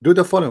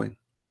the following.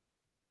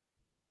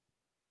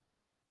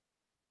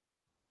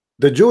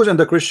 The Jews and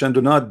the Christian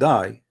do not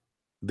dye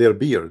their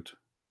beard.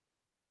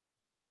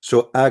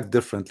 So act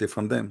differently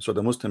from them. So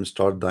the Muslims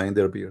start dyeing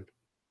their beard.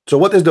 So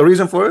what is the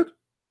reason for it?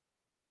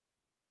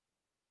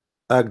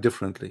 Act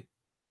differently.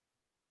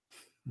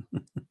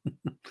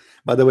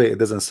 By the way, it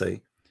doesn't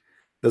say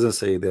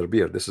their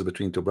beard. This is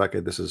between two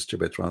brackets. This is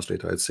Tibet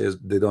translator. It says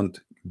they don't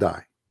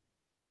dye.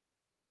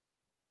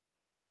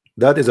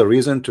 That is a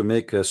reason to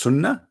make a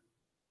sunnah.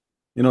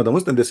 You know, the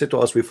Muslim, they say to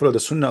us, we follow the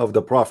sunnah of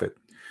the Prophet.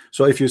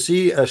 So if you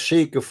see a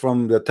sheikh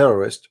from the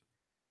terrorist,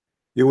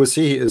 you will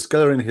see he is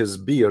coloring his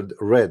beard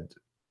red.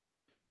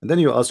 And then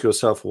you ask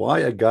yourself, why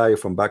a guy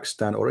from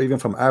Pakistan or even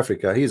from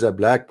Africa, he's a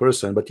black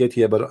person, but yet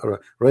he has a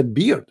red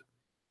beard?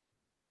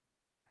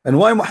 And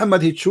why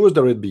Muhammad, he chose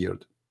the red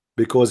beard?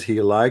 Because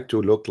he liked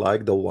to look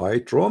like the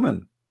white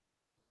Roman.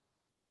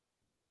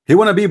 He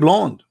want to be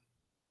blonde.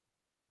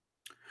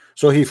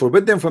 So he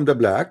forbid them from the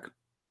black.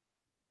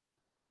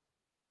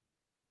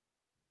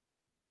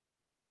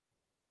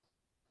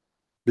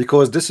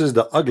 Because this is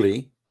the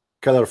ugly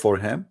color for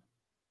him.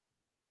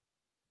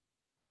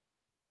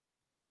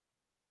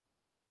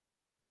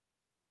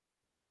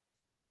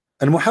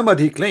 And Muhammad,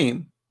 he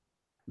claimed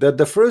that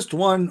the first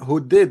one who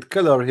did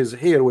color his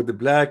hair with the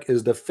black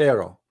is the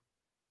Pharaoh.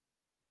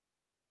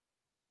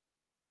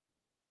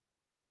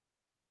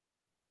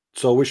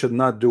 So we should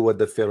not do what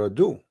the Pharaoh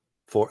do,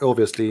 for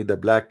obviously the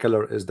black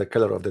color is the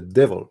color of the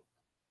devil,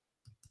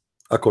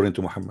 according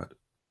to Muhammad.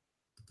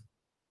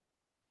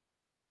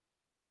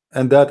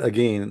 And that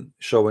again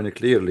showing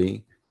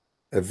clearly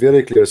a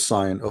very clear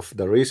sign of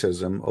the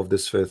racism of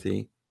this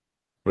filthy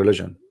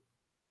religion.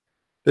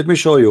 Let me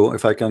show you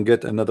if I can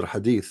get another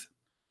hadith.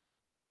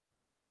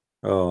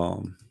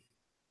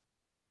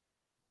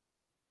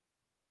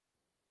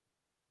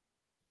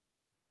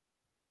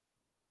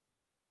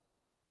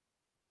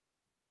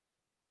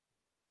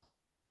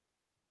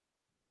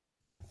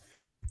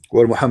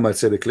 Where Muhammad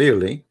said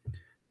clearly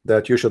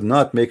that you should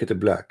not make it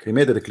black. He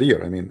made it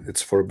clear. I mean,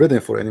 it's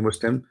forbidden for any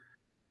Muslim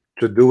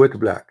to do it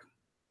black.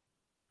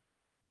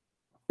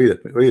 Read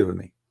with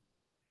me.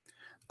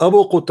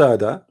 Abu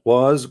Qatada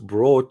was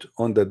brought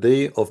on the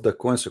day of the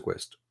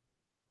conquest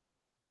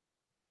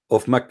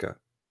of Mecca,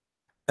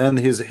 and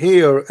his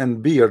hair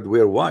and beard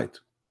were white,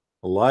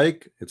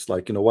 like it's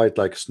like, you know, white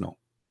like snow.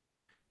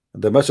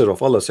 The messenger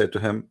of Allah said to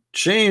him,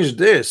 change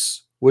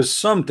this with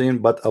something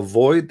but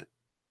avoid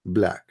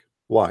black.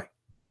 Why?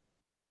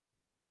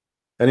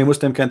 Any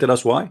Muslim can tell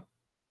us why?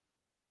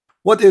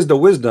 What is the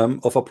wisdom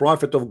of a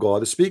prophet of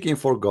God speaking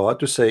for God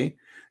to say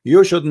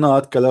you should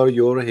not color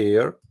your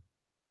hair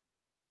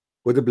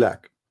with the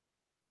black?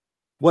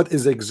 What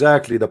is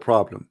exactly the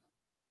problem?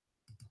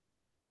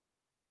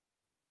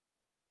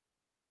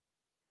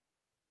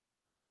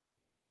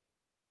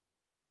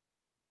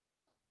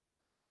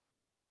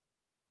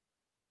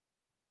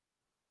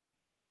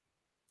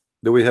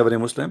 Do we have any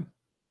Muslim?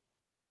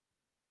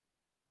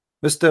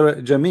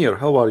 Mr. Jamir,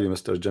 how are you,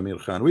 Mr.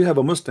 Jamir Khan? We have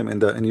a Muslim in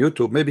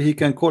YouTube. Maybe he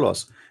can call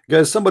us.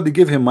 Guys, somebody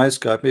give him my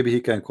Skype. Maybe he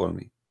can call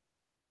me.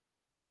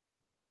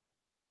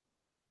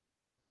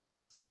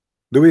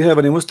 Do we have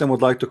any Muslim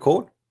would like to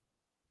call?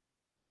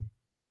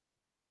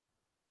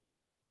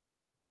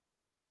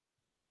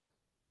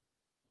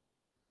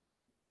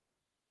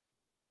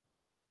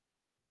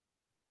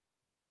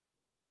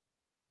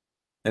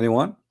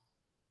 Anyone?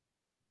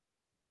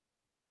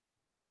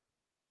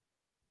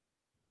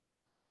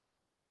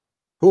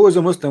 Who is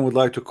a Muslim would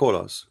like to call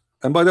us?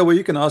 And by the way,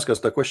 you can ask us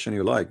the question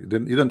you like.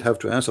 You don't have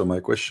to answer my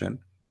question.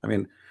 I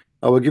mean,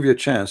 I will give you a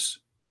chance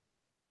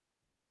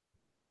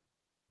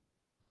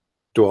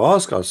to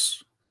ask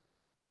us,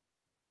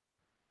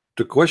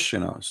 to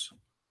question us.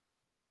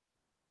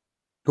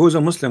 Who is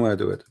a Muslim when I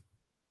do it?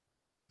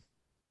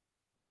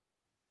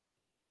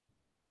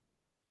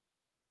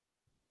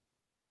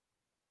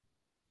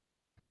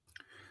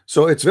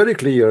 So it's very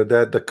clear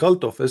that the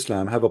cult of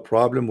Islam have a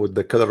problem with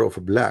the color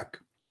of black.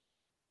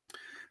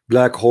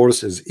 Black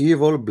horse is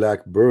evil.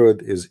 Black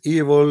bird is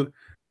evil.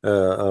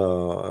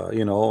 All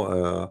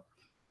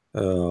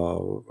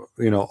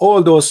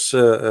those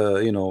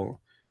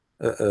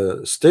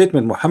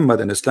statement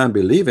Muhammad and Islam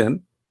believe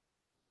in.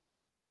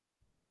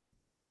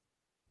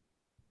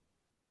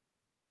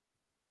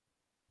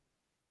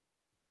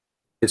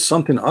 It's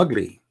something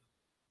ugly.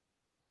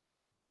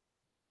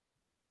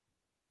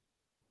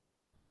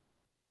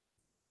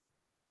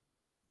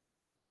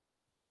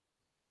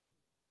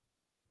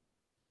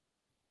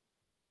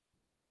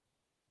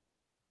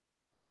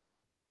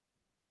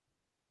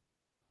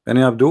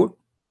 Any Abdul?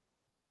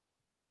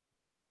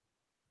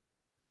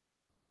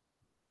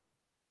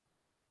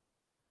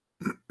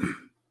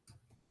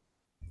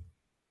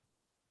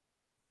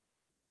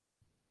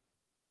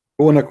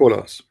 Who wanna call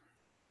us?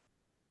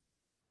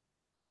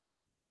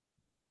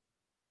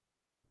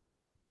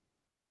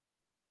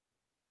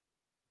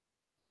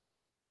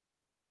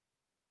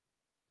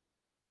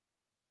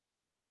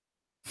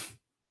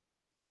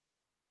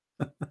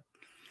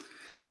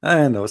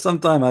 I know.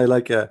 Sometimes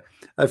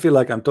I feel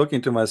like I'm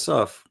talking to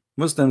myself.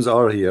 Muslims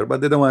are here,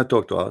 but they don't want to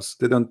talk to us.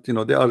 They don't,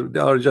 they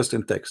are just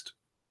in text.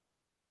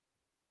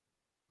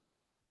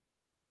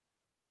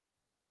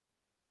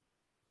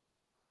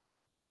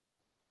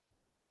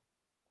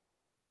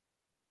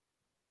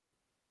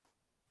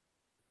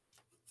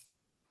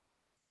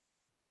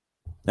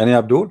 Any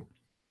Abdul?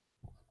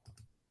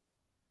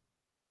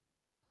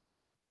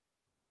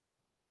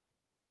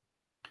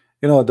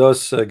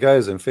 Those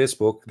guys in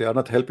Facebook, they are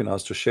not helping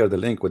us to share the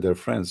link with their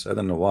friends. I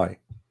don't know why.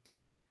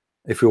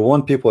 If we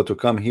want people to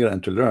come here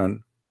and to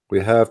learn, we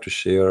have to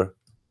share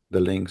the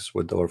links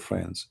with our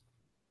friends.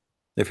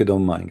 If you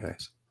don't mind,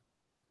 guys.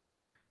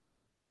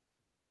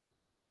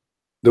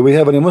 Do we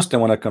have any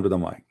Muslim when I come to the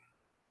mic?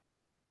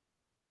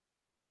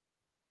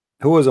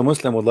 Who is a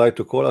Muslim would like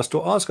to call us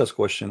to ask us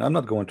question? I'm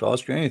not going to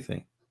ask you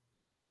anything.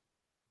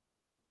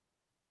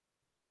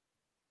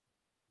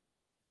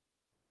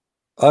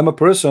 I'm a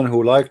person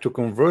who like to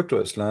convert to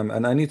Islam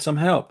and I need some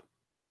help.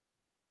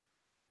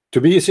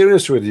 To be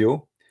serious with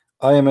you,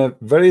 I am a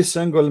very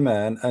single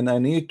man and I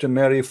need to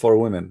marry 4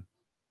 women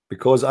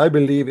because I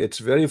believe it's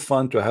very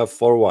fun to have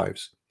 4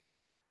 wives.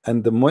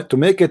 And to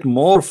make it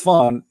more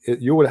fun,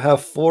 you will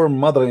have 4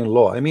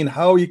 mother-in-law. I mean,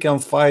 how you can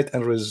fight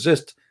and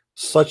resist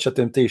such a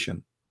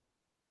temptation?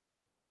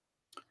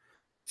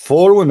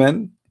 4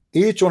 women,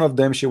 each one of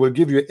them, she will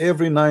give you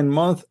every 9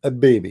 months a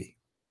baby.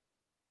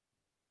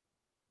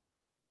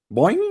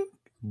 Boing,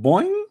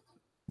 boing,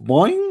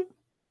 boing.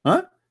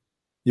 Huh?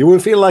 You will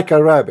feel like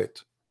a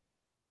rabbit.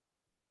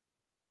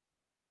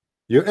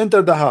 You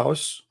enter the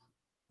house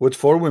with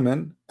 4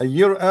 women. A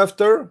year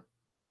after,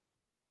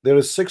 there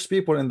is 6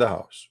 people in the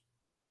house.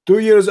 2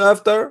 years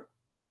after,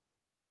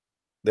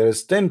 there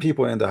is 10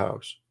 people in the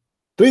house.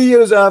 3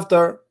 years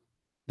after,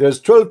 there's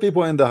 12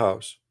 people in the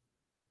house,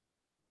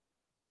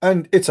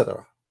 and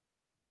etc.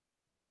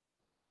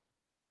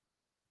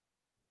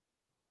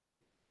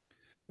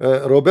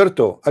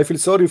 Roberto, I feel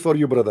sorry for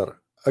you, brother.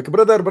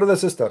 Brother,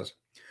 sisters.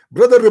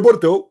 Brother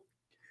Roberto,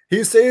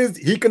 he says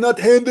he cannot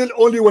handle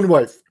only 1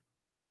 wife.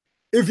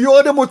 If you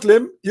are a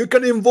Muslim, you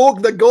can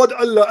invoke the God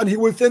Allah and he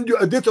will send you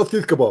a dish of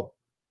teeth kebab.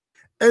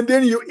 And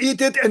then you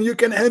eat it and you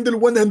can handle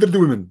 100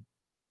 women.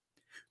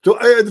 So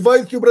I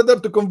advise you,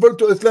 brother, to convert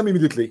to Islam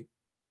immediately.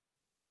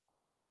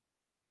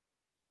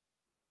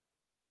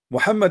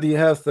 Muhammad, he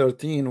has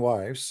 13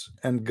 wives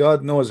and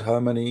God knows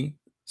how many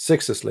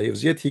 6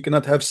 slaves, yet he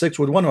cannot have sex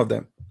with one of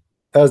them.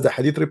 As the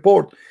hadith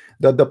report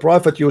that the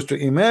Prophet used to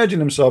imagine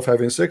himself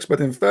having sex,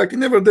 but in fact he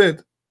never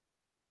did.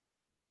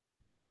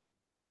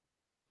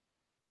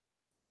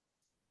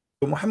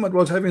 So Muhammad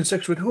was having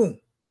sex with whom?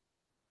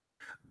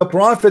 The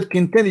Prophet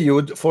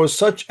continued for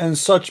such and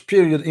such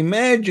period,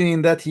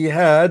 imagining that he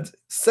had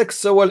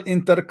sexual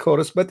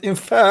intercourse, but in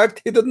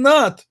fact he did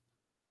not.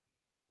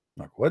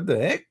 Like, what the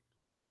heck?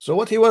 So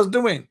what he was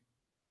doing?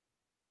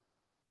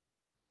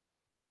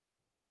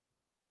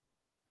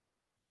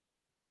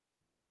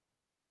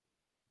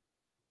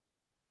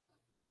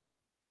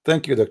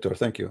 Thank you, doctor.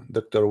 Thank you,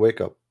 Doctor Wake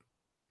Up.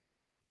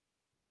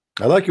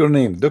 I like your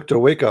name, Doctor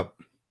Wake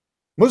Up.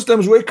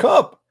 Muslims, wake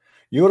up.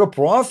 You're a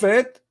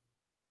prophet.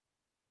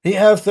 He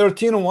had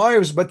 13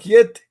 wives, but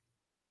yet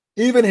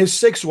even his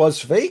sex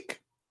was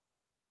fake.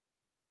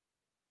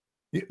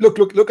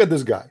 Look at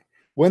this guy.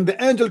 When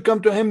the angel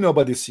come to him,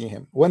 nobody see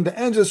him. When the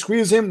angel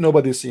squeeze him,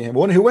 nobody see him.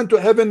 When he went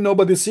to heaven,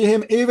 nobody see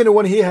him. Even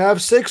when he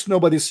have sex,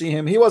 nobody see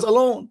him. He was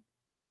alone.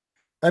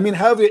 I mean,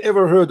 have you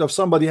ever heard of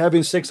somebody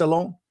having sex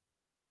alone?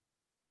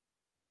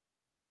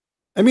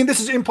 I mean, this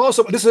is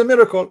impossible. This is a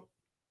miracle.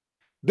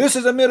 This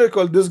is a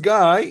miracle. This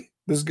guy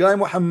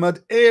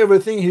Muhammad,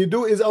 everything he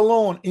do is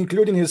alone,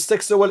 including his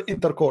sexual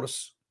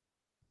intercourse.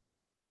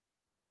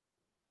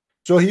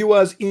 So he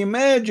was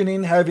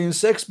imagining having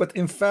sex, but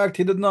in fact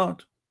he did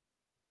not.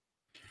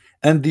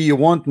 And do you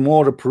want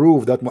more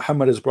proof that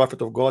Muhammad is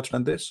prophet of God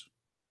than this?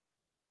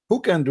 Who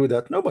can do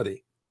that?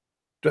 Nobody.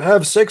 To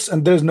have sex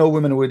and there's no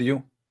women with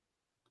you.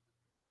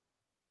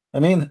 I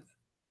mean,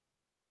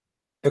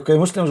 okay,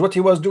 Muslims, what he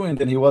was doing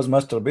then? He was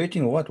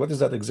masturbating. What is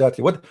that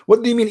exactly?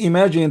 What do you mean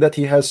imagining that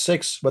he has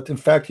sex, but in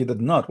fact he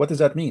did not? What does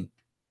that mean?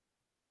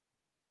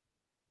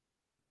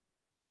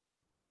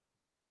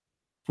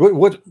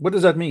 What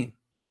does that mean?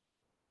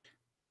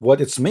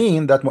 What it's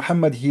mean that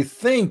Muhammad, he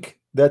think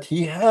that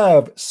he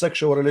have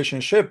sexual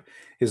relationship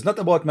is not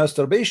about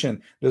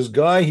masturbation. This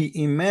guy, he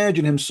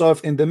imagine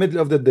himself in the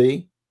middle of the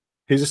day,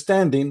 he's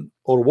standing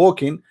or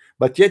walking,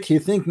 but yet he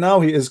think now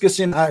he is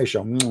kissing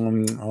Aisha.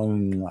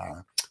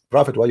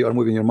 Prophet, why you are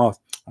moving your mouth?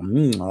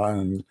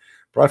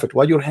 Prophet,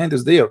 why your hand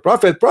is there?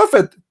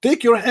 Prophet,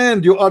 take your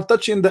hand, you are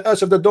touching the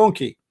ass of the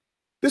donkey.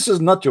 This is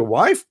not your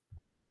wife.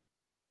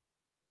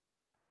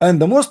 And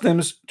the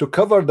Muslims, to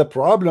cover the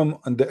problem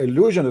and the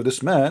illusion of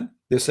this man,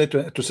 they say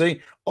to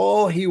say,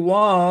 oh, he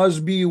was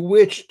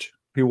bewitched.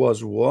 He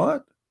was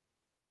what?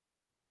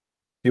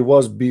 He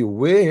was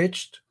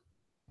bewitched.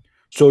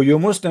 So you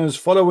Muslims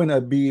following a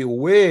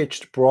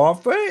bewitched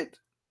prophet?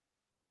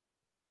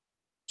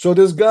 So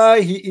this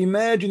guy, he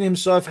imagined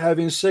himself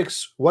having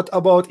sex. What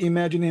about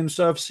imagining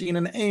himself seeing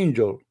an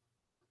angel?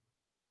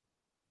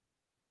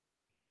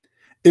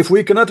 If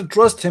we cannot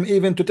trust him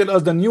even to tell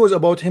us the news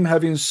about him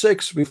having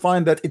sex, we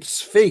find that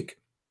it's fake.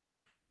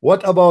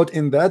 What about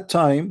in that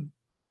time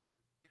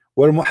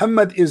where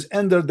Muhammad is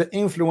under the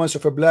influence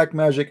of a black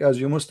magic, as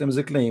you Muslims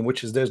claim,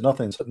 which is there's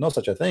nothing, no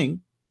such a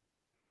thing?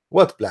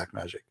 What black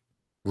magic?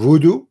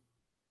 Voodoo?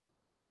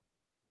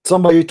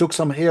 Somebody took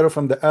some hair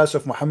from the ass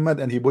of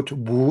Muhammad and he put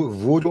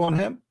voodoo on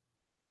him?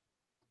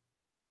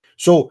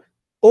 So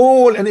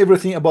all and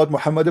everything about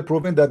Muhammad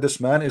proving that this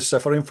man is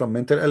suffering from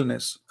mental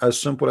illness.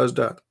 As simple as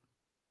that.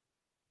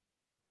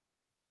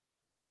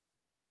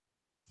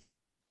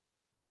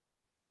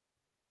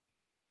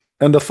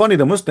 And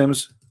the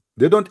Muslims,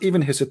 they don't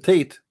even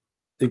hesitate,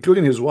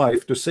 including his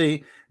wife, to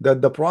say that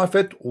the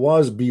prophet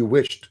was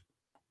bewitched.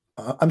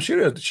 I'm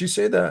serious. Did she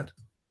say that?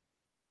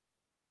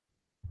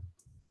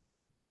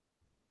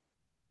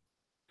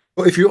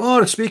 So if you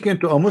are speaking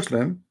to a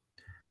Muslim,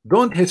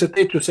 don't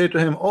hesitate to say to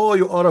him, oh,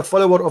 you are a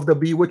follower of the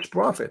bewitched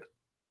prophet.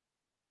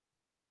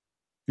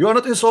 You are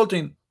not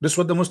insulting. This is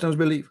what the Muslims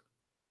believe.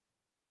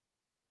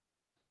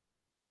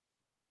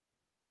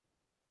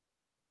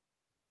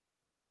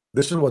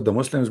 This is what the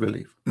Muslims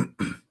believe.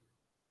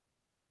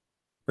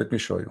 Let me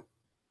show you.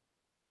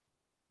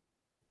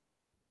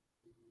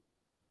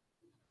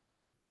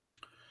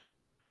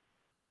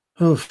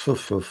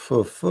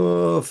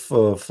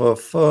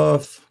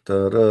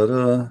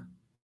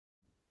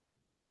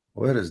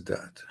 Where is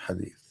that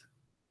hadith?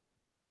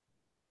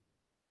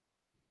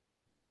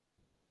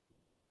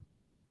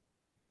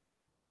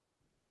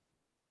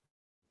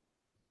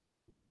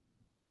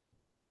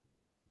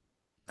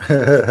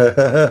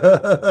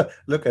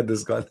 Look at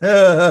this guy.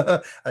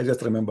 I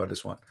just remember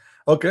this one.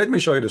 Okay, let me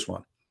show you this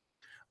one.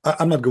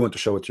 I'm not going to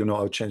show it, you know,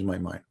 I'll change my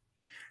mind.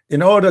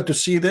 In order to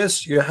see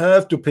this, you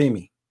have to pay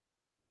me.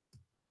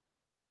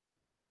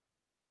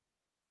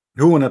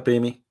 Who wanna pay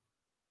me?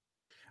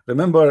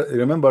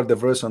 Remember the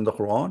verse in the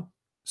Quran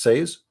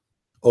says,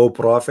 O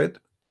Prophet,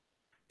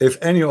 if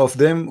any of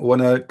them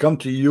wanna come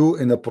to you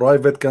in a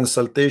private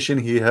consultation,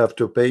 he have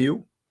to pay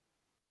you.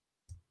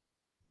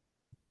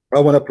 I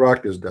want to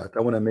practice that.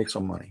 I want to make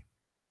some money.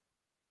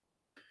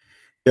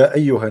 يا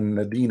أيها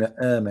الذين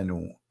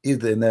آمنوا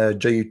إذا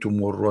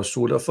ناجيتم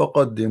الرسول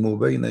فقدموا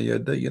بين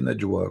يدي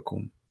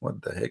نجواكم.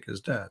 What the heck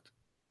is that?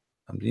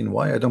 I mean,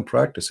 why I don't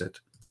practice it?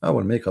 I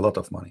will make a lot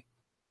of money.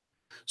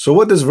 So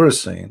what this verse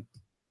saying?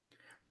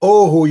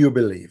 Oh, who you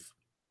believe,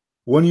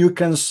 when you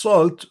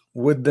consult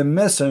with the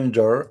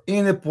messenger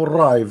in a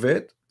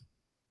private,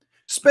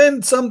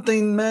 spend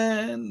something,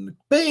 man.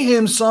 Pay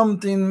him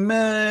something,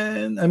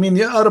 man. I mean,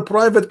 you are a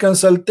private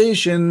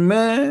consultation,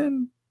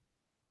 man.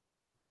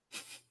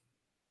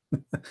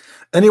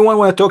 Anyone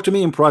want to talk to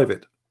me in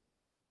private?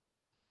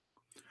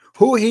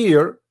 Who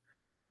here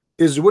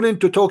is willing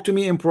to talk to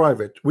me in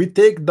private? We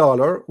take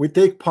dollar, we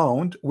take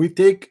pound, we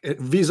take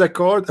Visa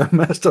card and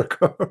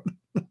MasterCard.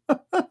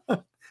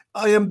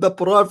 I am the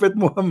Prophet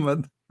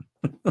Muhammad.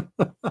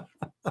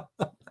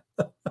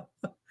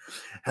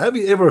 Have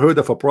you ever heard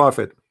of a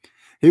prophet?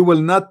 He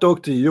will not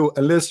talk to you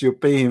unless you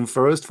pay him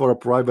first for a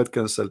private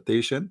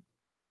consultation.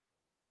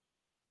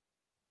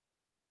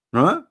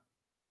 Huh?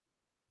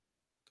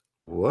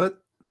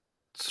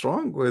 What's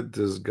wrong with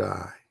this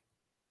guy?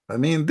 I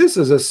mean, this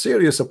is a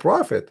serious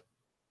prophet.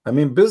 I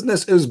mean,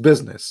 business is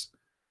business.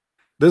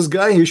 This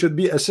guy, he should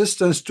be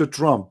assistant to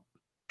Trump.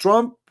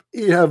 Trump,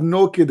 he have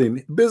no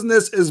kidding.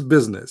 Business is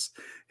business.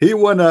 He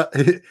wanna,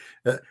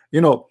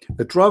 you know,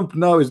 Trump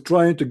now is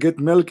trying to get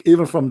milk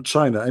even from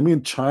China. I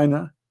mean,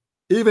 China,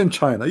 even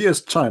China.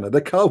 Yes, China, the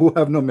cow who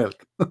have no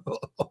milk.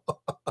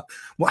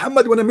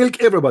 Muhammad wanna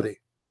milk everybody.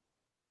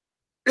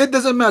 It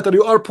doesn't matter.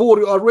 You are poor,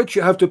 you are rich,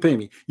 you have to pay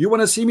me. You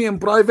wanna see me in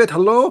private?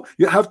 Hello,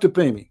 you have to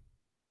pay me.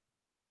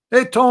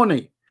 Hey,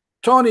 Tony.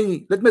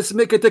 Tony, let me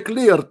make it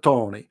clear,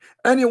 Tony.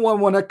 Anyone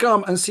wanna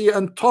come and see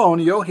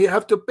Antonio, he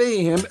have to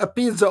pay him a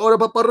pizza or a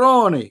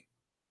pepperoni.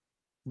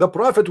 The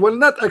Prophet will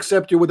not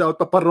accept you without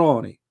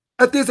pepperoni.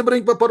 At least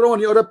bring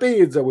pepperoni or a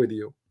pizza with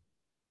you.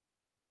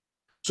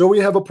 So we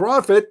have a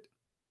Prophet.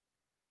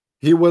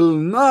 He will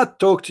not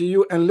talk to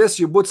you unless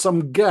you put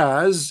some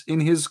gas in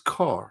his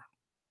car.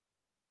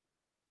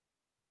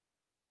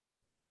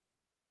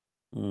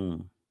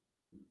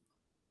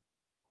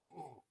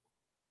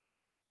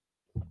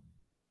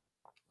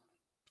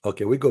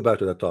 Okay, we go back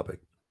to that topic.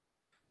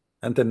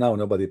 Until now,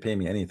 nobody pay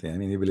me anything. I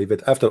mean, you believe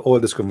it? After all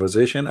this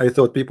conversation, I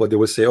thought people, they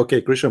would say,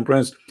 okay, Christian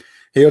Prince,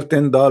 here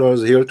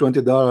 $10, here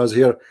 $20,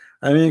 here.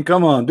 I mean,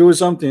 come on, do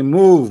something,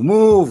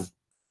 move.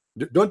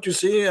 Don't you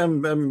see?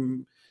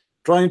 I'm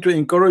trying to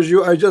encourage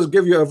you. I just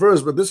give you a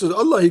verse, but this is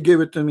Allah. He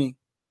gave it to me.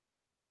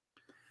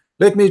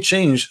 Let me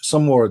change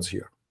some words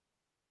here.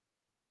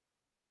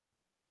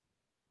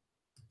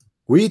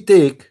 We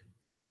take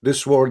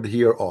this word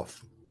here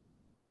off,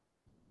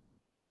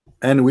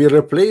 and we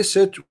replace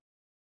it.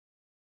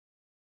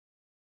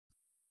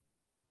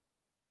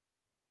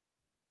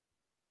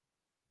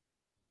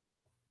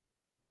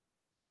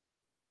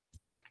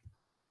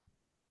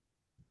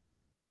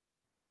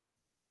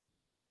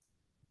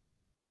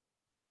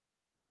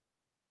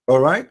 All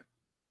right.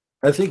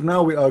 I think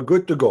now we are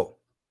good to go.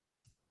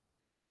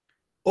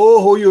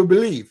 Oh, who you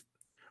believe,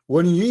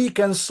 when ye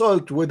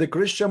consult with the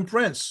Christian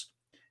Prince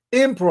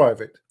in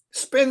private,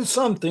 spend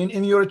something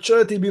in your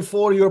charity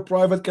before your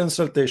private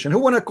consultation. Who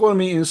wanna call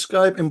me in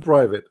Skype in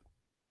private?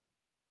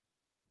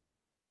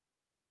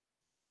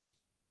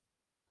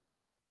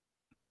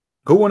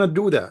 Who wanna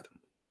do that?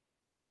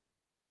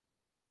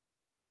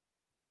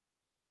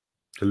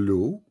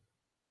 Hello?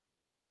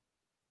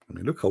 I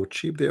mean, look how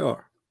cheap they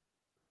are.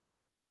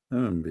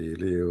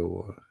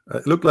 Unbelievable.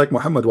 It looked like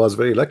Muhammad was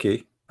very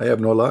lucky. I have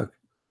no luck.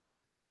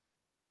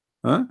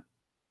 Huh?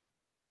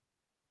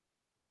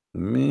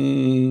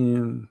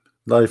 mean,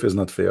 life is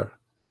not fair.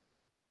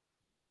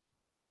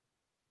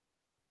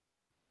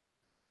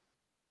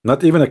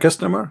 Not even a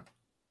customer.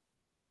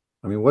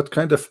 I mean, what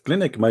kind of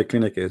clinic my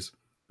clinic is?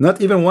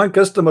 Not even one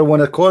customer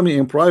want to call me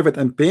in private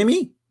and pay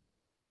me.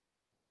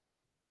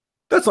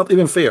 That's not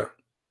even fair.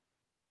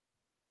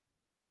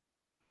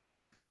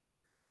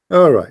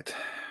 All right,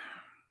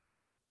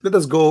 let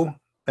us go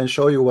and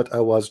show you what I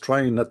was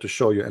trying not to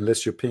show you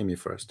unless you pay me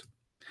first.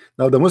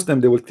 Now the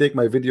Muslim, they will take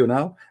my video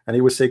now and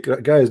he will say,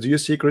 guys, do you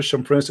see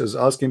Christian Prince is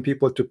asking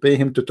people to pay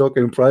him to talk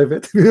in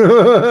private?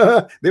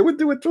 They would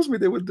do it, trust me,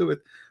 they would do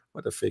it.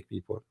 What a fake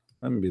people.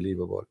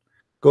 Unbelievable.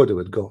 Go do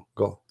it. Go.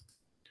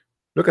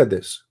 Look at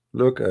this.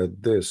 Look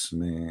at this,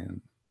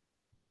 man.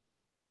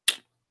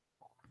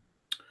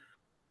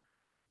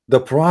 The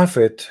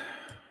Prophet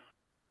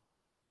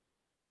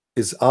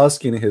is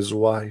asking his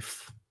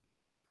wife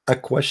a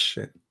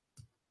question.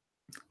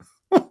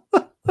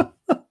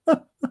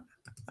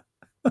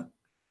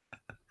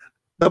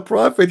 The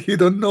Prophet, he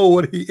don't know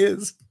what he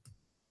is.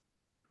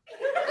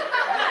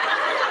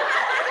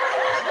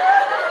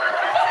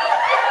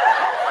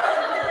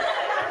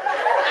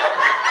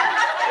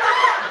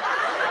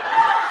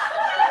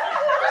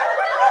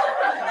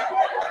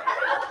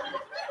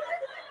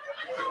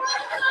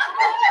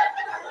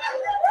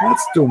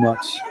 That's too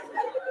much.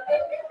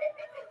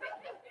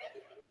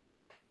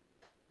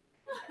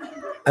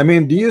 I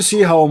mean, do you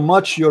see how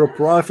much your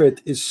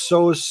Prophet is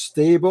so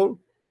stable?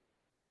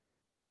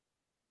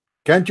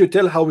 Can't you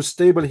tell how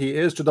stable he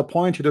is to the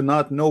point he do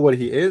not know where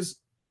he is?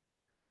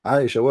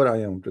 Aisha, where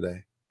I am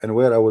today and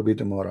where I will be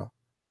tomorrow.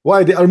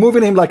 Why, they are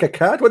moving him like a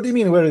cat? What do you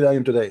mean where I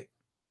am today?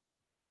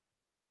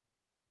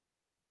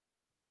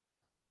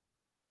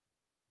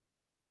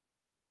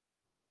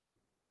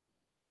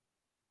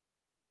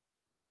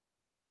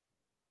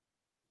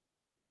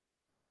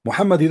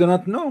 Muhammad, he do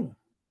not know.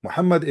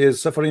 Muhammad is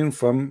suffering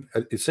from,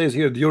 it says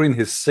here, during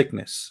his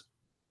sickness.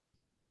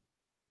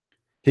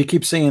 He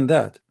keeps saying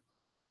that.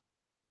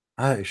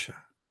 Aisha,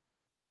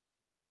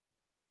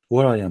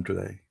 where I am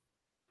today,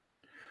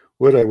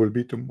 where I will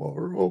be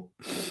tomorrow.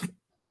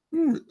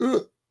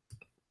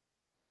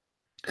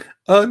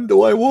 And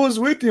I was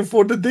waiting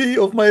for the day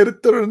of my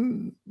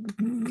return.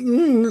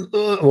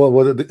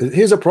 Well,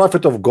 he's a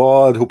prophet of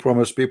God who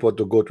promised people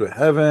to go to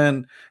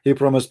heaven. He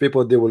promised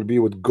people they will be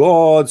with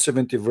God.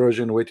 70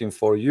 virgin waiting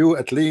for you,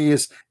 at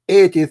least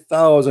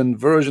 80,000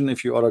 virgin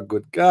if you are a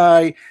good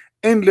guy,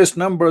 endless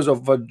numbers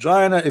of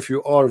vagina if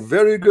you are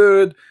very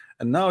good.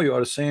 And now you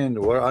are saying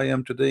where I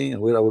am today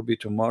and where I will be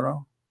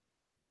tomorrow.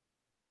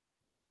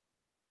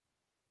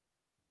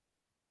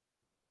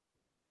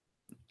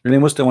 Any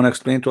Muslim want to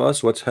explain to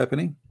us what's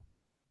happening?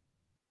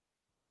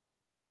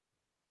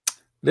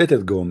 Let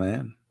it go,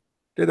 man.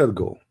 Let it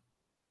go.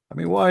 I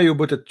mean, why you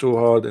put it too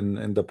hard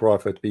in the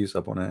Prophet, peace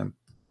upon him?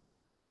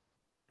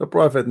 The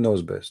Prophet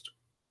knows best.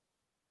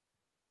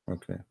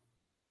 Okay.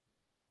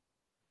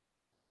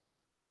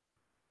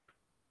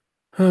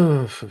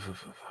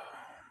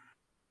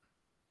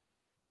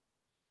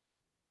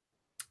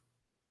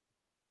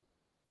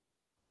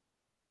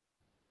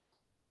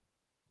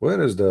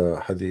 Where is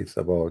the hadith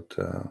about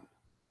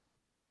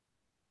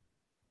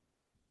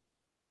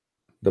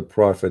the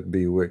Prophet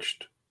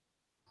bewitched?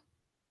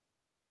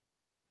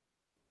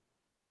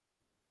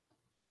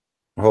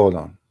 Hold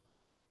on.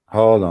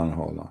 Hold on.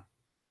 Hold on.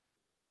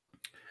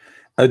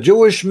 A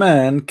Jewish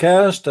man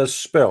cast a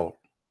spell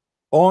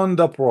on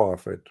the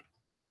Prophet.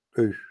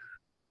 Eesh.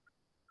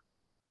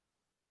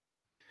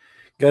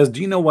 Guys,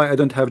 do you know why I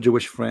don't have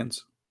Jewish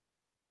friends?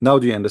 Now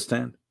do you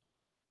understand?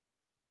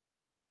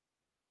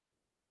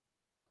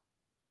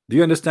 Do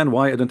you understand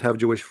why I don't have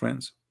Jewish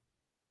friends?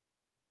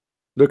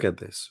 Look at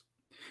this.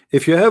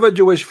 If you have a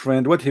Jewish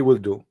friend, what he will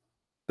do?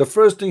 The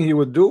first thing he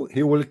will do,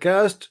 he will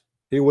cast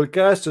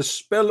a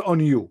spell on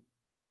you.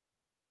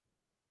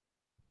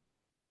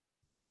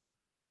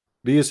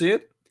 Do you see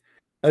it?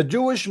 A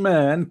Jewish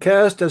man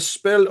cast a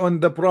spell on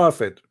the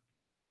Prophet.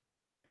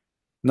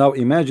 Now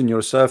imagine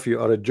yourself, you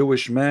are a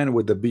Jewish man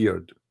with a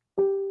beard,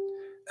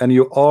 and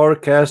you are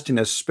casting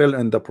a spell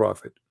on the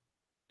Prophet.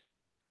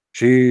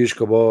 Shish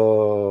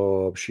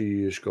kebab,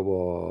 shish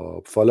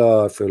kebab,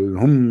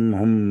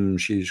 falafel,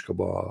 shish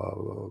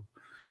kebab.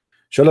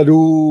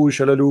 Shalalu,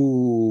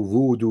 shalalu,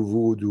 voodoo,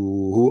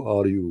 voodoo, who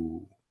are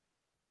you?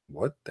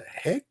 What the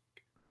heck?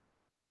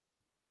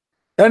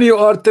 And you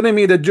are telling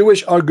me the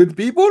Jewish are good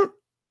people?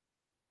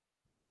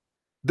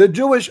 The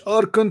Jewish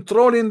are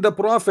controlling the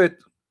Prophet.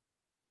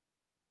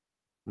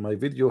 My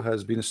video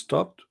has been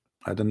stopped.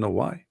 I don't know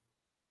why.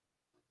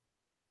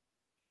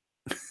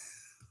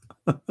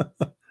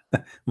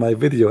 My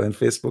video and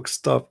Facebook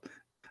stopped.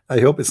 I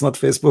hope it's not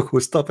Facebook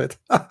who stopped it.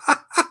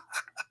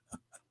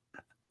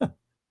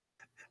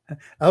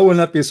 I will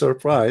not be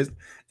surprised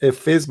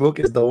if Facebook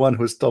is the one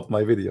who stopped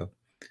my video.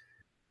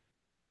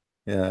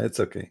 Yeah, it's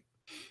okay.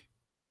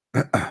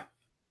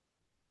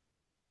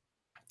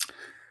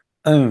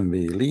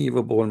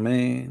 Unbelievable,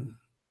 man.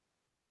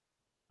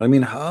 I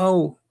mean,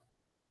 how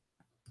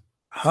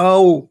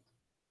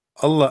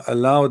Allah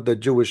allowed the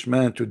Jewish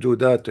man to do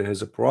that to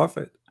his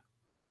prophet?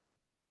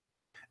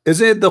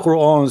 Isn't it the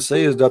Quran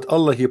says that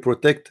Allah he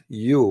protect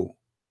you,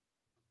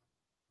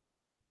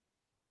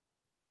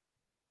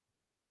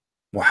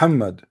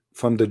 Muhammad,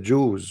 from the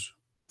Jews,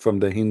 from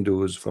the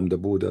Hindus, from the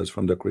Buddhas,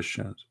 from the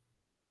Christians?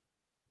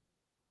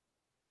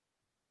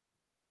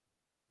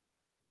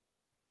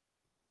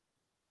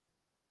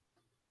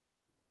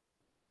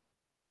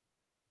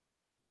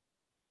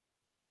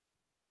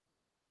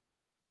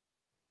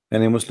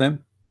 Any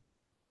Muslim?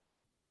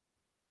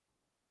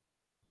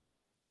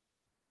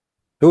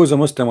 Who is a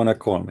Muslim wanna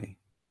call me?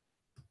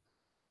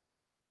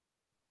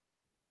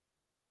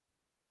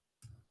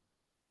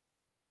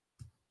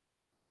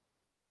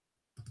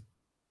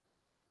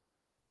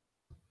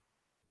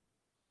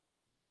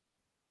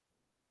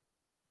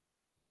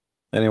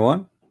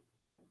 Anyone?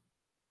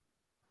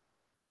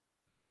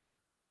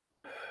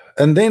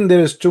 And then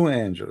there's two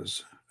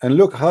angels. And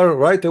look how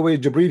right away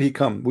Jibril he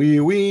come. We.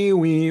 You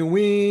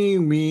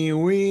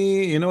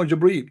know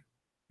Jibril.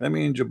 I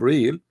mean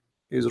Jibril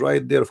is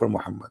right there for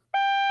Muhammad.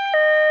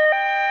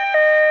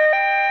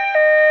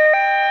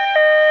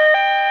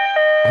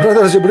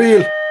 Brother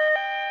Jibril.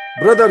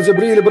 Brother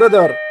Jibril,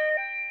 brother.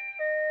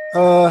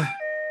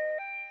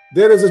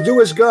 There is a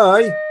Jewish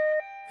guy.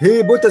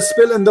 He put a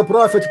spell on the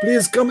Prophet.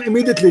 Please come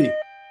immediately.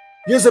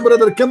 Yes,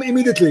 brother, come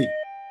immediately.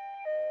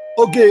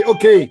 Okay,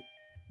 okay.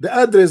 The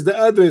address,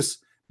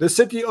 the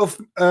city of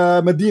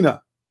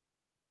Medina.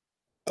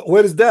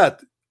 Where is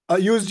that?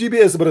 Use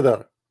GPS,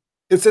 brother.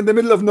 It's in the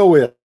middle of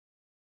nowhere.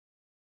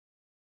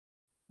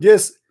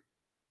 Yes.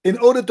 In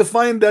order to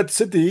find that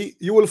city,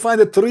 you will find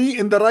a tree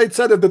in the right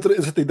side of the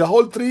city. The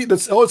whole tree, the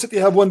whole city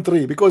have one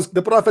tree because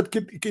the Prophet,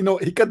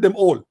 he cut them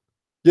all.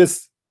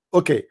 Yes.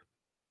 Okay.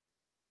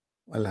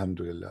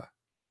 Alhamdulillah.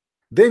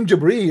 Then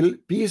Jibril,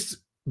 peace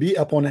be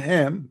upon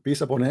him,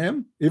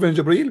 even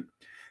Jibril,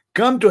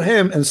 come to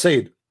him and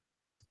said,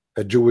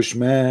 a Jewish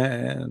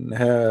man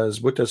has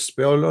put a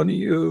spell on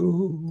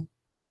you.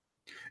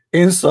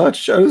 In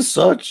such and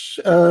such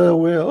a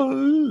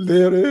well,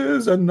 there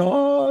is a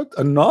knot.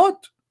 A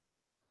knot?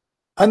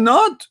 A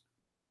knot?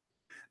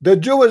 The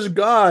Jewish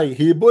guy,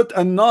 he put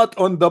a knot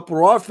on the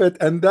Prophet,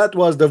 and that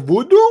was the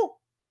voodoo?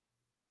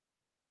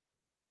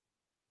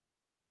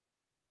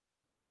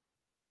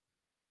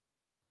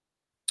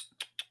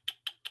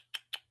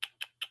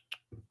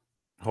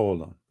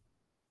 Hold on.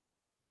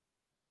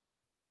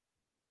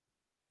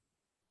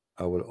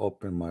 I will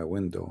open my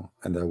window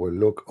and I will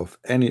look if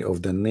any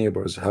of the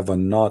neighbors have a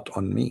knot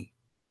on me.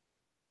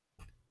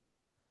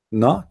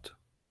 Knot?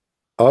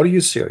 Are you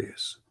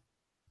serious?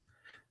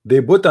 They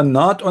put a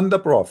knot on the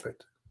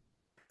Prophet,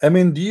 I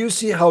mean, do you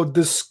see how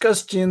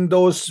disgusting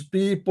those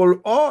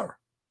people are?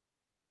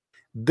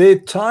 They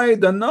tie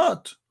the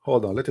knot.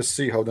 Hold on, let us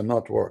see how the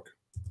knot work.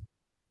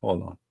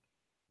 Hold on.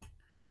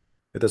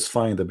 Let us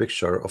find the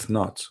picture of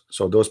knots.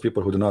 So those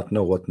people who do not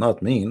know what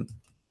knot mean,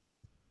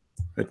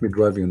 let me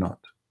drive you knot.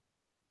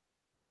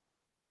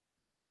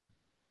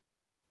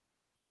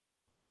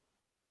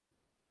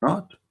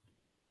 Knot.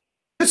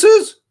 This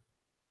is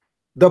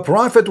the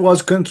prophet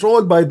was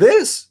controlled by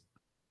this.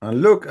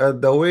 And look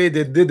at the way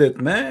they did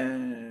it,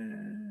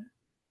 man.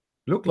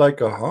 Look like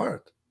a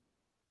heart.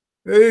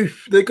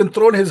 If they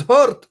control his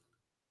heart.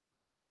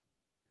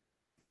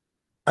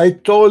 I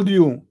told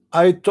you,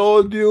 I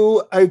told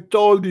you, I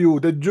told you,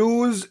 the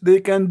Jews, they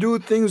can do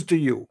things to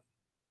you.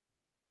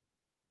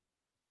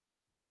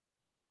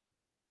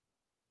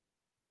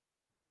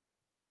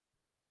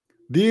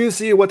 Do you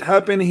see what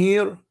happened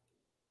here?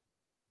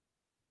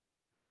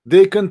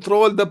 They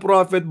controlled the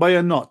prophet by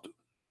a knot.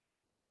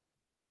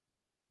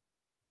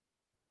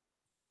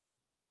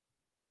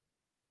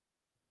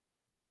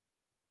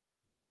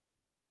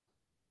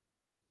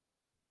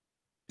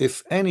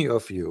 If any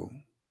of you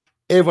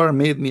ever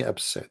made me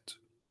upset,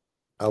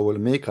 I will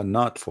make a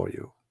knot for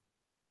you.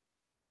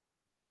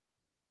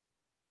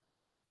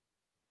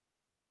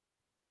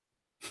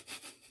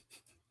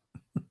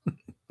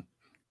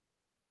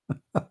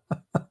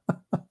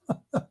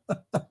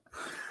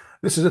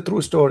 This is a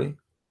true story.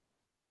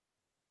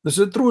 This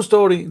is a true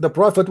story. The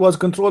prophet was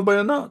controlled by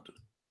a knot.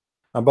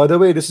 And by the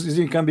way, this is,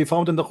 it can be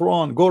found in the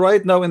Quran. Go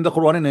right now in the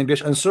Quran in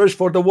English and search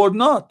for the word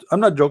knot. I'm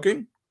not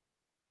joking.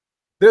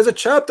 There's a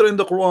chapter in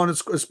the Quran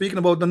it's speaking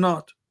about the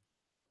knot.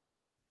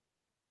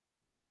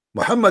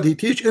 Muhammad, he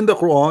teach in the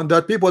Quran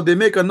that people, they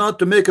make a knot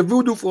to make a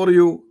voodoo for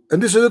you,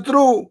 and this is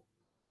true.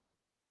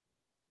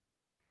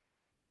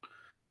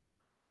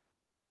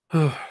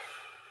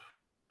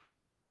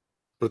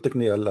 Protect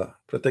me Allah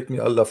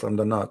from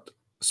the knot,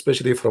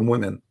 especially from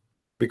women,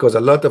 because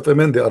a lot of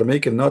women, they are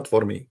making knot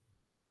for me.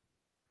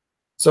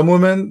 Some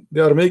women,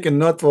 they are making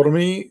knot for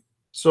me,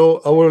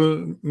 so I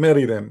will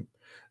marry them.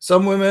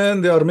 Some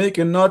women, they are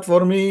making knot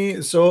for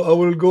me, so I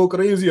will go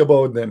crazy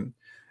about them.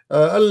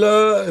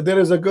 Allah, there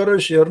is a girl,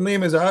 her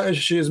name is Aish,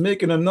 she is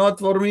making a knot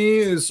for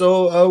me,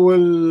 so I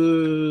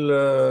will,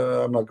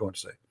 I'm not going to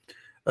say.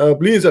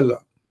 Please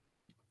Allah.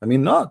 I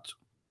mean, not.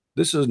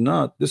 This is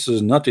not. This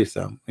is nutty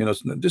thing. You know,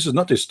 this is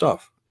nutty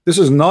stuff. This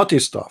is naughty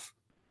stuff.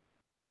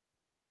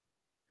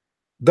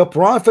 The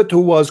prophet who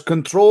was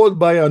controlled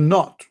by a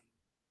knot.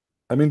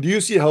 I mean, do you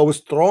see how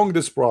strong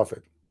this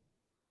prophet?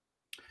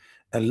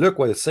 And look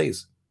what it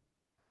says: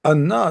 a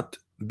knot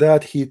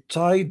that he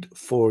tied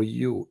for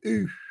you.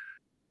 Eesh.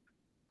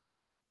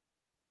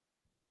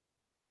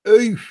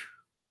 Eesh.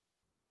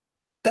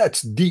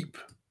 That's deep.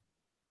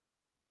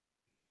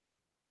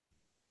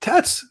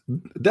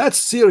 That's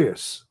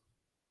serious.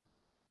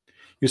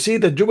 You see,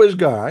 the Jewish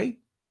guy,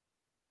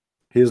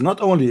 he is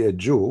not only a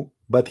Jew,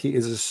 but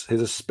he's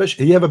a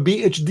special. He have a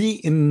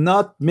PhD in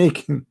knot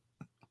making.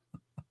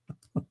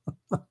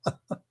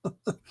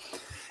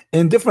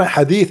 In different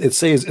hadith, it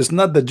says it's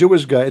not the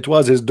Jewish guy; it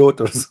was his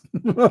daughters.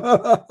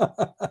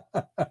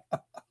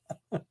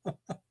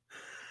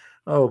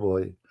 Oh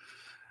boy,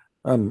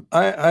 I'm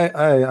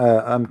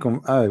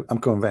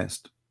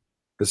convinced.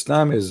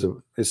 Islam is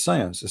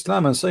science.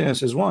 Islam and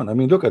science is one. I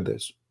mean, look at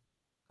this.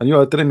 And you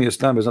are telling me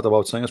Islam is not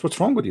about science? What's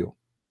wrong with you?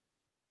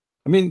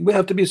 I mean, we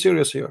have to be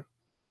serious here.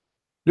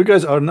 You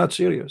guys are not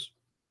serious.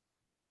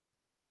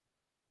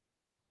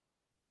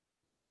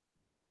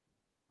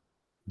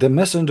 The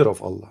messenger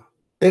of Allah,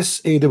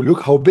 SAW.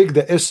 Look how big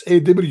the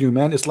SAW,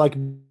 man. It's like,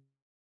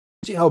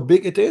 see how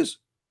big it is.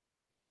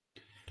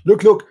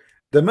 Look.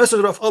 The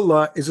messenger of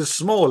Allah is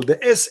small. The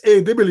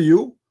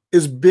SAW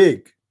is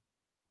big.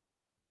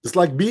 It's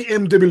like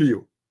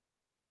BMW.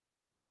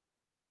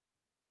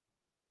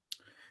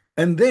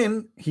 And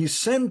then he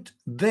sent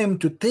them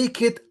to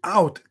take it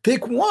out.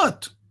 Take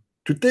what?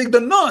 To take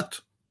the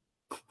knot.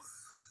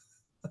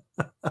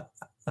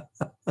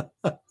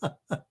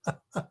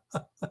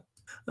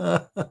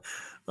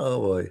 Oh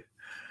boy.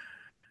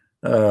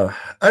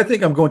 I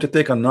think I'm going to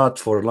take a knot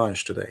for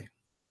lunch today.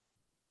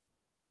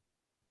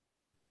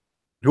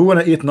 Who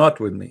wanna eat knot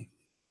with me?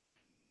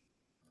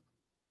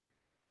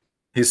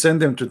 He sent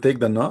them to take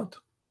the knot.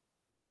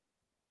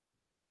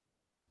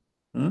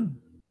 Hmm?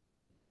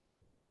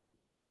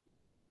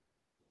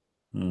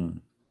 Hmm.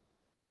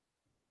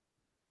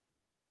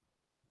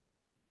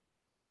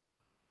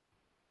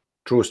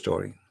 True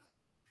story.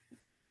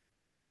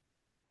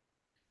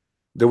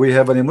 Do we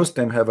have any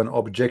Muslim have an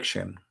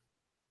objection?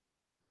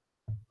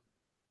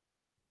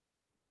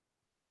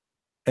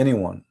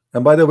 Anyone?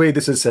 And by the way,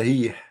 this is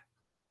Sahih.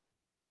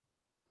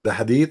 The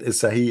hadith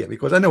is Sahih,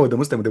 because I know what the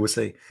Muslim, they would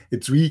say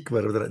it's weak,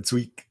 brother. It's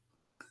weak.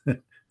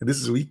 This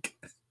is weak.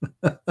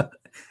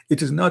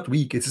 It is not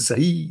weak. It's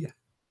Sahih.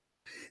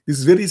 This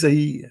is very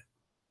Sahih.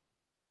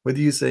 What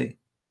do you say?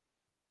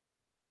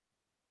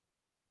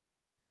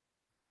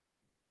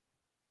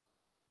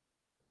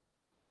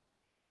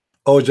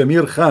 Oh,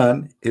 Jamir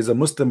Khan is a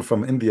Muslim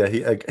from India.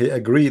 He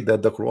agreed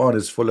that the Quran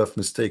is full of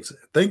mistakes.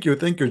 Thank you,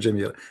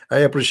 Jamir. I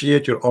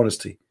appreciate your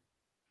honesty.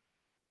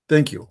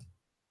 Thank you.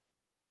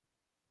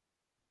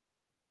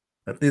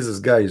 At least this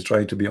guy is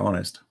trying to be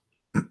honest.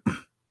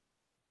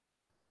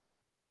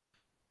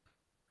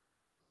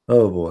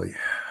 Oh boy.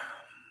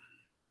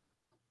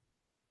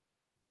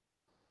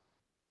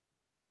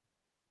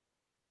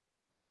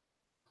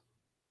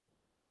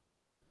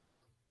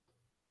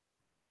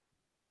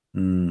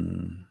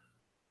 Hmm.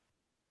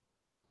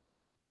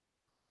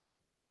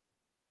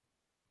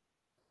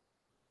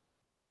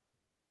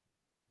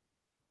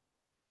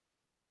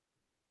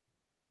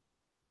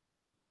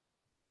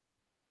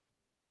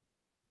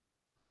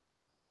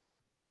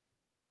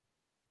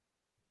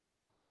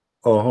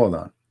 Oh, hold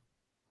on.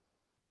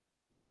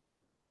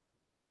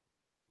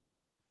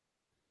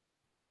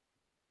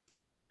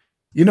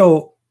 You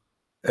know,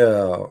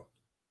 uh,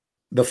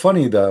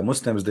 the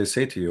Muslims they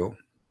say to you,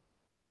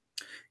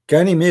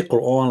 can he make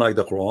Quran like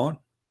the Quran?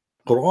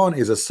 Quran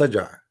is a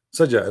saja.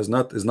 Saja is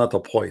not a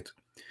poet.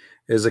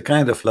 Is a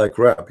kind of like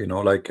rap,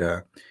 like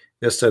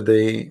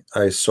yesterday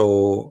I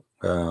saw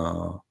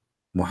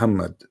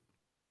Muhammad,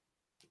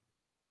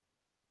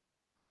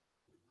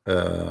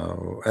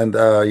 and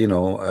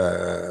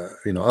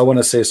I want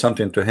to say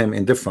something to him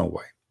in different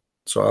way.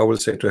 So I will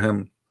say to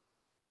him,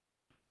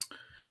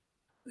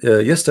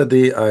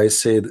 yesterday I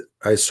said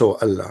I saw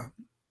Allah,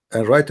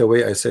 and right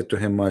away I said to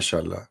him,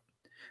 MashaAllah.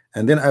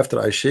 And then after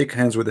I shake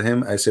hands with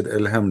him, I said,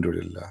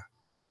 Alhamdulillah.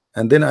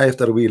 And then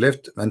after we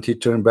left and he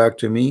turned back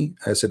to me,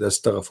 I said,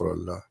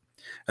 Astaghfirullah.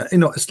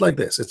 It's like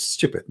this. It's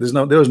stupid.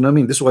 There is no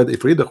mean. This is why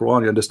if you read the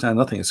Quran, you understand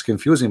nothing. It's a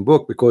confusing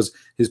book because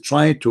he's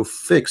trying to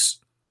fix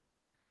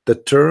the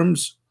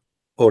terms,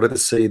 or let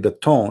us say the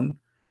tone,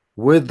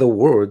 with the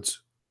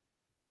words.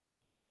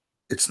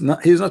 It's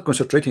not. He's not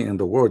concentrating on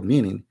the word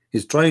meaning.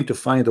 He's trying to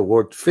find the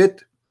word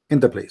fit in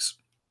the place.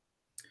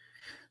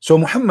 So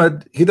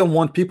Muhammad, he don't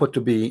want people to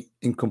be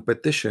in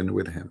competition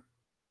with him,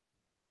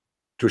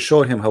 to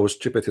show him how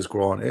stupid his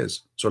Quran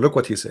is. So look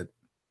what he said.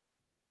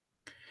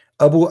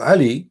 Abu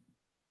Ali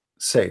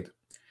said,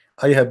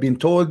 I have been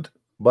told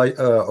by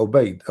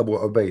Abu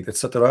Ubaid,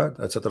 etc.,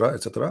 etc.,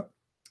 etc.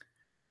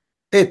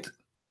 It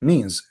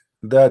means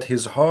that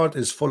his heart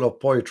is full of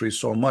poetry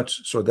so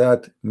much so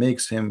that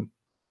makes him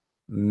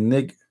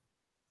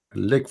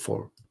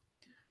neglectful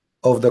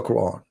of the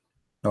Quran.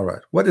 All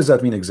right, what does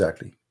that mean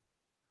exactly?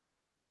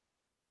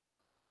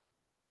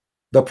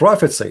 The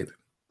Prophet said,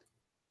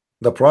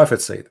 the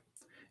Prophet said,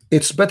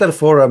 it's better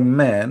for a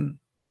man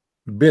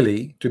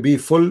belly to be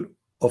full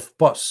of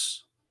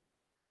pus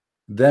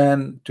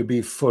than to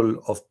be full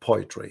of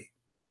poetry.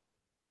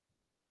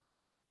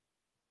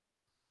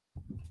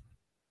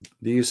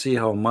 Do you see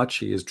how much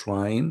he is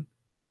trying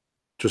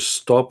to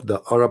stop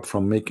the Arab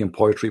from making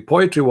poetry?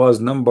 Poetry was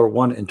number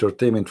one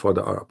entertainment for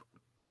the Arab.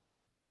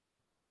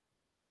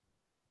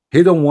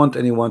 He don't want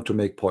anyone to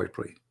make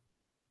poetry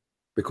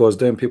because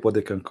then people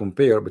they can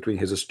compare between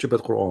his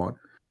stupid Quran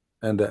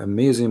and the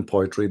amazing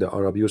poetry the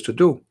Arab used to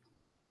do.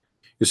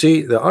 You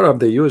see, the Arab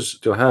they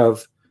used to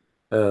have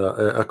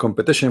a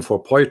competition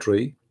for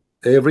poetry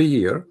every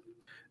year,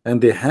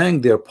 and they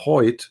hang their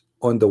poet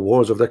on the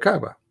walls of the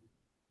Kaaba.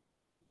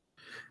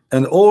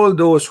 And all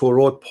those who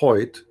wrote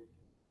poet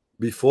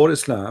before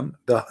Islam,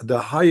 the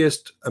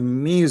highest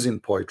amazing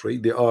poetry,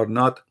 they are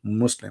not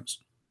Muslims,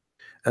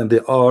 and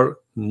they are,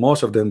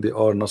 most of them, they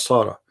are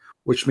Nasara,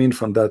 which mean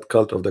from that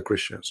cult of the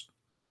Christians.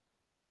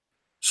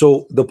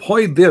 So the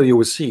poet there you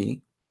will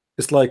see,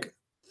 it's like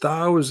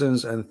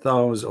thousands and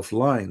thousands of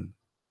lines,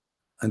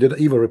 and they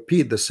don't even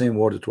repeat the same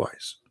word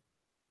twice.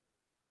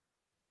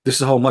 This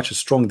is how much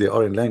strong they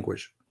are in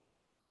language.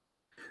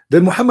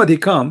 Then Muhammad he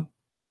come,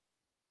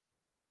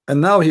 and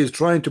now he is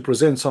trying to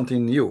present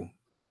something new.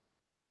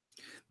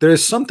 There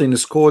is something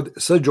is called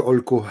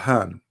Saj'ul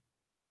Kuhan.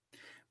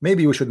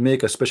 Maybe we should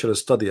make a special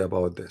study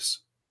about this.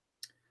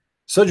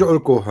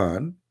 Saj'ul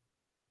Kuhan.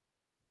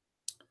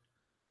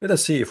 Let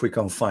us see if we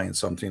can find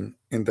something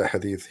in the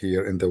hadith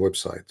here in the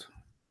website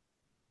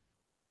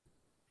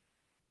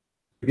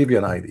to give you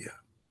an idea.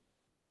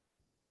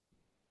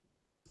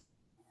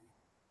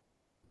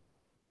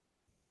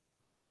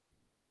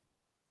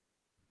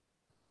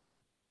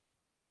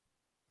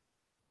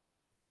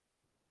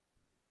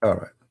 All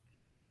right,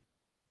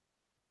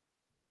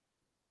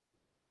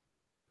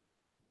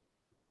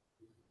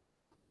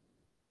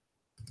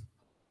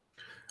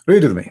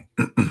 read with me.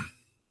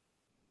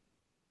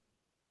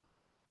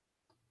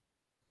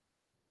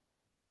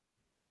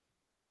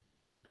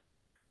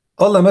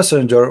 Allah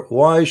Messenger,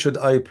 why should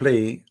I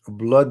play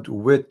blood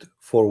wit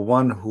for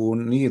one who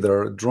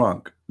neither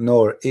drank,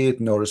 nor ate,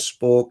 nor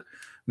spoke,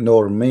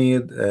 nor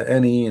made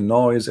any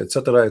noise,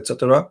 etc.,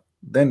 etc.?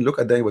 Then look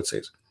at what it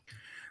says.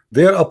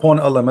 Thereupon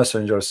Allah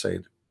Messenger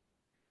said,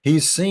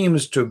 he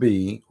seems to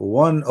be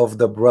one of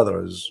the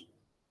brothers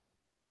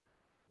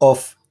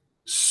of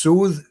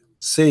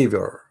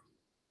soothsayer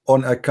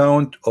on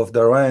account of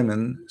the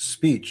rhyming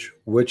speech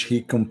which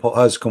he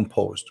has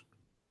composed.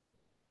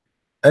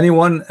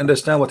 Anyone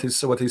understand what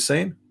he's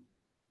saying?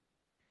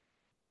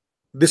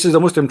 This is a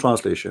Muslim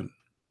translation.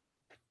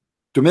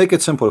 To make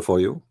it simple for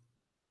you,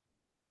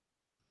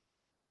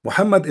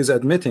 Muhammad is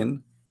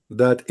admitting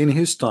that in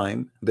his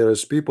time there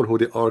is people who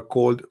they are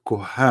called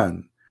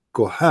Kohan.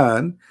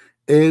 Kohan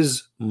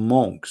is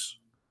monks.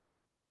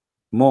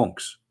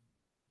 Monks.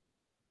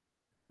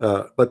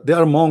 But they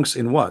are monks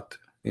in what?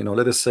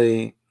 Let us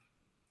say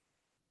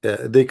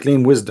they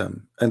claim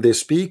wisdom and they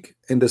speak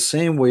in the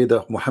same way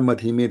that Muhammad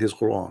he made his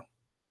Quran.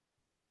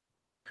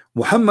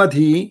 Muhammad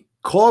he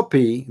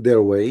copy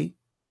their way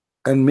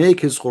and make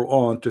his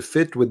Quran to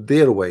fit with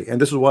their way, and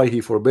this is why he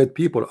forbade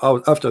people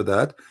out after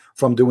that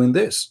from doing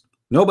this.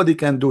 Nobody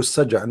can do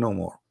sajjah no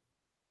more.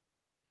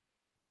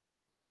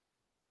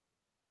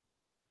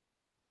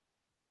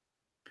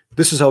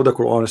 This is how the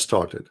Quran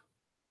started.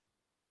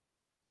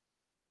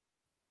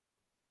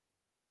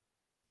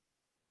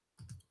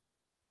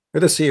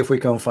 Let us see if we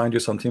can find you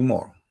something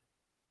more.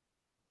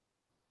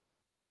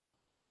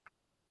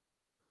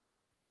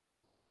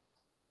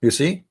 You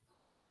see,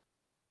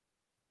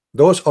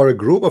 those are a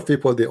group of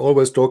people. They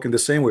always talk in the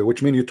same way,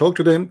 which means you talk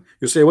to them,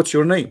 you say, what's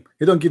your name?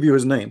 He don't give you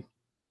his name.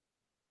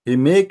 He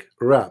make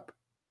rap,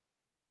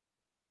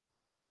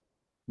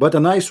 but a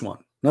nice one,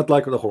 not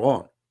like the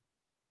Quran.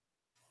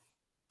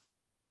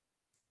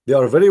 They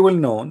are very well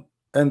known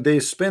and they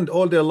spend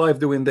all their life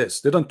doing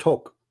this. They don't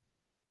talk.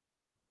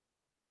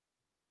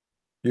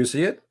 You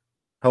see it?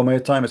 How many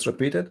times it's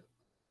repeated?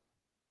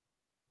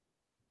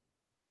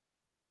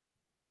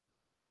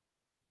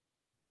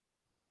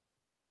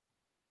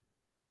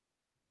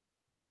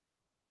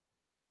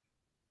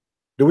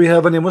 Do we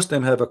have any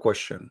Muslim have a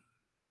question?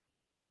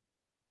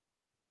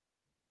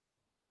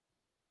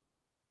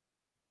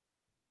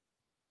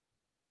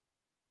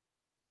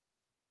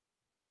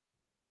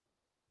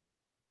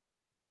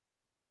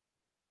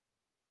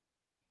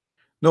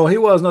 No, he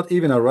was not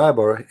even a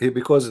rapper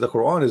because the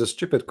Quran is a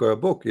stupid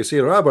book. You see,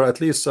 rapper,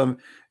 at least some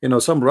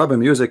rapper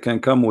music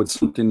can come with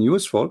something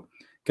useful,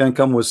 can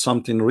come with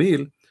something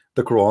real.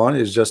 The Quran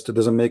is just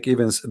doesn't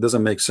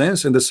make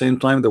sense. In the same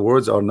time, the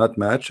words are not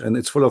matched and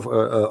it's full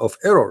of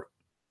error.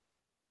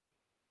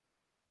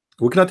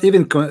 We cannot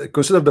even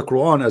consider the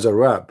Quran as a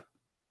rap.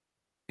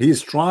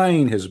 He's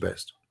trying his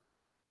best.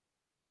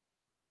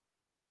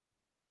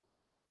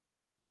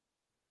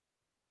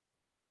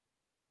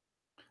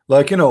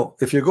 Like,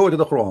 if you go to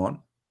the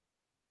Quran,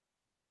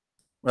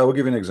 I will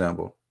give you an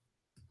example.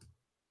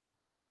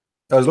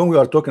 As long as we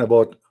are talking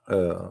about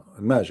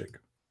magic.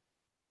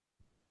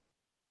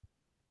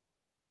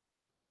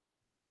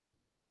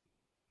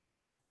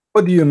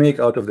 What do you make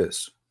out of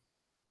this?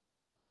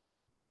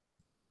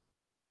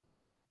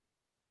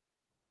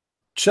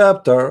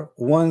 Chapter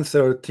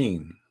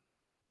 113.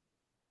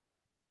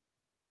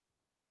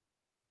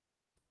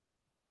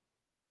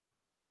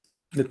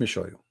 Let me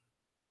show you.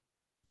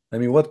 I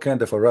mean, what kind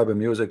of Arabic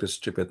music this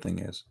stupid thing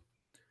is.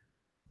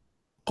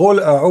 قل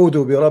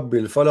أعوذ برب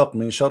الفلق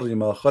من شر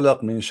ما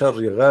خلق من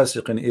شر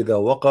غاسق إذا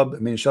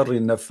وقب من شر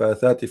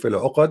النفاثات في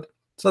العقد.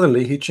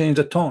 Suddenly he changed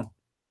the tone.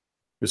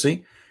 You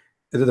see,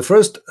 the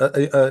first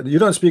you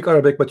don't speak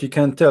Arabic, but you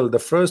can tell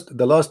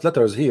the last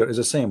letters here is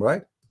the same,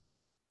 right?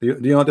 Do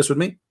you notice with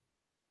me?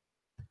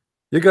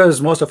 You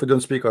guys, most of you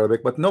don't speak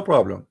Arabic, but no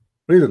problem.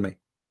 Read with me.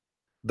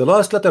 The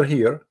last letter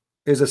here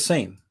is the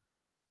same.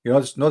 You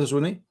notice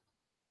with me?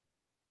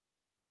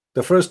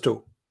 The first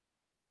two.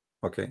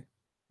 Okay.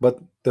 But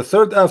the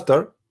third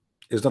after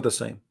is not the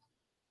same.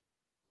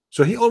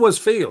 So he always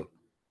fail.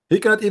 He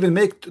cannot even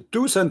make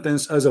two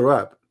sentences as a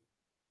rap.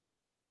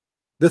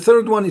 The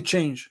third one he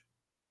changed.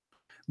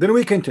 Then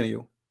we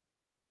continue.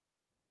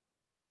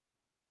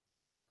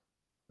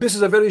 This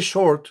is a very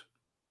short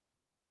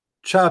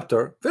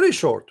chapter, very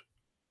short.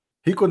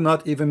 He could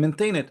not even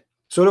maintain it.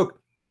 So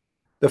look,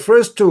 the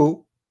first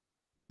two,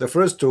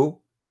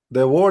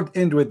 the word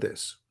end with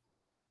this.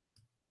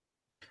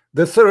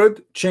 The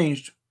third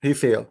changed, he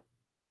failed.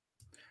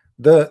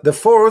 The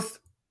fourth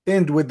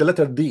end with the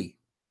letter D.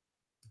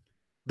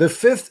 The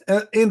fifth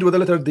end with the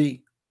letter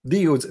D.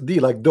 D was D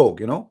like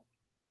dog,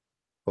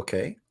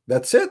 Okay,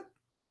 that's it.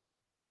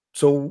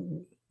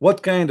 So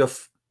what kind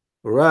of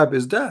rap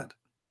is that?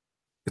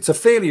 It's a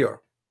failure.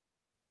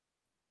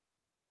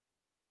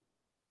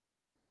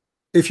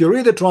 If you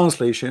read the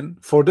translation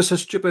for this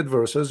stupid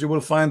verses, you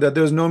will find that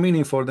there's no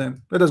meaning for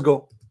them. Let us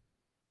go.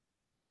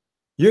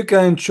 You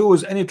can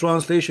choose any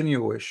translation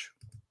you wish.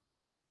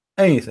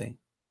 Anything.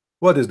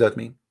 What does that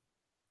mean?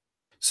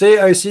 Say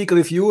I seek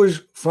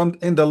refuge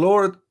in the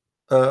Lord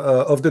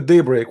of the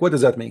daybreak. What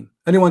does that mean?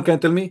 Anyone can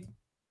tell me?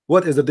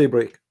 What is the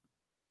daybreak?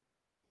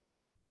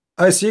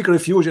 I seek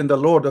refuge in the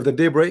Lord of the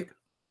daybreak.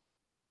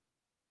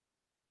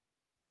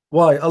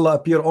 Why? Allah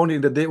appear only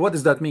in the day. What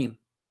does that mean?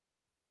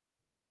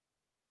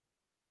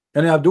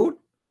 Any Abdul?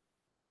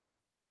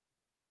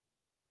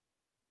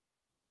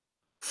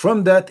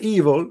 From that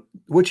evil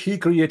which he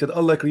created.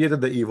 Allah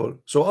created the evil.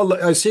 So Allah,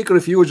 I seek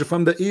refuge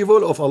from the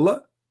evil of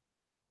Allah,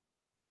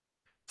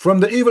 from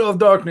the evil of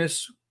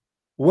darkness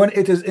when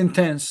it is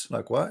intense.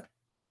 Like what?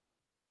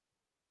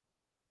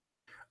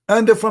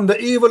 And from the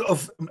evil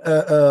of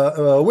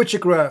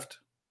witchcraft.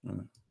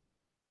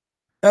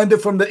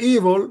 and from the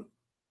evil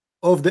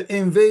of the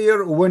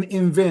invader when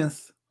invent.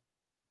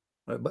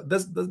 But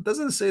that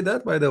doesn't say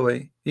that, by the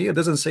way. Here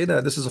doesn't say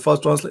that. This is a false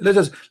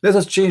translation. Let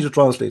us change the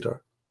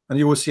translator, and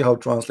you will see how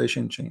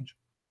translation change.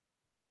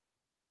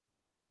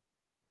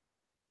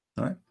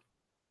 All right,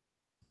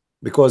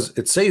 because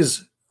it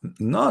says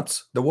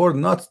knots. The word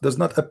knots does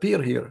not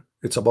appear here.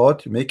 It's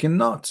about making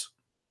knots.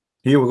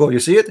 Here we go. You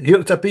see it? Here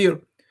it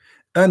appear.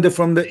 And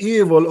from the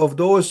evil of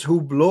those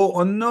who blow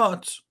on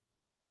knots.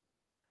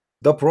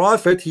 The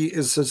prophet, he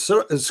is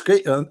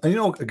you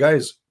know,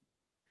 guys,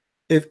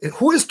 if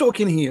who is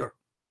talking here?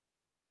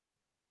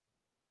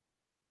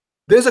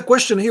 There's a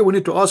question here we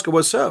need to ask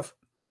ourselves.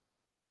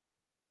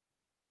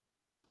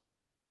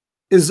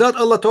 Is that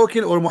Allah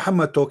talking or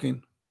Muhammad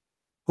talking?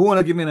 Who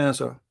wanna give me an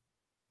answer?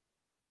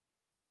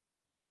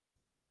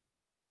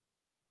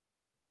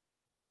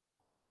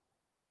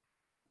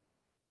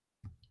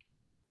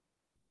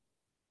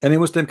 Any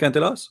Muslim can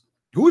tell us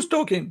who's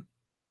talking.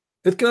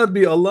 It cannot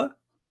be Allah,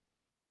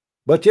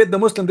 but yet the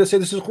Muslim, they say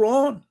this is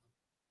Quran.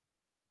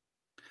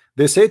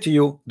 They say to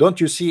you,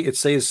 don't you see it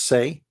says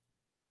say?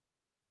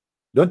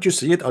 Don't you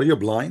see it? Are you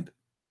blind?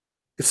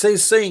 It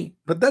says say,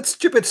 but that's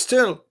stupid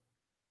still,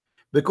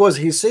 because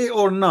he say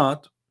or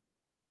not,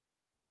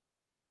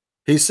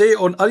 he say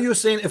on, are you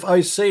saying if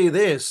I say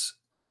this,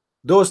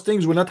 those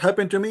things will not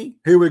happen to me?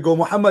 Here we go.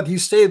 Muhammad, he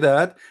say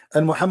that,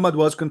 and Muhammad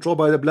was controlled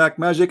by the black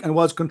magic and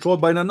was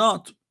controlled by the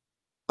knot,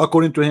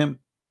 according to him.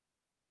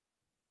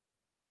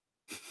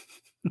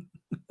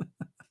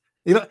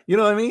 You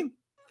know what I mean?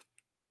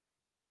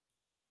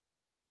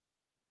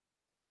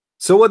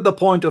 So what the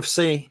point of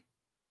say?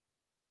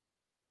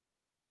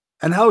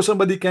 And how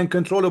somebody can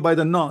control you by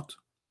the knot?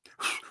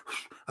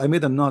 I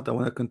made a knot, I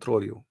want to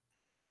control you.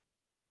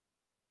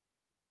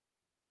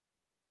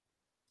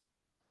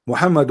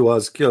 Muhammad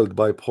was killed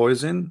by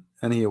poison,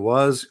 and he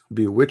was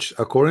bewitched,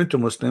 according to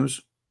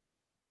Muslims,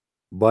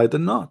 by the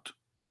knot.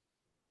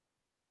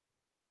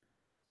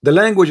 The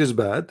language is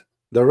bad,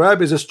 the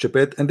rap is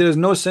stupid, and there is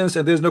no sense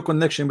and there is no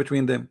connection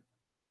between them.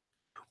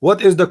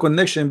 What is the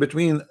connection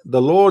between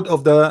the Lord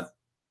of the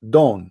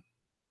dawn?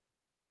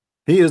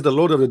 He is the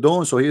Lord of the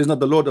dawn, so he is not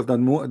the Lord of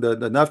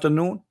the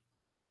afternoon.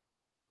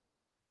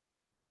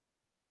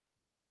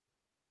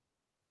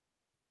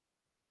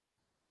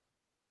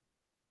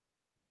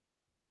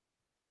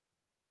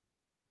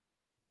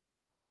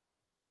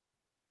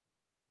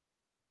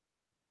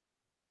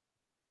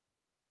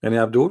 Any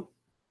Abdul?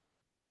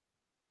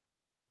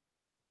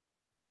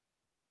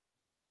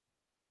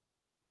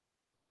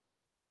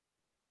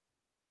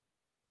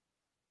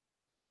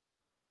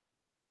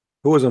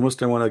 Who is a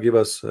Muslim want to give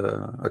us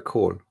a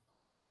call?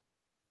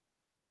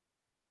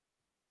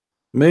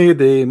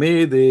 Mayday,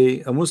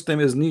 mayday, a Muslim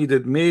is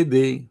needed,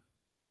 mayday.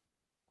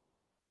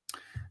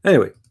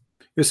 Anyway,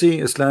 you see,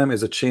 Islam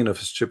is a chain of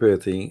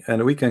stupidity,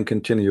 and we can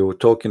continue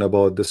talking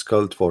about this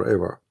cult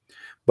forever.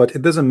 But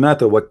it doesn't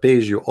matter what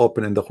page you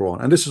open in the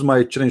Quran. And this is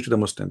my challenge to the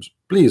Muslims.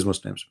 Please,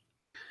 Muslims,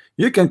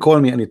 you can call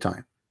me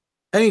anytime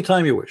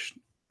you wish,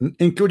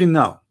 including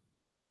now.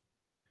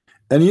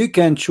 And you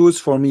can choose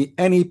for me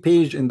any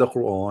page in the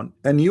Quran,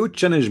 and you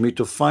challenge me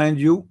to find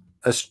you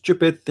a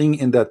stupid thing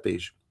in that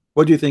page.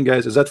 What do you think,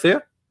 guys? Is that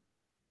fair?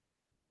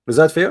 Is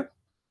that fair?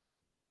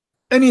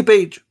 Any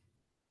page.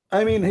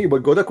 I mean, hey,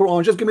 but go the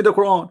Quran. Just give me the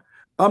Quran.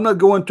 I'm not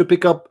going to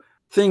pick up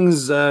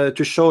things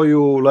to show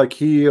you like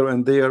here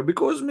and there,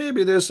 because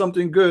maybe there's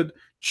something good.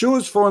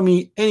 Choose for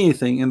me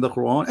anything in the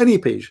Quran, any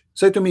page.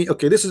 Say to me,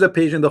 okay, this is a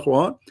page in the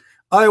Quran.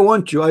 I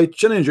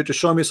challenge you to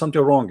show me something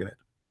wrong in it,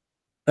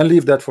 and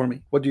leave that for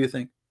me. What do you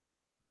think?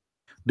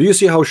 Do you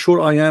see how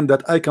sure I am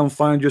that I can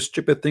find you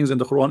stupid things in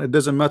the Quran? It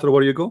doesn't matter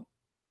where you go.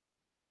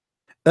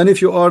 And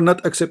if you are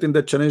not accepting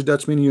that challenge,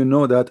 that means you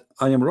know that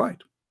I am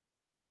right.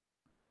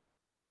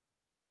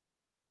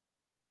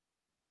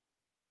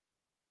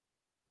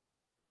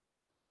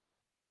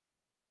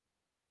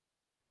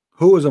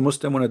 Who is a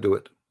Muslim want to do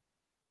it?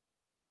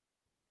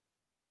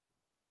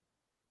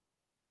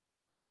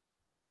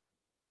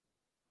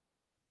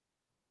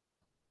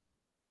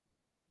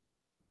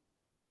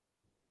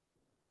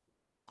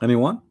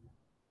 Anyone?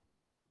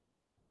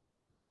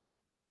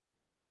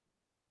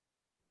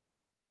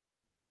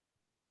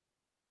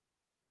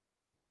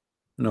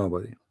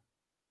 Nobody.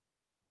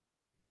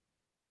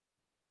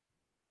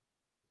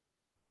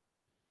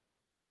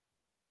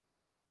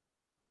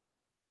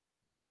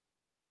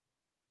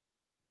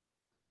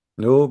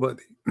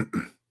 Nobody.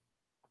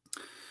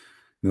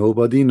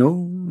 Nobody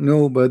know,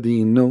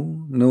 nobody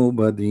know,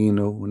 nobody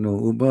know,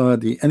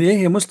 nobody. And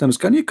yeah, Muslims,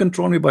 can you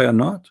control me by a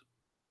knot?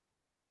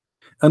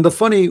 And the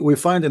funny, we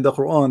find in the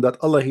Quran that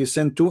Allah, he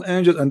sent two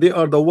angels, and they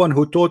are the one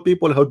who taught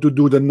people how to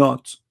do the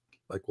knots.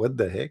 Like, what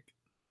the heck?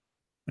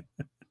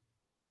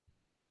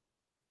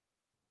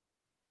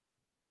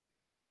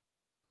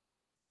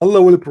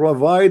 Allah will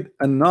provide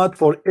a knot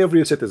for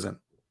every citizen.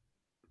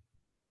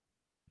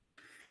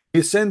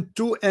 He sent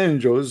two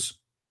angels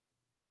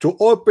to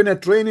open a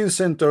training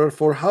center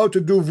for how to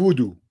do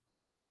voodoo.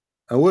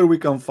 And where we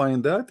can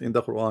find that? In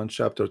the Quran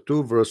chapter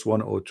 2 verse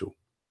 102.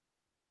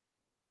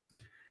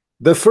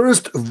 The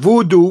first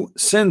voodoo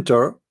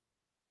center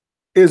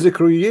is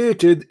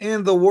created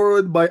in the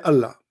world by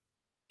Allah.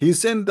 He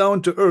sent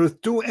down to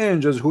earth two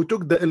angels who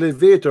took the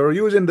elevator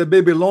using the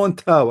Babylon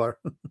Tower.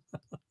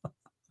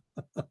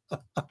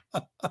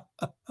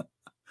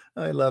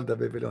 I love the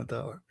Babylon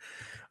Tower.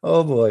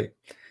 Oh boy.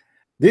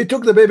 They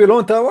took the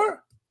Babylon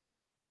Tower?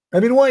 I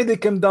mean, why they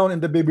came down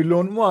in the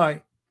Babylon?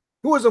 Why?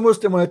 Who is a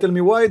Muslim when I tell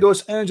me why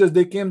those angels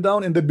they came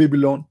down in the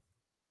Babylon?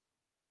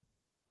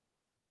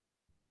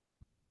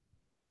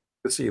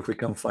 Let's see if we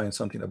can find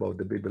something about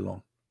the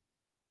Babylon.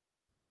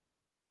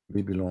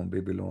 Babylon.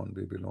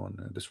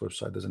 This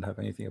website doesn't have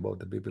anything about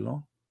the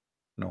Babylon.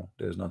 No,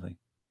 there's nothing.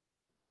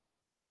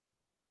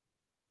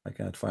 I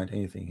can't find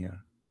anything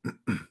here.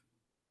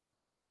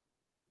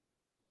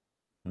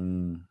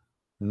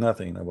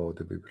 Nothing about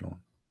the Babylon.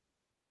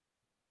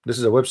 This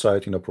is a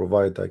website,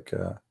 provide like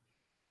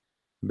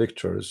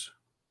pictures.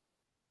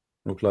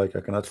 Look like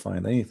I cannot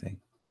find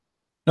anything.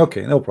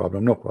 Okay, no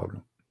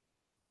problem.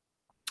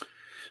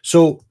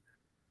 So,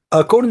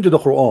 according to the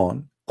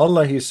Quran,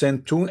 Allah he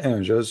sent two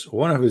angels.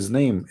 One of his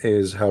name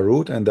is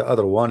Harut, and the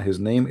other one his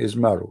name is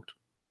Marut.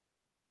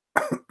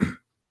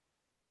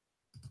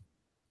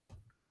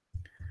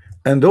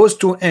 And those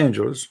two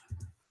angels,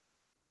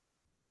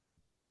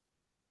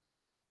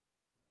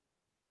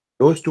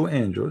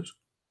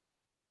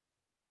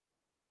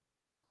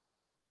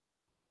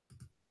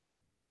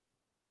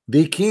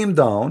 they came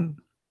down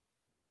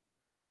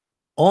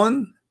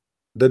on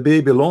the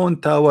Babylon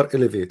Tower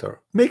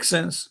elevator. Makes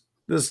sense.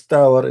 This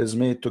tower is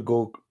made to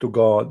go to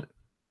God.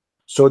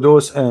 So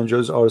those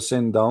angels are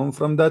sent down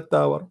from that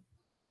tower.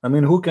 I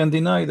mean, who can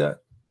deny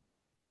that?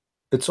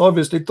 It's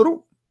obviously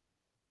true.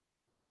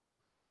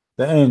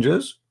 The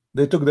angels,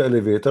 they took the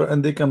elevator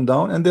and they come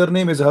down, and their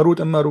name is Harut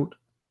and Marut.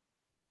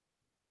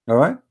 All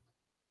right.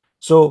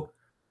 So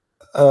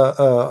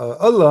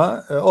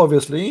Allah,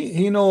 obviously,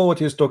 he knows what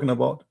he's talking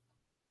about.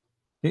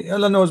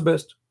 Allah knows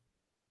best.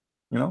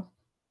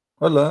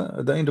 Allah,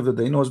 at the end of the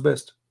day, knows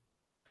best.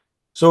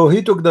 So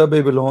he took the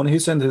Babylon, he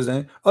sent his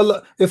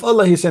Allah. If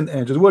Allah he sent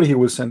angels, where he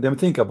will send them?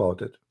 Think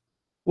about it.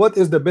 What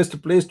is the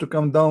best place to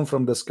come down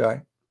from the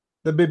sky?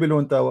 The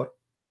Babylon Tower.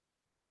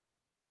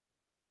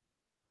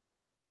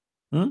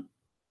 Do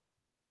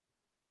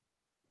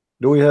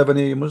we have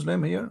any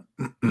Muslim here?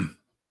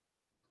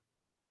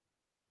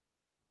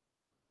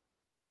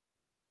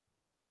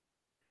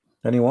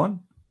 Anyone?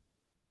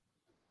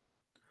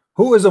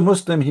 Who is a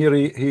Muslim here?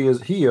 He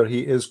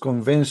is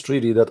convinced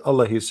really that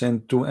Allah he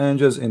sent two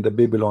angels in the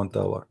Babylon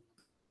Tower.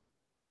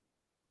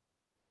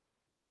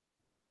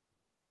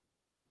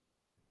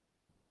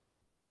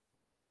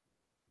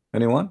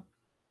 Anyone?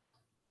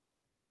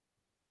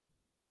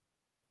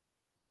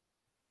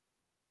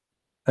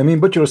 I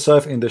mean, put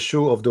yourself in the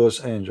shoe of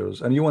those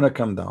angels and you want to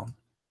come down.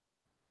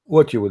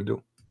 What you will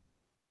do?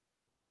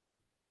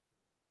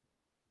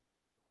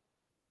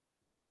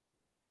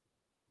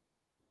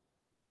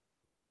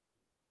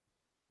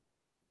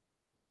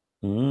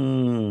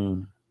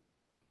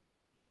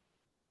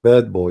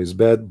 Bad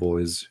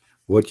boys.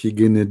 What you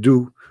gonna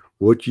do?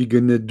 What you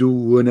gonna do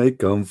when I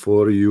come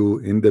for you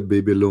in the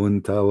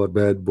Babylon Tower?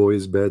 Bad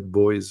boys.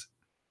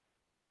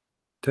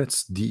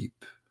 That's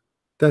deep.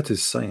 That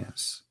is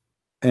science.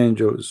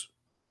 Angels,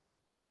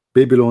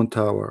 Babylon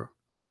Tower,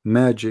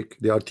 magic.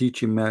 They are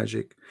teaching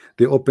magic.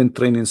 They open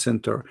training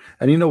center.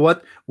 And you know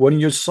what? When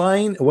you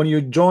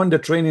join the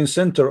training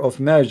center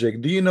of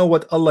magic, do you know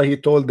what Allah he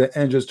told the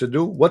angels to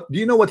do? What do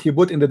you know what he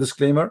put in the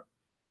disclaimer?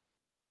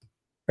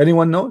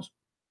 Anyone knows?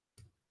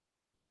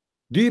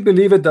 Do you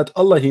believe it that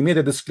Allah he made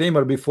a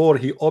disclaimer before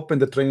he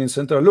opened the training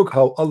center? Look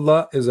how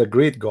Allah is a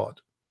great God.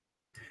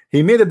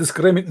 He made a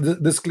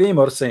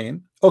disclaimer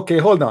saying, okay,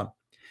 hold on.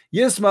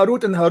 Yes,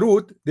 Marut and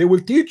Harut, they will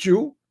teach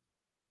you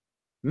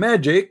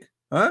magic,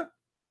 but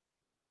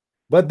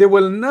they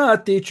will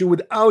not teach you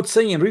without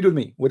saying, read with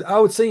me,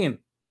 without saying,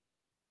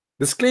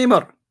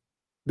 disclaimer,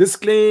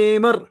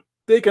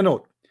 take a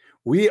note.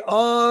 We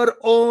are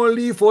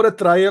only for a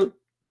trial,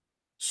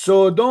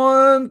 so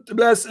don't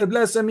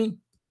blasphemy.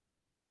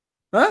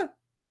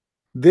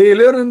 They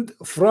learned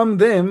from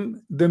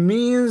them the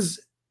means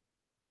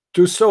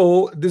to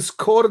sow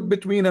discord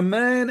between a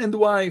man and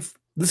wife.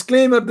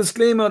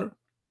 Disclaimer.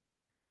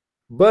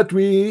 But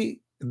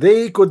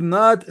they could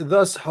not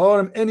thus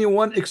harm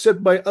anyone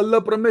except by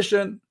Allah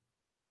permission.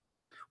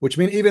 Which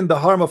means even the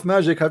harm of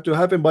magic have to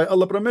happen by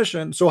Allah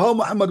permission. So how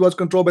Muhammad was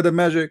controlled by the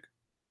magic?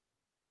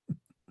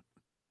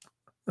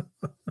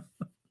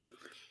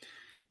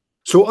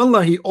 So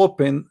Allah he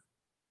opened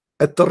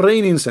a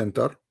training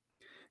center.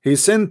 He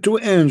sent two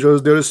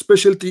angels. Their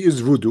specialty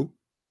is voodoo.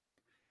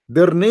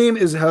 Their name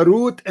is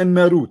Harut and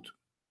Marut.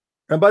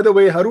 And by the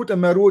way, Harut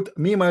and Marut,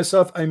 me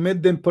myself, I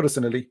met them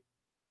personally.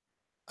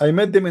 I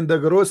met them in the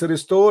grocery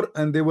store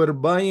and they were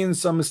buying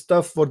some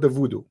stuff for the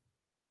voodoo.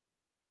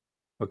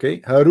 Okay,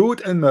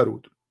 Harut and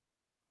Marut.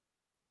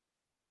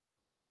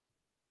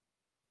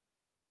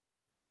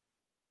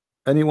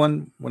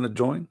 Anyone want to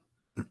join?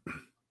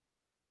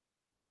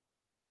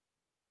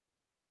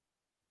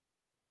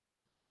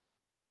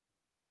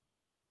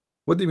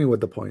 What do you mean, what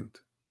the point?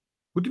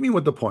 What do you mean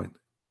what the point?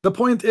 The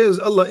point is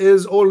Allah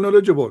is all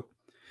knowledgeable.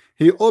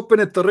 He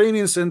opened a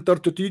training center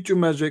to teach you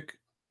magic.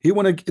 He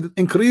want to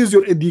increase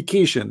your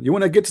education. You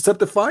want to get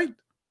certified?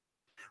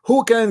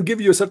 Who can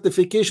give you a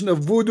certification of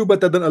voodoo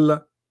better than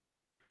Allah?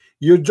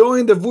 You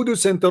join the voodoo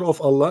center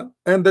of Allah,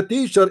 and the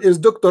teacher is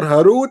Dr.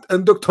 Harut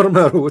and Dr.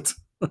 Marut.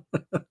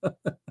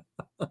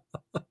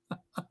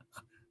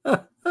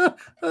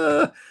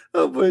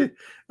 Oh boy,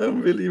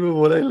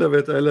 unbelievable. I love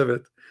it. I love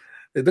it.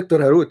 Dr.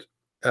 Harut,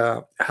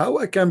 how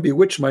I can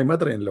bewitch my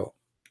mother-in-law?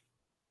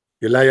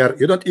 You liar.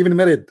 You don't even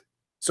married.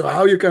 So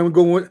how you can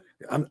go?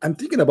 I'm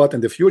thinking about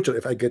in the future,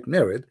 if I get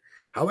married,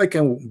 how I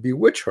can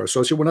bewitch her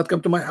so she will not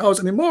come to my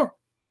house anymore.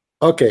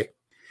 Okay,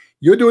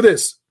 you do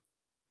this.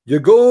 You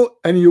go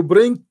and you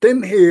bring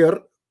 10 hair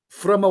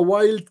from a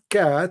wild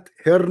cat.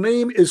 Her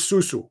name is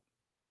Susu.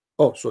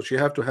 Oh, so she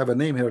have to have a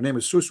name. Her name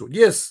is Susu.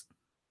 Yes.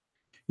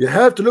 You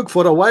have to look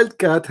for a wild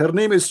cat. Her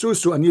name is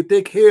Susu, and you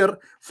take hair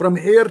from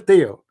her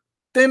tail.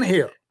 10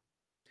 hair.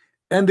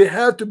 And they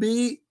have to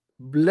be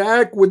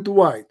black with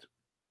white.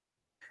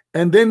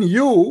 And then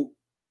you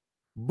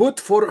put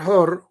for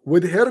her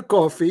with her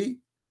coffee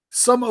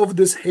some of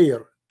this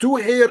hair, 2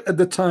 hair at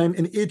the time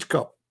in each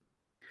cup.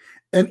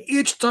 And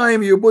each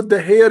time you put the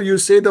hair, you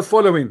say the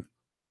following: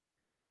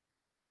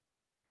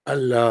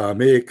 Allah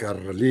make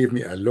her leave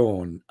me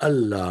alone.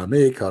 Allah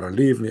make her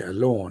leave me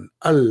alone.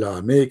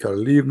 Allah make her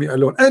leave me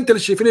alone, until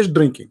she finished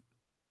drinking.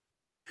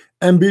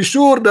 And be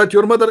sure that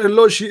your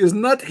mother-in-law, she is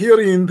not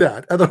hearing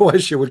that,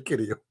 otherwise she will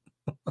kill you.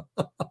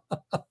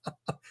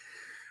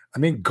 I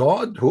mean,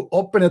 God who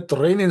opened a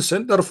training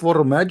center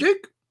for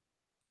magic,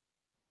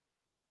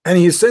 and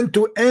he sent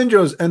 2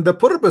 angels, and the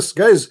purpose,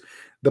 guys,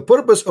 the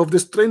purpose of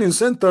this training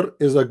center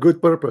is a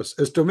good purpose,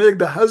 is to make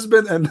the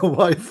husband and the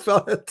wife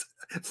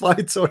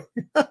fight. Sorry.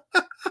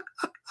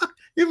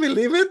 You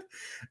believe it?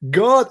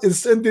 God is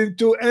sending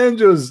 2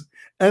 angels,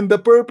 and the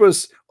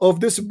purpose of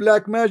this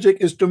black magic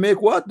is to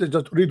make what?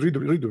 Just read with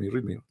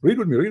me.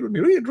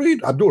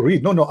 Abdul,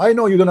 read. No, I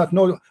know you do not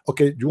know.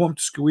 Okay, do you want me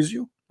to squeeze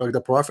you like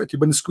the prophet? You've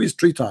been squeezed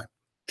 3 times.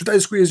 Should I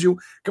squeeze you?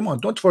 Come on,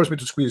 don't force me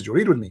to squeeze you.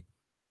 Read with me.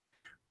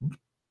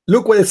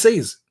 Look what it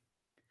says.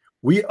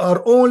 We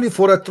are only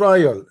for a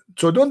trial,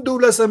 so don't do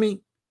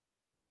blasphemy.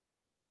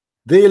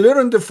 They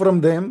learned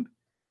from them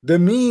the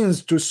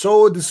means to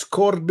sow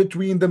discord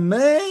between the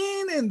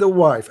man and the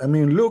wife. I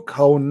mean, look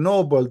how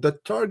noble the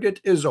target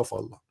is of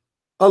Allah.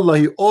 Allah,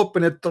 he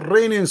opened a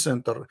training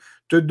center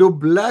to do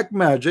black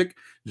magic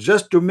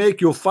just to make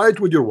you fight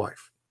with your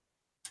wife.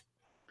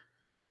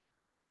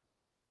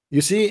 You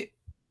see,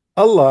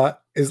 Allah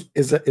is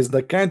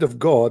the kind of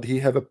God, he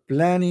have a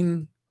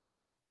planning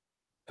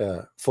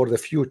for the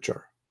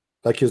future.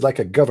 Like he's like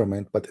a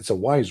government, but it's a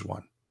wise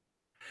one.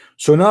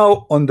 So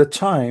now on the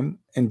time,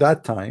 in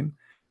that time,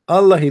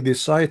 Allah, he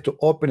decided to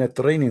open a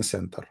training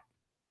center,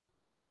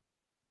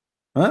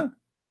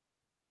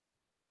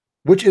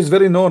 which is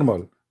very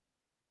normal.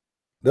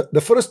 The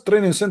first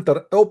training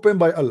center opened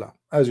by Allah,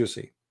 as you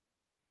see.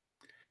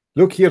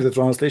 Look here, the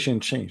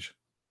translation change.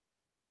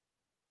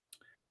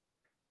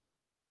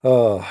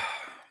 The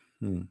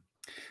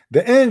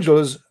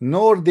angels,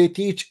 nor they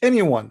teach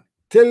anyone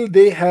till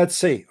they had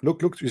say.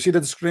 Look, you see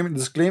the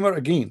disclaimer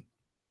again.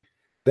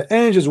 The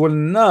angels will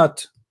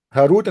not,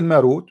 Harut and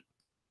Marut,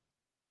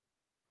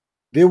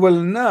 they will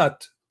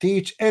not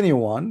teach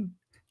anyone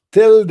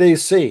till they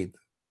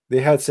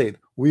had said,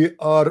 we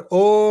are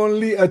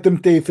only a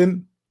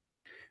temptation,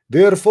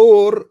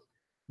 therefore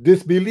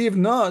disbelieve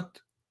not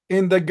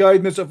in the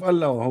guidance of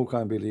Allah. Who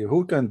can believe?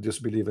 Who can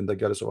disbelieve in the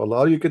guidance of Allah?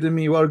 Are you kidding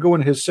me? You are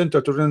going his center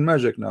to learn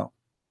magic now.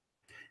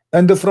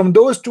 And from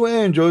those 2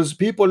 angels,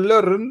 people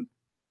learn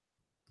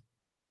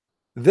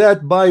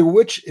that by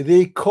which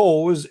they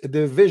cause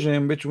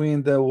division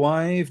between the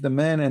wife, the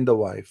man and the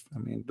wife. I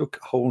mean, look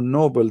how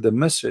noble the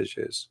message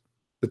is.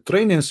 The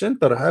training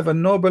center have a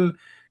noble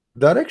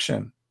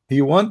direction.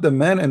 He want the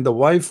man and the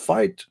wife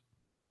fight.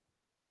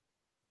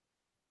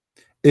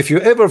 If you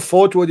ever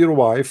fought with your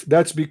wife,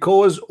 that's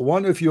because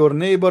one of your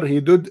neighbor, he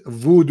did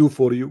voodoo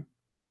for you.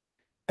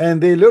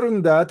 And they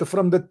learned that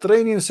from the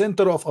training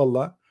center of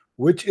Allah,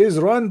 which is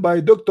run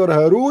by Dr.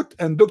 Harut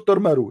and Dr.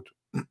 Marut.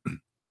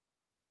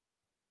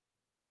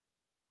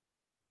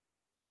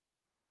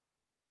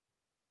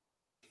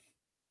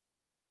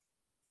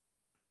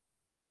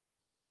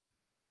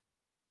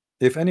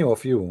 If any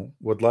of you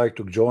would like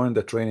to join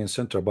the training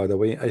center, by the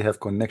way, I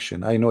have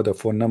connection. I know the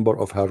phone number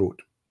of Harut.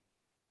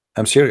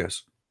 I'm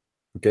serious.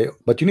 Okay,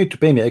 but you need to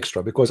pay me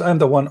extra because I'm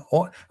the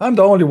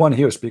only one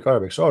here speak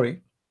Arabic.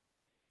 Sorry.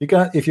 You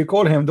can, if you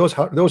call him, those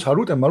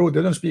Harut and Marut,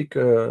 they don't speak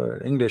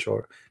English,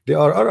 or they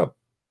are Arab.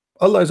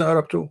 Allah is an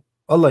Arab too.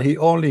 Allah, he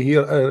only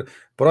hear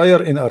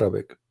prayer in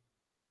Arabic.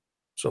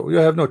 So you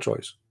have no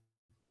choice.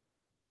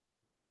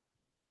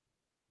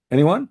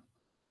 Anyone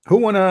who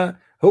wanna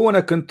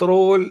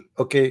control?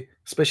 Okay,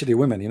 especially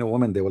women. You know,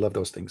 women, they will love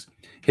those things.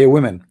 Hey,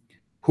 women,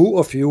 who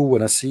of you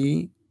wanna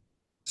see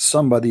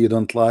somebody you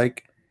don't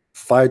like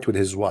fight with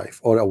his wife,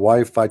 or a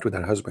wife fight with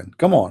her husband?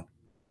 Come on.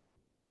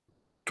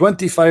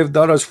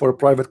 $25 for a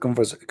private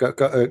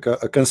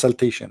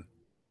consultation.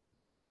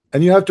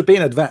 and you have to pay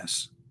in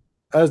advance,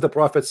 as the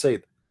Prophet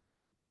said.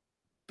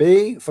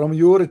 Pay from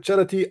your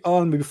charity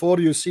on before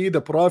you see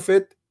the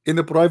Prophet in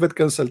a private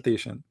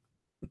consultation.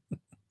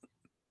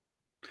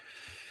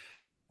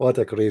 What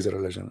a crazy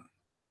religion.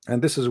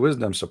 And this is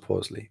wisdom,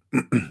 supposedly.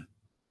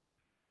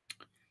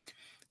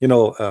 You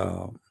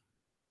know,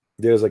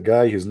 there's a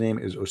guy, his name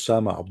is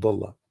Osama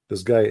Abdullah.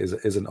 This guy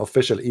is an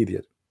official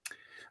idiot.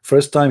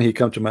 First time he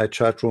come to my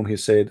chat room, he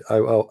said,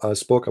 I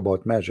spoke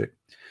about magic.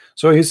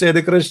 So he said,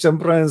 the Christian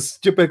prince,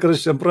 stupid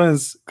Christian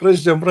prince,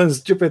 Christian prince,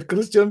 stupid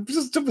Christian,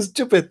 stupid,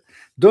 stupid.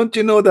 Don't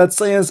you know that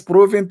science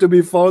proven to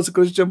be false,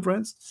 Christian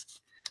prince?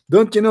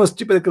 Don't you know,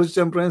 stupid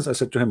Christian prince? I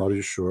said to him, are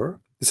you sure?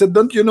 He said,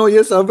 don't you know?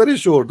 Yes, I'm very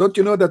sure. Don't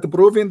you know that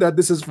proving that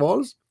this is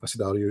false? I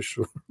said, are you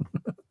sure?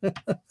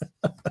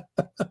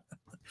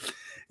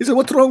 He said,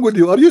 what's wrong with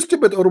you? Are you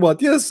stupid or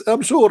what? Yes,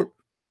 I'm sure.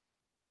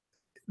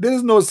 There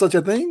is no such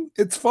a thing.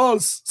 It's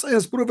false.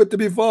 Science proved it to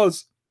be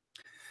false.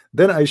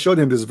 Then I showed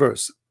him this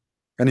verse,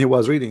 and he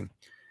was reading,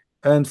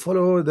 and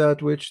follow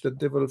that which the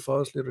devil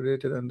falsely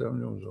related, and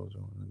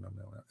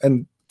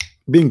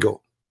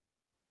bingo,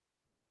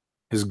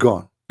 he's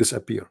gone,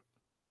 disappear.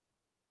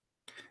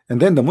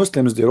 And then the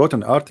Muslims, they wrote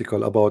an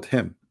article about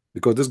him,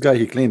 because this guy,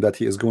 he claimed that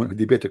he is going to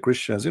debate the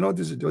Christians. You know,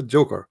 this is a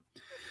joker.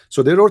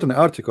 So they wrote an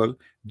article.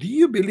 Do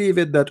you believe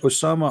it that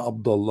Osama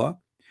Abdullah,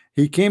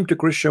 he came to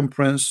Christian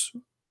Prince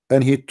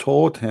and he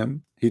told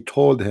him,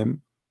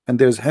 and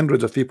there's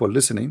hundreds of people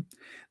listening,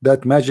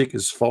 that magic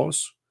is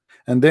false?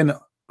 And then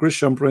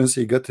Christian Prince,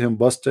 he got him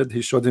busted.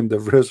 He showed him the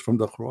verse from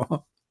the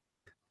Quran.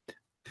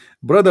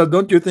 Brother,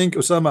 don't you think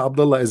Osama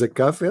Abdullah is a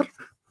kafir?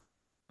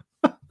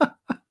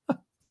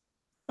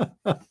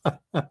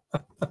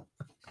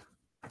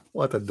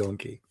 What a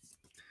donkey.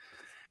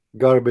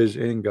 Garbage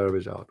in,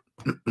 garbage out.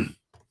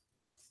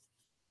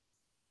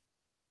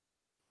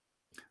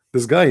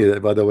 This guy,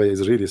 by the way,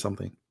 is really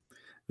something.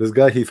 This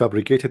guy, he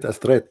fabricated a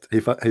threat. He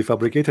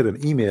fabricated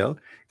an email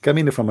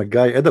coming from a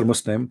guy, other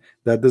Muslim,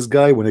 that this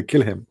guy want to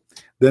kill him.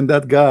 Then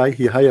that guy,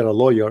 he hired a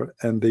lawyer,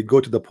 and they go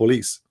to the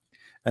police,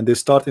 and they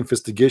start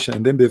investigation,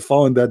 and then they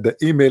found that the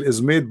email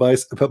is made by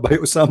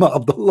Osama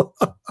Abdullah.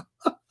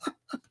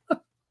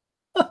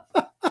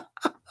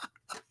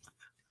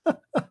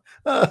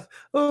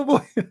 Oh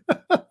boy.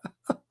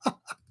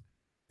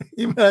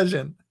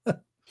 Imagine.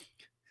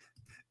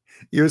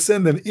 You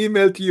send an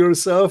email to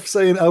yourself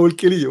saying, I will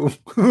kill you.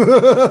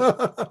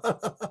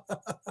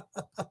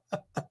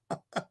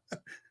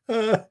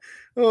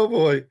 Oh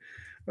boy.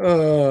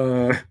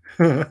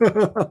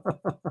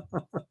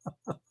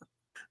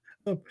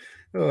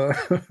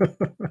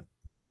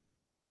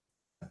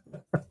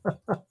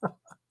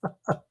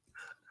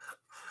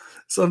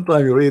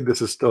 Sometimes you read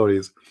these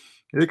stories,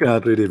 you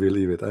cannot really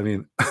believe it. I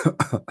mean,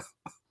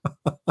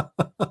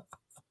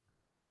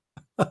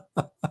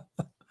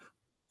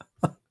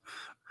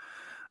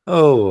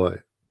 oh boy.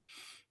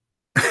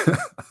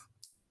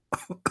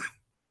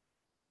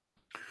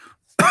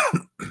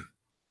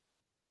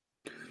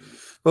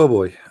 Oh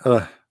boy.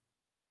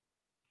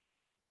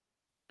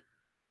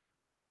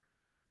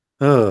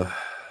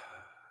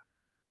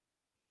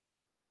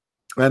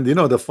 And you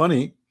know the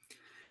funny,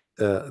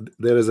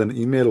 there is an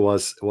email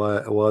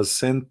was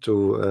sent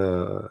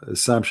to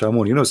Sam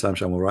Shamoun. You know Sam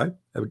Shamoun, right?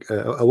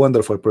 A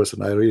wonderful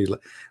person. I really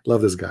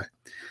love this guy.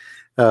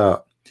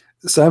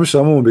 Sam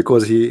Shamoun,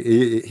 because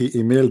he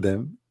emailed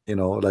them, you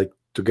know, like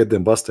to get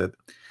them busted.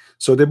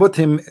 So they put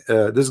him,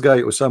 this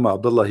guy Osama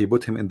Abdullah, he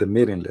put him in the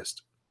mailing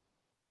list.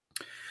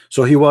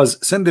 So he was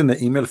sending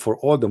the email for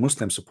all the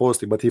Muslims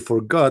supposedly, but he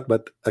forgot.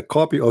 But a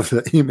copy of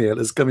the email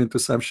is coming to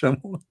Sam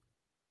Shamoun.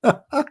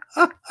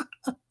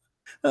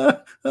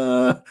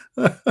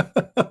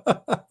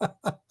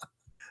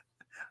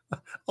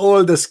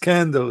 All the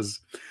scandals.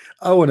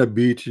 I want to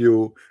beat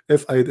you.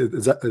 If I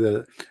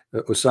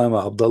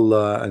Osama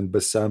Abdullah and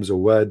Bassam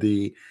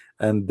Zawadi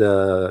and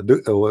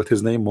what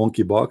his name,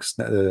 Monkey Box,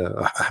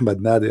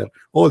 Ahmed Nadir,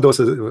 all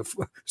those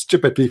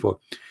stupid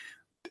people.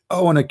 I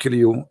want to kill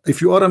you.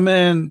 If you are a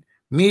man,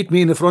 meet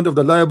me in the front of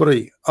the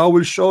library. I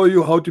will show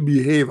you how to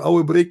behave. I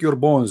will break your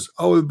bones.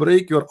 I will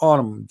break your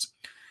arms.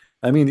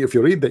 I mean, if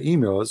you read the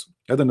emails,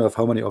 I don't know if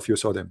how many of you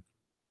saw them.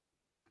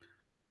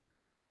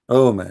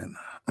 Oh man.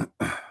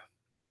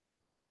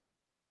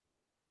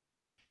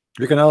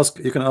 You can ask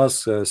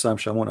Sam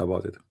Shamoun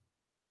about it,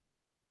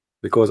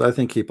 because I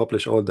think he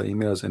published all the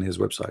emails in his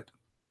website.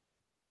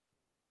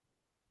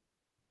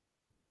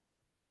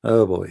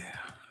 Oh boy.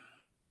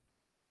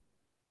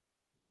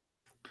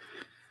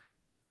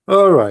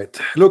 All right,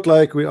 look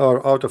like we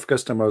are out of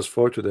customers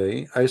for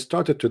today. I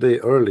started today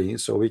early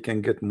so we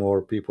can get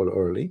more people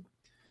early.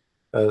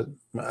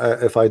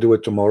 If I do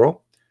it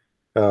tomorrow,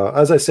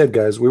 as I said,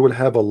 guys, we will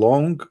have a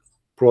long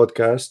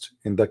broadcast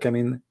in the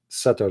coming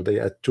Saturday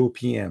at 2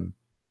 p.m.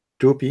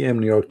 2 p.m.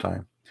 New York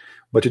time.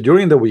 But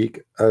during the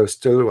week, I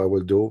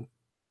will do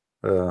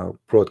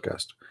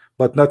broadcast,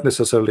 but not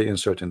necessarily in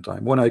certain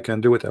time. When I can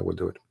do it, I will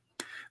do it.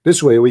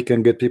 This way, we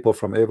can get people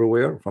from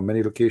everywhere, from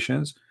many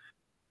locations,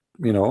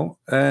 you know,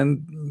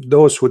 and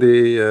those who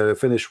they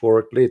finish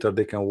work later,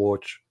 they can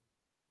watch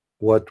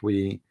what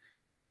we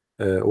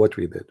what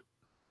we did.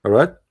 All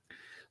right.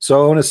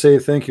 So I want to say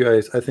thank you.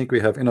 I think we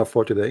have enough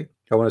for today.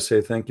 I want to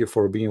say thank you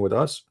for being with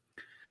us.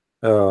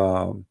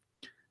 Um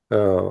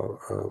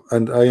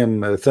and I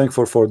am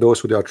thankful for those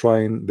who are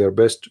trying their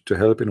best to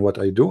help in what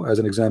I do. As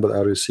an example, I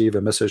received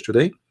a message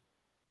today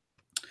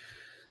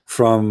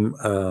from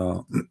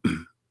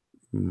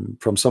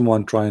from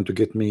someone trying to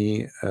get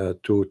me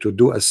to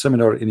do a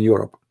seminar in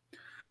Europe.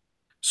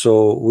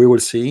 So we will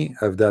see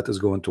if that is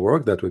going to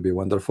work. That would be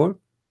wonderful.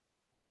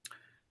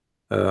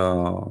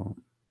 And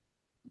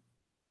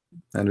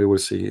we will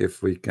see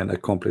if we can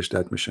accomplish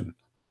that mission.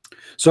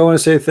 So I want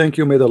to say thank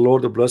you. May the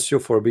Lord bless you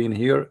for being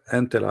here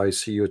until I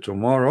see you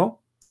tomorrow.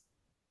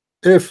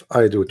 If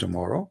I do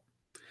tomorrow,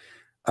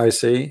 I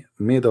say,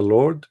 may the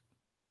Lord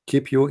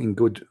keep you in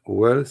good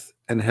wealth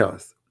and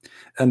health.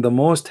 And the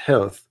most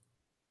health,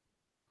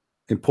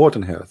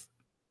 important health,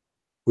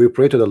 we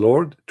pray to the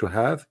Lord to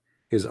have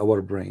is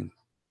our brain.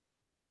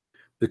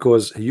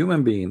 Because a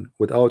human being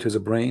without his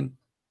brain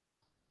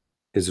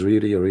is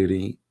really,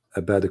 really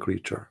a bad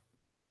creature.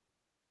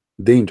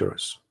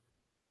 Dangerous.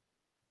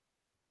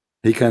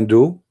 He can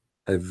do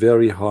a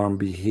very harm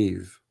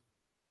behave,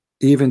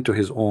 even to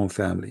his own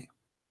family.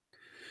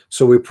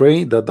 So we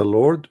pray that the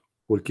Lord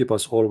will keep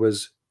us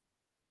always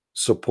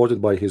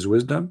supported by his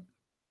wisdom,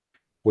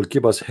 will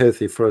keep us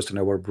healthy first in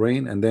our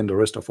brain and then the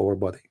rest of our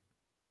body.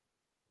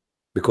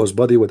 Because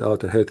body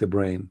without a healthy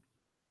brain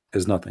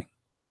is nothing.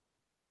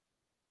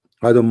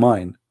 I don't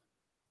mind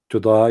to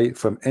die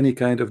from any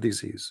kind of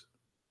disease,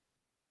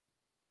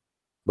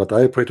 but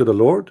I pray to the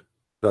Lord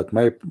that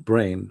my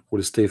brain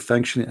will stay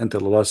functioning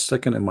until the last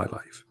second in my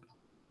life.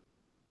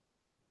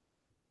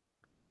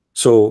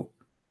 So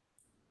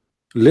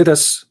let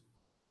us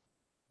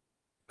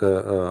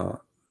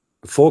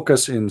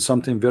focus in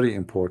something very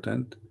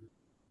important,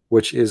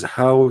 which is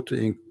how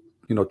to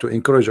to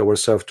encourage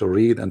ourselves to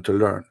read and to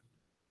learn.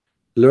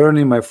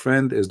 Learning, my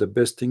friend, is the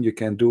best thing you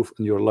can do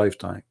in your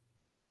lifetime.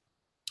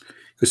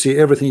 You see,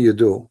 everything you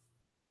do,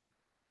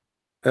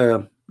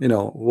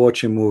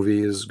 watching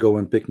movies,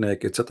 going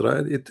picnic,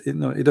 etc.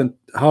 You don't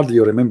hardly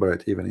you remember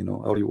it even,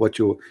 or what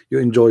you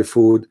enjoy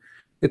food.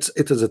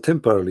 It is a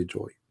temporary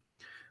joy,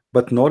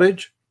 but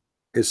knowledge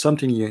is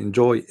something you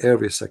enjoy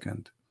every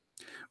second.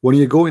 When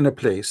you go in a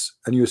place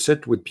and you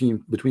sit with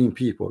between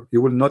people,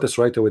 you will notice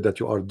right away that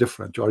you are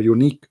different, you are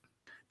unique.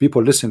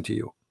 People listen to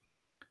you.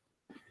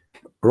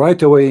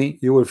 Right away,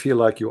 you will feel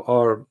like you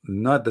are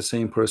not the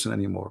same person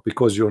anymore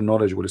because your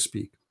knowledge will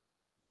speak.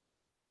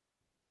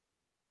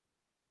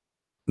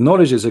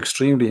 Knowledge is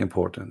extremely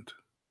important.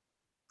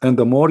 And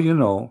the more you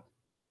know,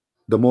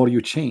 the more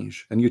you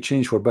change, and you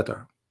change for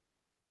better.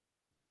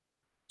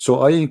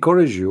 So I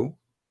encourage you,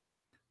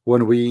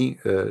 when we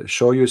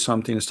show you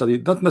something, study,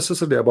 not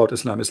necessarily about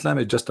Islam. Islam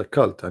is just a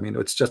cult. I mean,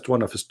 it's just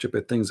one of the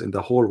stupid things in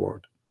the whole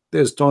world.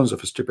 There's tons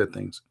of stupid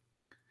things.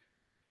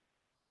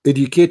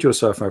 Educate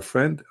yourself, my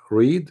friend.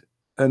 Read,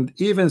 and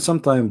even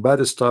sometimes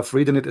bad stuff,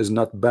 reading it is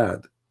not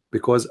bad,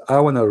 because I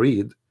want to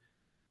read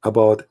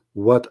about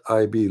what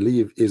I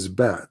believe is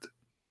bad,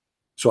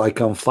 so I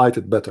can fight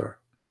it better.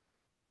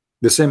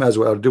 The same as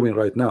we are doing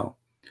right now.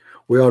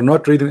 We are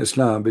not reading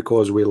Islam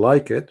because we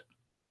like it.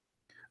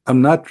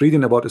 I'm not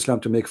reading about Islam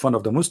to make fun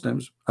of the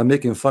Muslims. I'm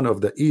making fun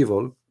of the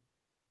evil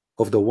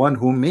of the one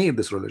who made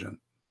this religion.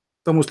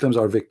 The Muslims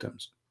are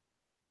victims.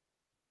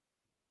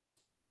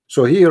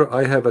 So here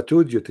I have a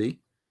two duty.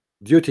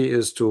 Duty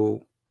is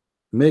to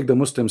make the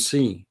Muslims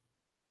see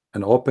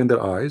and open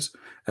their eyes,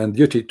 and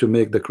duty to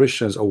make the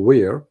Christians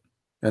aware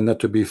and not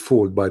to be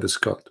fooled by this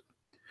cult.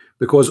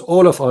 Because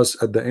all of us,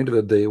 at the end of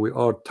the day, we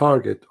are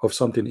target of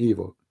something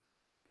evil.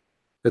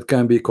 It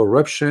can be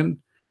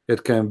corruption,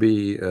 it can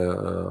be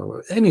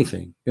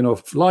anything.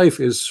 Life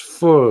is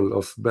full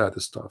of bad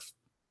stuff,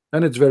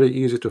 and it's very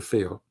easy to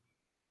fail.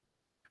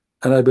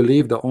 And I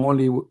believe the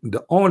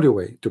only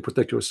way to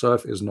protect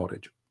yourself is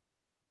knowledge.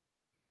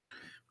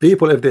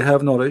 People, if they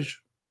have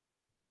knowledge,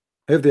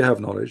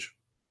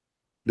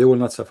 they will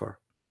not suffer.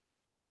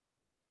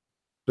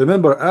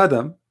 Remember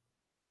Adam,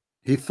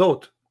 he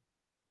thought,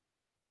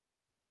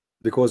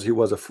 because he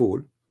was a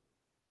fool,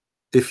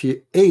 if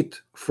he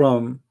ate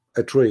from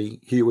a tree,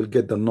 he will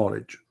get the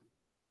knowledge.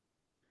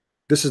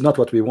 This is not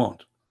what we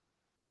want.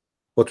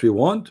 What we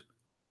want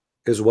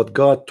is what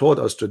God taught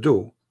us to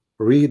do: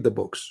 read the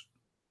books.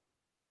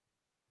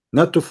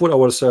 Not to fool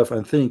ourselves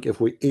and think if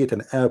we eat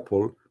an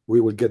apple,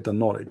 we will get the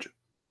knowledge.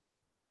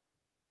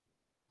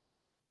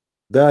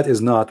 That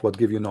is not what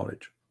gives you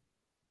knowledge.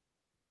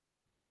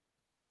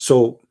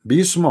 So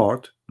be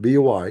smart, be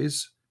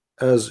wise,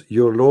 as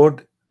your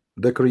Lord,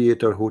 the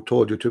Creator, who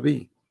told you to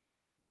be.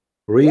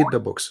 Read the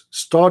books,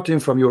 starting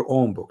from your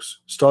own books,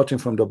 starting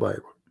from the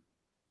Bible.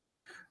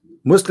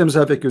 Muslims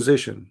have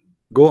accusation.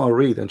 Go and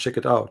read and check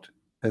it out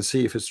and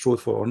see if it's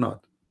truthful or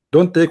not.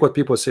 Don't take what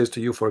people say to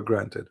you for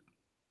granted.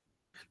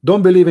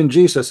 Don't believe in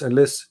Jesus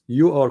unless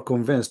you are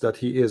convinced that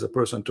he is a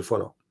person to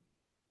follow.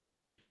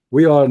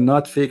 We are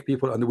not fake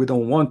people, and we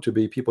don't want to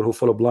be people who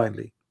follow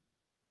blindly.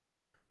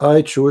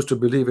 I choose to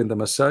believe in the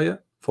Messiah,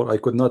 for I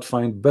could not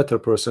find better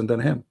person than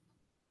him.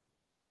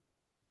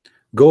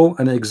 Go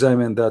and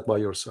examine that by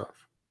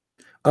yourself.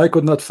 I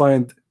could not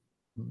find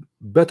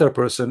better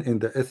person in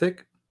the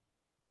ethic,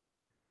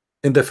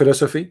 in the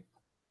philosophy,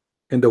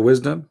 in the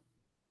wisdom,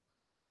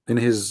 in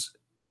his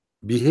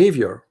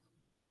behavior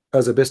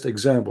as a best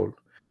example.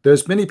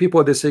 There's many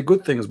people, they say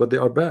good things, but they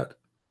are bad.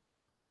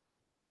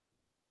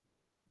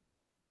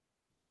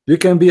 You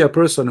can be a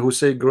person who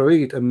say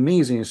great,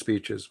 amazing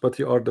speeches, but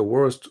you are the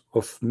worst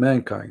of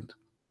mankind.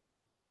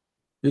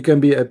 You can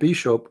be a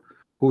bishop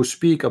who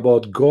speak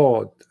about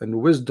God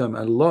and wisdom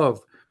and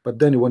love, but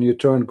then when you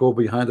go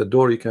behind the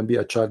door, you can be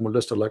a child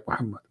molester like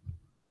Muhammad.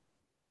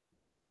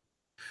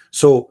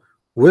 So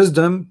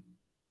wisdom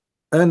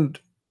and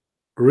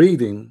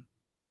reading,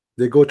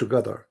 they go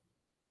together.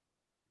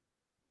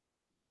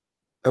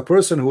 A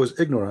person who is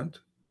ignorant,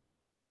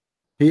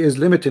 he is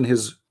limiting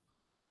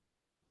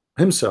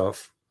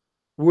himself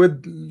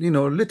with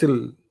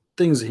little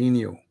things he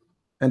knew,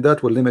 and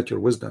that will limit your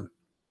wisdom,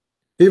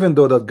 even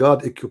though that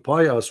God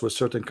occupy us with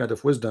certain kind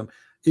of wisdom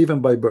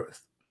even by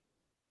birth.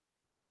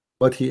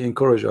 But he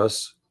encouraged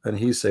us and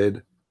he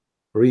said,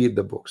 read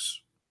the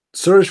books,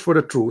 search for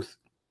the truth,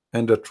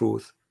 and the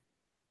truth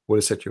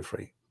will set you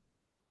free.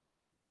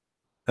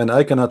 And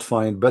I cannot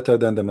find better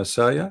than the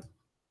Messiah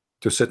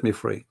to set me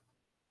free.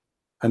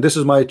 And this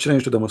is my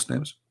challenge to the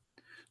Muslims,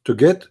 to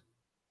get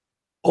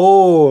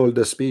all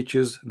the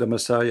speeches the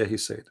Messiah he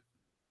said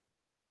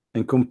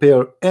and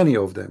compare any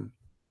of them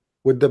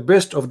with the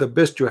best of the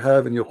best you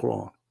have in your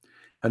Quran,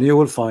 and you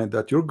will find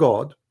that your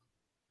God,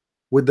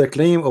 with the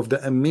claim of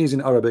the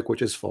amazing Arabic,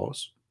 which is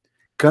false,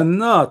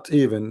 cannot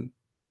even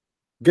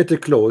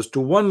get close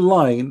to one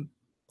line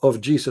of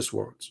Jesus'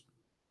 words.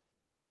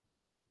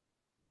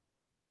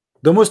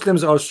 The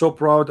Muslims are so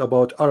proud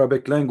about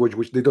Arabic language,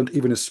 which they don't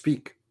even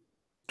speak,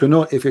 to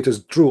know if it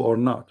is true or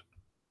not.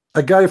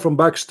 A guy from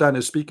Pakistan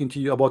is speaking to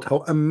you about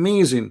how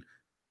amazing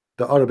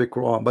the Arabic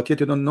Quran, but yet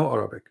you don't know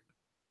Arabic.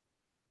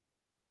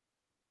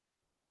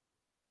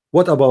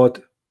 What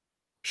about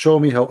show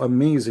me how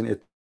amazing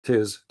it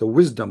is, the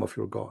wisdom of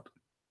your God,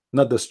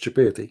 not the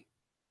stupidity.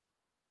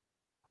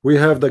 We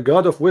have the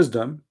God of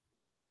wisdom,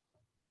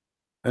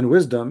 and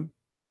wisdom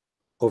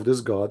of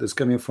this God is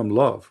coming from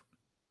love.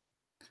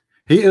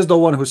 He is the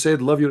one who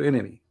said, love your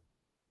enemy.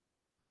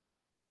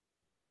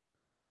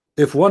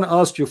 If one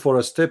asks you for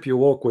a step, you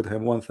walk with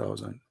him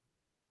 1,000.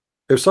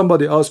 If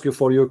somebody asks you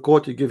for your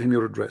coat, you give him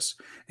your dress.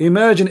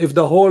 Imagine if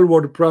the whole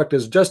world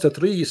practiced just a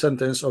 3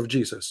 sentence of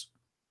Jesus: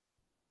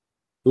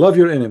 love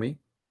your enemy,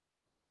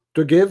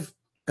 to give,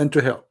 and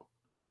to help.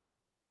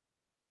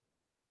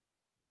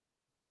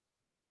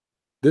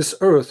 This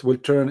earth will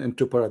turn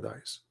into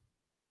paradise,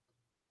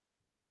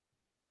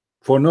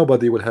 for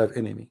nobody will have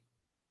enemy,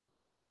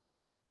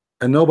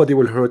 and nobody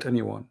will hurt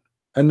anyone,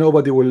 and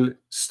nobody will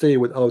stay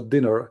without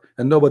dinner,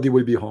 and nobody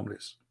will be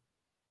homeless.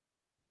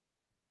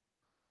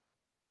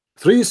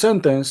 3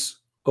 sentences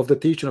of the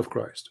teaching of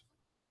Christ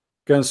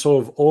can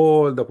solve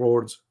all the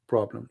world's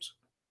problems.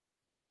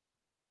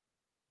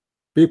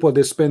 People,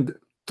 they spend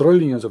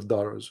trillions of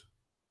dollars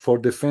for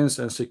defense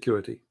and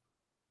security.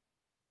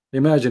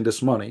 Imagine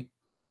this money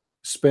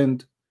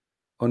spent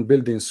on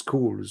building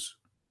schools,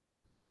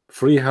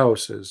 free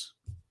houses.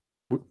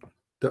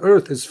 The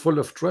earth is full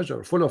of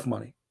treasure, full of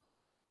money,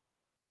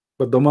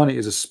 but the money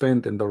is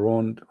spent in the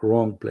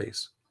wrong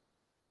place.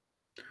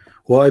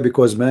 Why?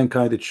 Because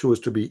mankind choose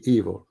to be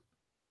evil,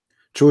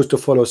 choose to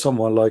follow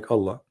someone like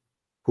Allah,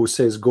 who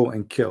says go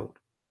and kill.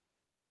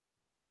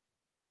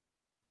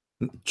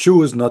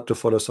 Choose not to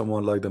follow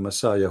someone like the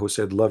Messiah, who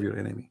said love your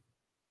enemy.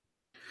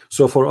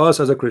 So for us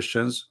as a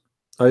Christians,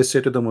 I say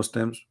to the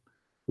Muslims,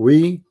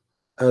 we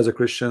as a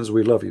Christians,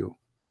 we love you,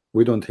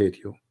 we don't hate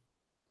you.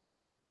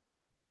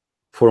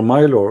 For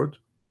my Lord,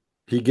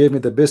 he gave me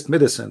the best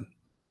medicine,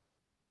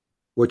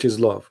 which is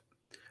love.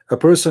 A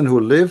person who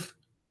live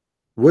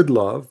with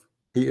love,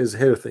 he is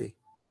healthy,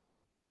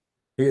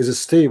 he is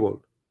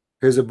stable,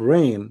 his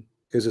brain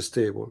is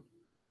stable,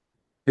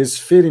 his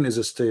feeling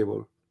is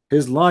stable,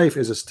 his life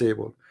is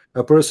stable.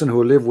 A person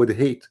who live with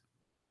hate,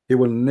 he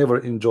will never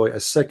enjoy a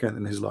second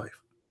in his life,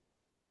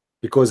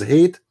 because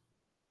hate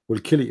will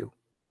kill you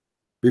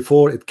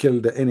before it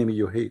kills the enemy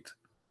you hate.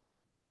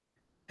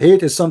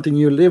 Hate is something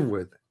you live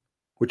with,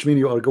 which means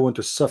you are going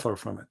to suffer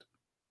from it.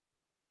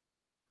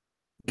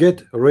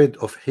 Get rid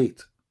of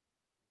hate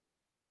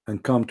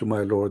and come to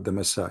my Lord the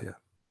Messiah.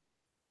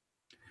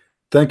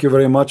 Thank you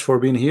very much for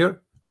being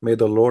here. May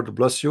the Lord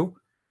bless you.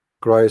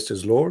 Christ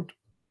is Lord,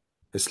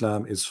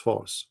 Islam is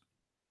false,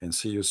 and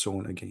see you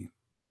soon again.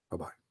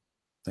 Bye-bye.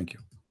 Thank you.